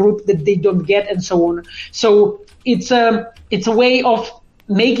from some group that they don't get, and so on. So it's a way of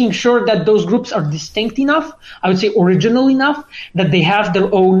making sure that those groups are distinct enough, I would say original enough, that they have their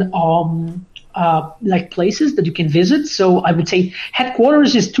own places that you can visit. So I would say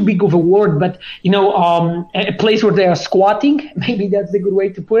headquarters is too big of a word, but a place where they are squatting, maybe that's the good way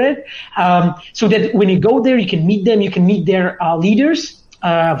to put it. So that when you go there, you can meet them, you can meet their leaders,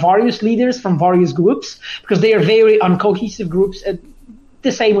 various leaders from various groups, because they are very uncohesive groups,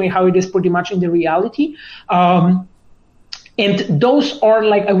 the same way how it is pretty much in the reality. And those are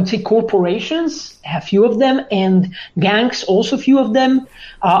I would say corporations, a few of them, and gangs, also a few of them.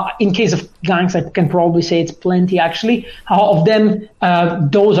 In case of gangs, I can probably say it's plenty actually. Of them,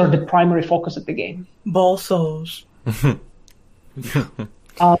 those are the primary focus of the game. Balsos.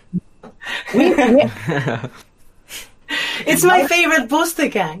 It's my favorite booster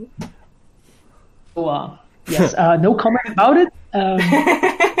gang. So, yes, no comment about it.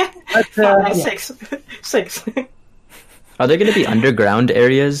 But, Six. Are there going to be underground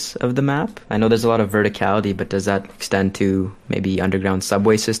areas of the map? I know there's a lot of verticality, but does that extend to maybe underground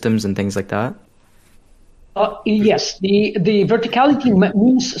subway systems and things like that? Yes, the verticality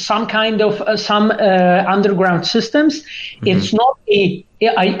means some kind of underground systems. Mm-hmm. It's not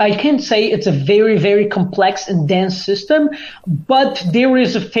I can't say it's a very, very complex and dense system, but there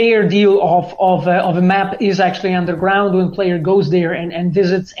is a fair deal of a map is actually underground when player goes there and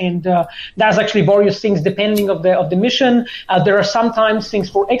visits, and there's actually various things depending of the mission. There are sometimes things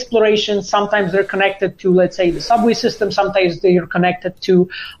for exploration, sometimes they're connected to, let's say, the subway system, sometimes they are connected to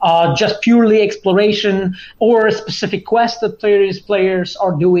just purely exploration or a specific quest that players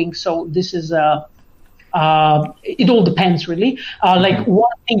are doing. So this is it all depends, really. Like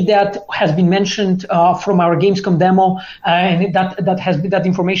one thing that has been mentioned from our Gamescom demo, and that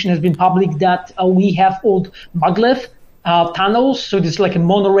information has been public, that we have old maglev tunnels. So this is like a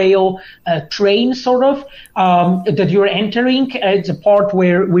monorail train, sort of, that you're entering. It's a part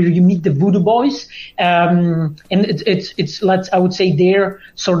where you meet the Voodoo Boys, and it's I would say their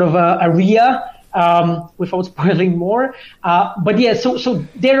sort of area. Without spoiling more, but yeah, so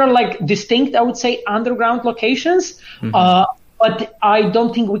there are like distinct, I would say, underground locations, but I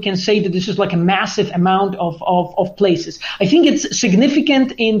don't think we can say that this is like a massive amount of places. I think it's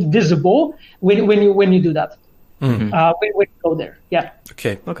significant and visible when you do that. When you go there, yeah.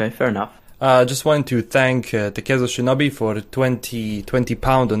 Okay, fair enough. Just wanted to thank Takezo Shinobi for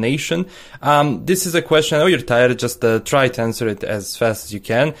 £20 donation. This is a question. I know you're tired. Just try to answer it as fast as you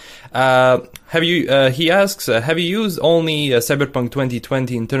can. He asks, have you used only Cyberpunk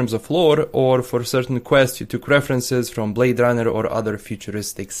 2020 in terms of lore, or for certain quests you took references from Blade Runner or other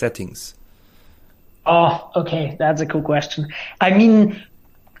futuristic settings? Oh, okay. That's a cool question. I mean,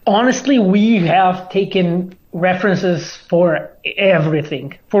 honestly, we have taken references for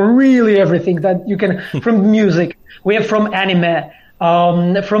everything, for really everything that you can, from music, we have from anime,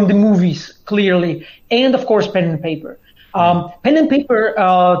 from the movies, clearly, and of course pen and paper. Pen and paper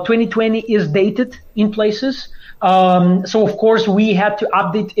 2020 is dated in places. So of course we had to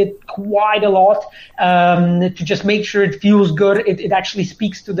update it quite a lot to just make sure it feels good. It actually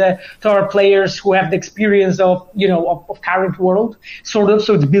speaks to our players who have the experience of current world, sort of.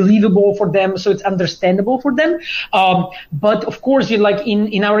 So it's believable for them, so it's understandable for them. But of course, like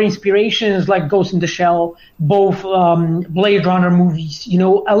in our inspirations, like Ghost in the Shell, both Blade Runner movies,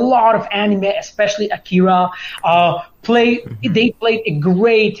 a lot of anime, especially Akira. They played a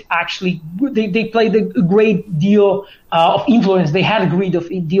great, they played a great deal of influence. They had a great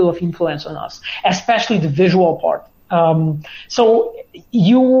deal of influence on us, especially the visual part. So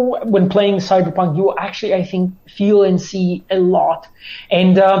when playing Cyberpunk, you actually, I think, feel and see a lot.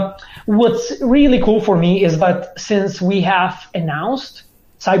 And what's really cool for me is that since we have announced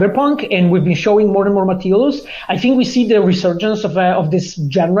Cyberpunk and we've been showing more and more materials, I think we see the resurgence of this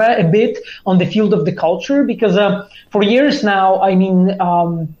genre a bit on the field of the culture, because for years now, I mean,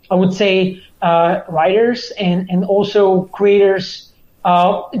 I would say writers and also creators,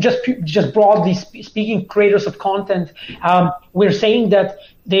 just broadly speaking, creators of content, we're saying that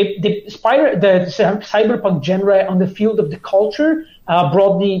the cyberpunk genre on the field of the culture,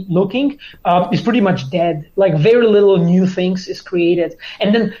 broadly looking, is pretty much dead. Like very little new things is created.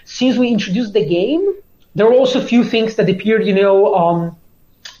 And then since we introduced the game, there are also a few things that appeared,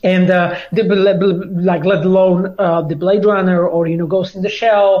 and let alone the Blade Runner or Ghost in the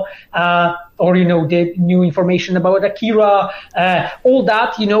Shell, or the new information about Akira, all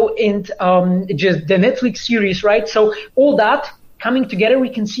that, and just the Netflix series, right? So all that coming together, we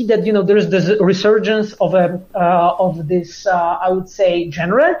can see that there's this resurgence of this I would say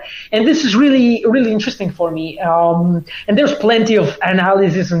genre, and this is really, really interesting for me. And there's plenty of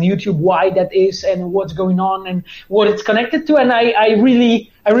analysis on YouTube why that is and what's going on and what it's connected to, and I really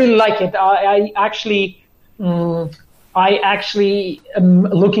like it. I actually am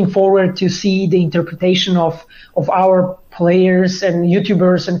looking forward to see the interpretation of our players and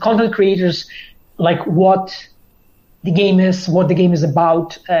YouTubers and content creators, like what the game is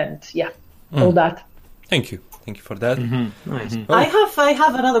about, and all that. Thank you for that. Nice. I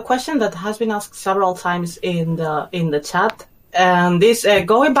have another question that has been asked several times in the chat, and this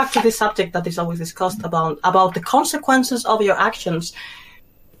going back to the subject that is always discussed about the consequences of your actions.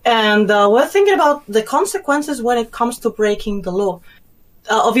 And we're thinking about the consequences when it comes to breaking the law.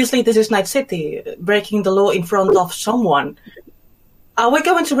 Obviously, this is Night City, breaking the law in front of someone. Are we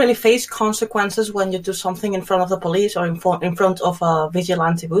going to really face consequences when you do something in front of the police or in front of a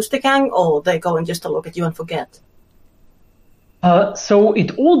vigilante booster gang, or they're going just to look at you and forget? So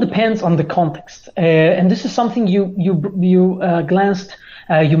it all depends on the context, and this is something you glanced,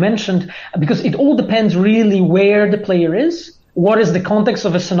 you mentioned, because it all depends really where the player is. What is the context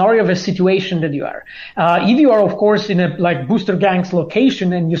of a scenario, of a situation that you are? If you are, of course, in a like booster gang's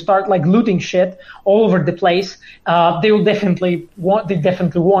location and you start like looting shit all over the place, they definitely want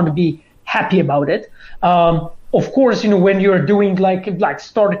to be happy about it. Of course, when you're doing like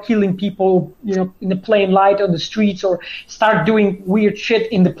start killing people, in the plain light on the streets, or start doing weird shit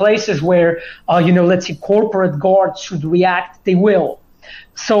in the places where, let's say corporate guards should react, they will.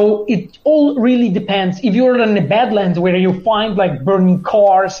 So it all really depends. If you're in the Badlands where you find like burning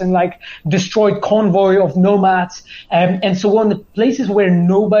cars and like destroyed convoy of nomads and so on, the places where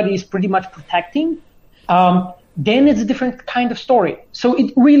nobody is pretty much protecting, then it's a different kind of story. So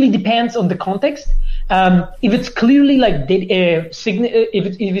it really depends on the context. If it's clearly like if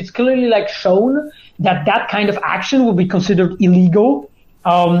it's clearly like shown that kind of action will be considered illegal,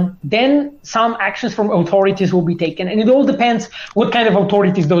 then some actions from authorities will be taken. And it all depends what kind of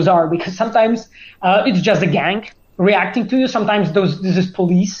authorities those are, because sometimes it's just a gang reacting to you. Sometimes this is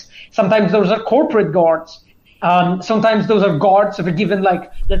police. Sometimes those are corporate guards. Sometimes those are guards of a given,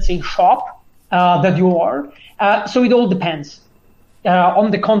 like, let's say, shop that you are. So it all depends on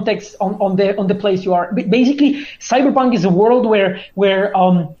the context, on the place you are. Basically, Cyberpunk is a world where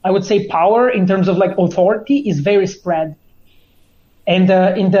I would say power in terms of like authority is very spread. And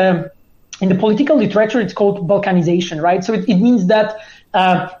in the political literature, it's called balkanization, right? So it means that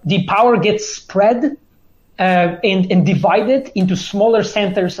the power gets spread and divided into smaller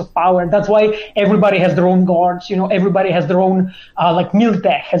centers of power. That's why everybody has their own guards. Everybody has their own like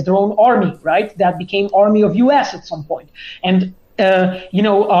Miltech has their own army, right? That became army of US at some point. And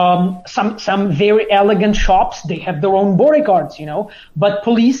some very elegant shops, they have their own bodyguards, but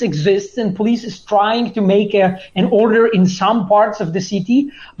police exists, and police is trying to make an order in some parts of the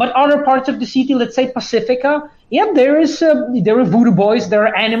city, but other parts of the city, let's say Pacifica, there are voodoo boys, there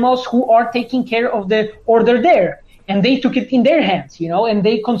are animals who are taking care of the order there. And they took it in their hands, and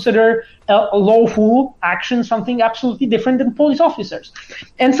they consider a lawful action something absolutely different than police officers,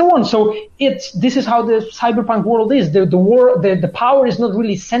 and so on. So this is how the cyberpunk world is. The power is not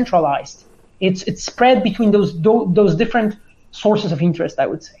really centralized. It's spread between those different sources of interest, I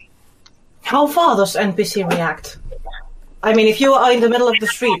would say. How far does NPC react? I mean, if you are in the middle of the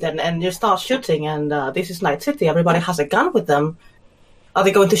street and you start shooting, and this is Night City, everybody has a gun with them. Are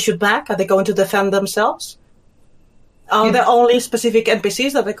they going to shoot back? Are they going to defend themselves? Are there only specific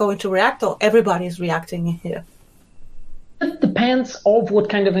NPCs that are going to react, or everybody is reacting here? It depends of what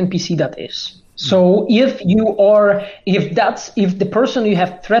kind of NPC that is. So if the person you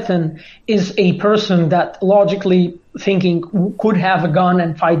have threatened is a person that logically thinking could have a gun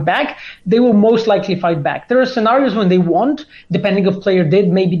and fight back, they will most likely fight back. There are scenarios when they won't, depending if player did,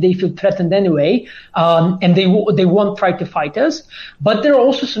 maybe they feel threatened anyway, and they won't try to fight us. But there are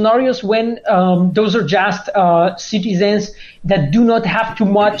also scenarios when those are just citizens that do not have too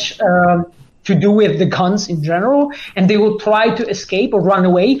much to do with the guns in general, and they will try to escape or run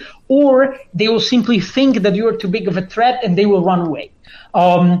away, or they will simply think that you are too big of a threat and they will run away.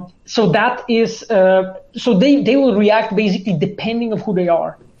 So that is, so they will react basically depending of who they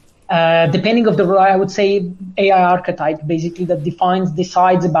are, depending of I would say, AI archetype, basically, that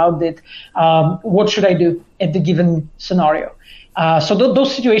decides about it. What should I do at the given scenario? So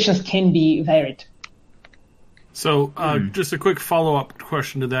those situations can be varied. So just a quick follow-up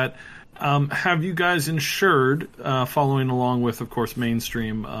question to that. Have you guys ensured, following along with, of course,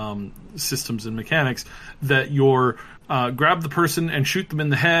 mainstream systems and mechanics, that your grab the person and shoot them in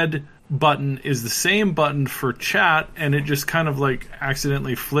the head button is the same button for chat, and it just kind of like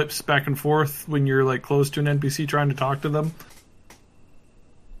accidentally flips back and forth when you're like close to an NPC trying to talk to them?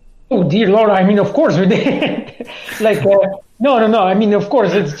 Oh dear Lord! I mean, of course we did. No. I mean, of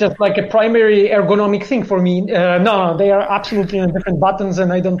course, it's just like a primary ergonomic thing for me. No, they are absolutely on different buttons,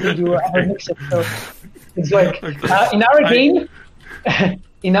 and I don't think you ever mix it. So it's like in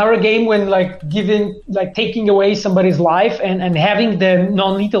our game, when taking away somebody's life and having the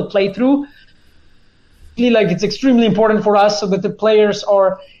non-lethal playthrough, it's extremely important for us so that the players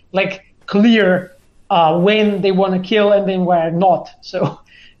are clear when they want to kill and then when not. So.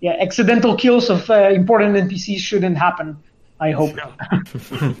 Yeah, accidental kills of important NPCs shouldn't happen, I hope.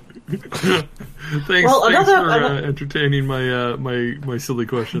 Thanks for entertaining my silly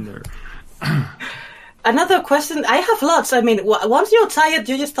question there. Another question. I have lots. I mean, once you're tired,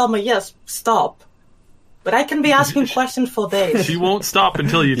 you just tell me, yes, stop. But I can be asking questions for days. She won't stop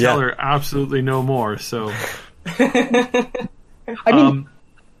until you tell her absolutely no more, so... I mean...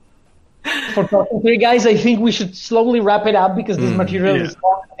 for talking to you guys. I think we should slowly wrap it up because this material is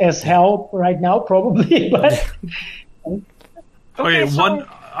long as hell right now, probably. But okay,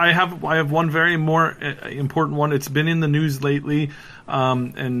 I have one very more important one. It's been in the news lately,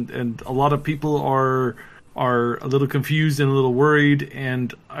 and a lot of people are a little confused and a little worried,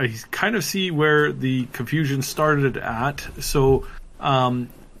 and I kind of see where the confusion started at. So,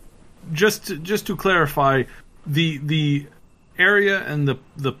 just to clarify, the area and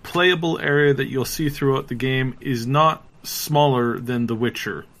the playable area that you'll see throughout the game is not smaller than The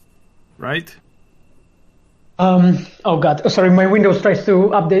Witcher, right? Oh god, sorry, my Windows tries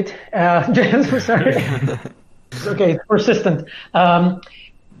to update. Sorry. Okay, persistent.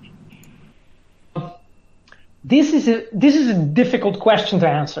 This is a difficult question to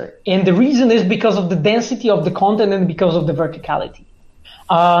answer, and the reason is because of the density of the content and because of the verticality.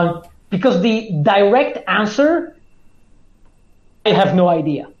 Because the direct answer, I have no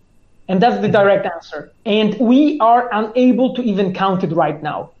idea, and that's the direct answer, and we are unable to even count it right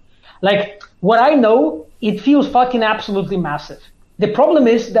now. Like, what I know, it feels fucking absolutely massive. The problem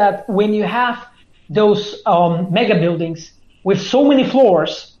is that when you have those mega buildings with so many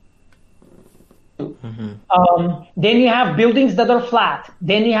floors, then you have buildings that are flat.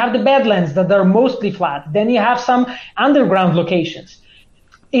 Then you have the Badlands that are mostly flat. Then you have some underground locations.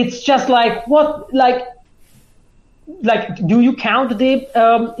 It's just like, what, like, do you count the,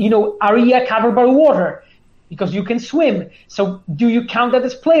 area covered by water? Because you can swim. So do you count that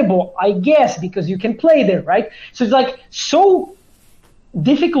as playable? I guess, because you can play there, right? So it's like so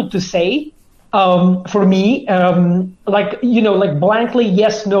difficult to say for me, like blankly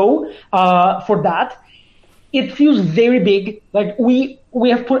yes, no, for that. It feels very big. Like we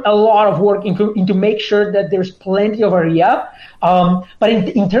have put a lot of work into make sure that there's plenty of area. But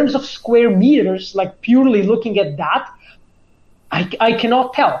in terms of square meters, like purely looking at that, I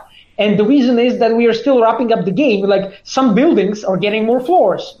cannot tell. And the reason is that we are still wrapping up the game. Like, some buildings are getting more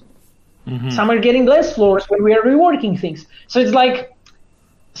floors. Some are getting less floors when we are reworking things. So it's like,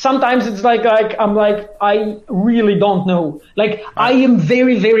 sometimes it's like I'm like, I really don't know. Like, I am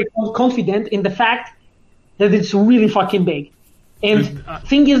very, very confident in the fact that it's really fucking big. And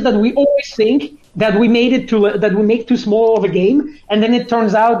thing is that we always think that we make too small of a game, and then it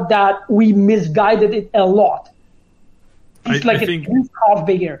turns out that we misguided it a lot. It's half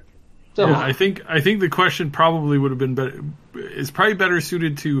bigger. So, yeah, I think the question probably would have been better. Is probably better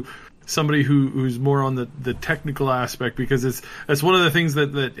suited to somebody who's more on the technical aspect, because it's one of the things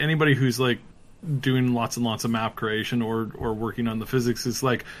that anybody who's like doing lots and lots of map creation or working on the physics is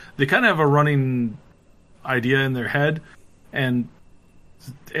like, they kind of have a running idea in their head, and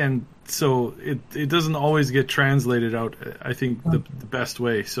so it doesn't always get translated out, I think, the best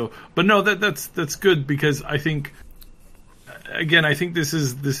way. So, but no, that's good, because I think, again, I think this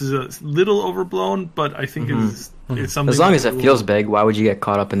is a little overblown, but I think it's something. As long as it feels big, why would you get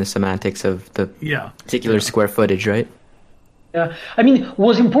caught up in the semantics of the particular square footage, right? Yeah, I mean,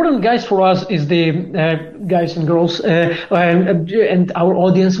 what's important, guys, for us is the guys and girls and our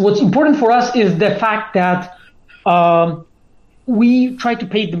audience. What's important for us is the fact that we try to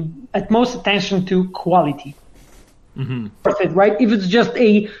pay the utmost attention to quality. Perfect, right? If it's just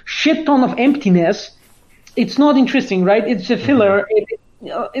a shit ton of emptiness, it's not interesting, right? It's a filler.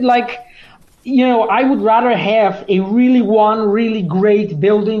 I would rather have a really great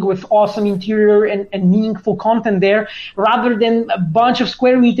building with awesome interior and meaningful content there, rather than a bunch of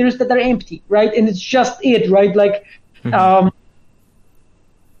square meters that are empty, right? And it's just it, right? Like,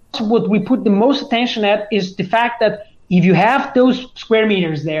 what we put the most attention at is the fact that if you have those square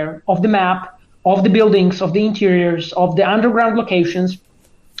meters there of the map, of the buildings, of the interiors, of the underground locations,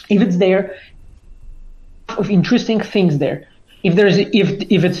 if it's there, of interesting things there. If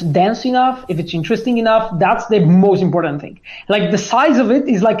it's dense enough, if it's interesting enough, that's the most important thing. Like, the size of it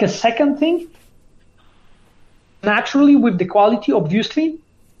is like a second thing. Naturally, with the quality, obviously,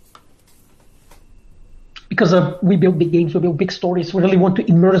 because we build big games, we build big stories, we really want to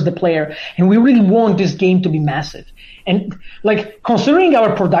immerse the player, and we really want this game to be massive. And like, considering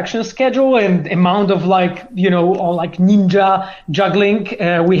our production schedule and amount of ninja juggling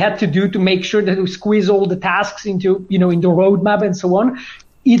we had to do to make sure that we squeeze all the tasks into the roadmap and so on,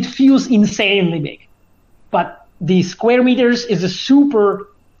 it feels insanely big. But the square meters is a super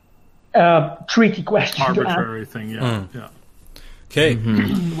tricky question. Arbitrary thing, yeah. Okay.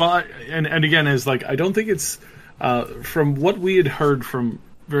 Well, and again, is like, I don't think it's from what we had heard from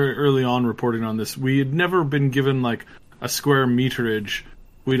very early on reporting on this, we had never been given like a square meterage.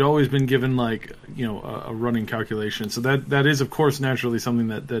 We'd always been given like a running calculation. So that is, of course, naturally something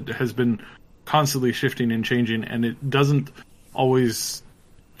that has been constantly shifting and changing, and it doesn't always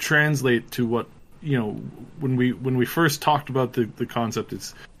translate to what, when we first talked about the concept,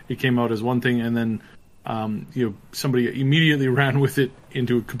 it came out as one thing, and then somebody immediately ran with it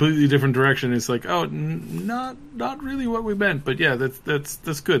into a completely different direction. It's like, oh, not really what we meant, but yeah,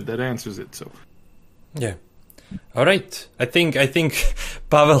 that's good. That answers it. So yeah. All right. I think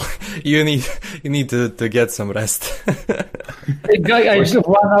Paweł, you need to get some rest. I just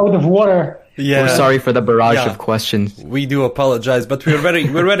ran out of water. Yeah. We're sorry for the barrage of questions. We do apologize, but we're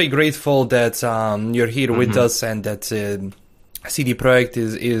very grateful that you're here with us, and that CD Projekt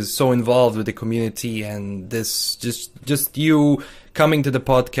is so involved with the community, and this just you coming to the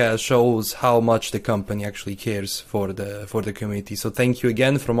podcast shows how much the company actually cares for the community. So thank you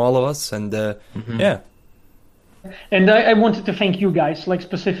again from all of us, and yeah. And I wanted to thank you guys, like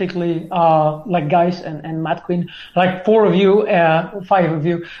specifically, like Guys and Matt Quinn, like 4 of you, 5 of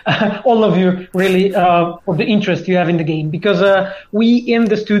you, all of you, really, for the interest you have in the game. Because we in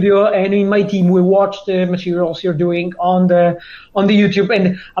the studio and in my team, we watch the materials you're doing on the YouTube,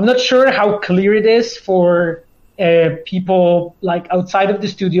 and I'm not sure how clear it is for people like outside of the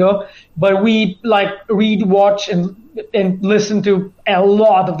studio, but we like read, watch, and listen to a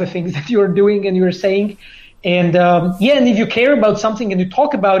lot of the things that you're doing and you're saying. And and if you care about something and you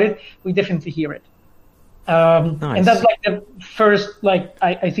talk about it, we definitely hear it. Nice. And that's like the first, like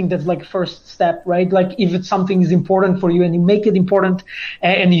I think that's like first step, right? Like if it's something is important for you and you make it important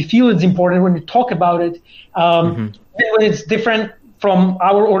and you feel it's important when you talk about it, when it's different from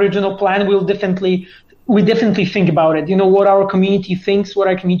our original plan, we definitely think about it. What our community thinks, what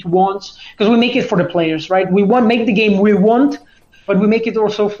our community wants, because we make it for the players, right? We make the game we want, but we make it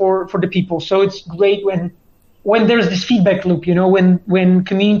also for the people. So it's great when there's this feedback loop, when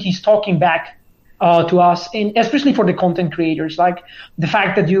community is talking back to us, and especially for the content creators, like the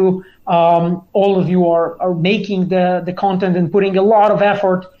fact that you, all of you are making the content and putting a lot of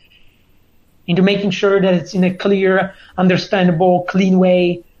effort into making sure that it's in a clear, understandable, clean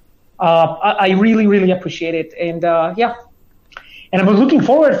way. I really, really appreciate it. And and I'm looking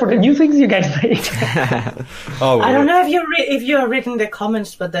forward for the new things you guys make. I don't know if you are reading the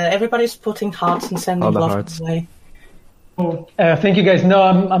comments, but everybody's putting hearts and sending love away. Oh, thank you guys. No,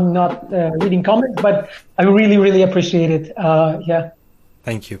 I'm not reading comments, but I really, really appreciate it. Yeah.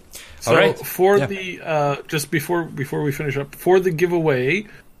 Thank you. So all right. For the just before we finish up, for the giveaway,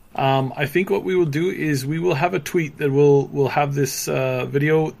 I think what we will do is we will have a tweet that will have this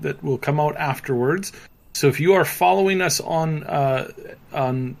video that will come out afterwards. So if you are following us on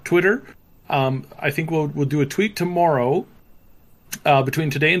Twitter, I think we'll do a tweet tomorrow, between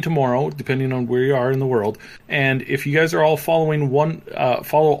today and tomorrow, depending on where you are in the world. And if you guys are all following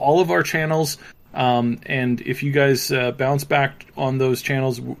follow all of our channels, and if you guys bounce back on those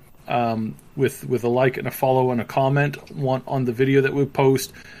channels with a like and a follow and a comment on the video that we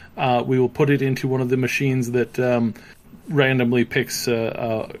post, we will put it into one of the machines that randomly picks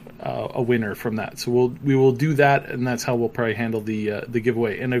a winner from that. So we will do that, and that's how we'll probably handle the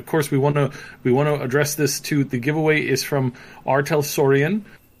giveaway. And of course, we want to address this too. The giveaway is from Artel Sorian.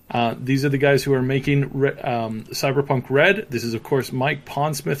 These are the guys who are making Cyberpunk Red. This is, of course, Mike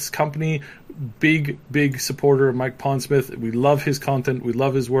Pondsmith's company. Big supporter of Mike Pondsmith. We love his content. We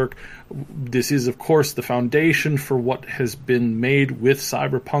love his work. This is, of course, the foundation for what has been made with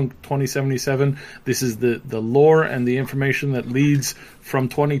Cyberpunk 2077. This is the lore and the information that leads from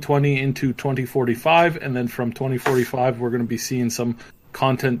 2020 into 2045. And then from 2045, we're going to be seeing some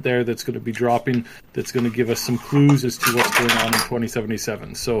content there that's going to be dropping, that's going to give us some clues as to what's going on in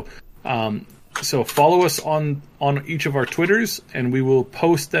 2077. So follow us on each of our Twitters, and we will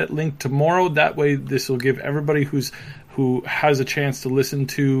post that link tomorrow. That way, this will give everybody who has a chance to listen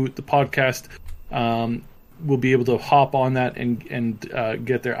to the podcast will be able to hop on that and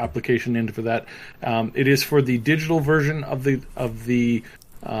get their application in for that. It is for the digital version of the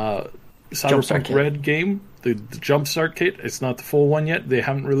Cyberpunk Red game. The Jumpstart Kit. It's not the full one yet. They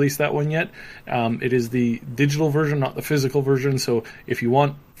haven't released that one yet. It is the digital version, not the physical version. So if you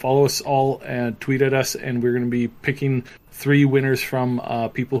want, follow us all and tweet at us, and we're going to be picking 3 winners from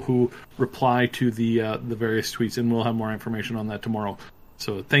people who reply to the various tweets, and we'll have more information on that tomorrow.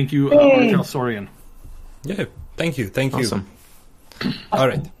 So thank you, Artel Sorian. Yeah, thank you. Awesome. All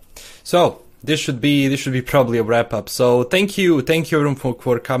right. So this should be probably a wrap up. So thank you everyone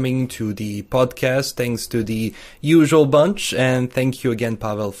for coming to the podcast. Thanks to the usual bunch, and thank you again,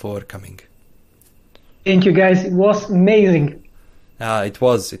 Paweł, for coming. Thank you, guys. It was amazing. It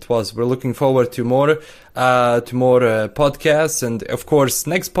was. We're looking forward to more podcasts, and of course,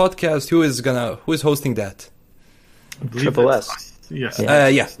 next podcast. Who is hosting that? Triple S. Yes.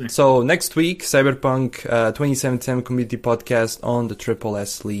 Yeah. So next week, Cyberpunk 2077 Community Podcast on the Triple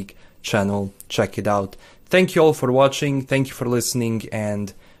S League channel. Check it out. Thank you all for watching. Thank you for listening,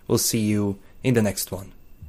 and we'll see you in the next one.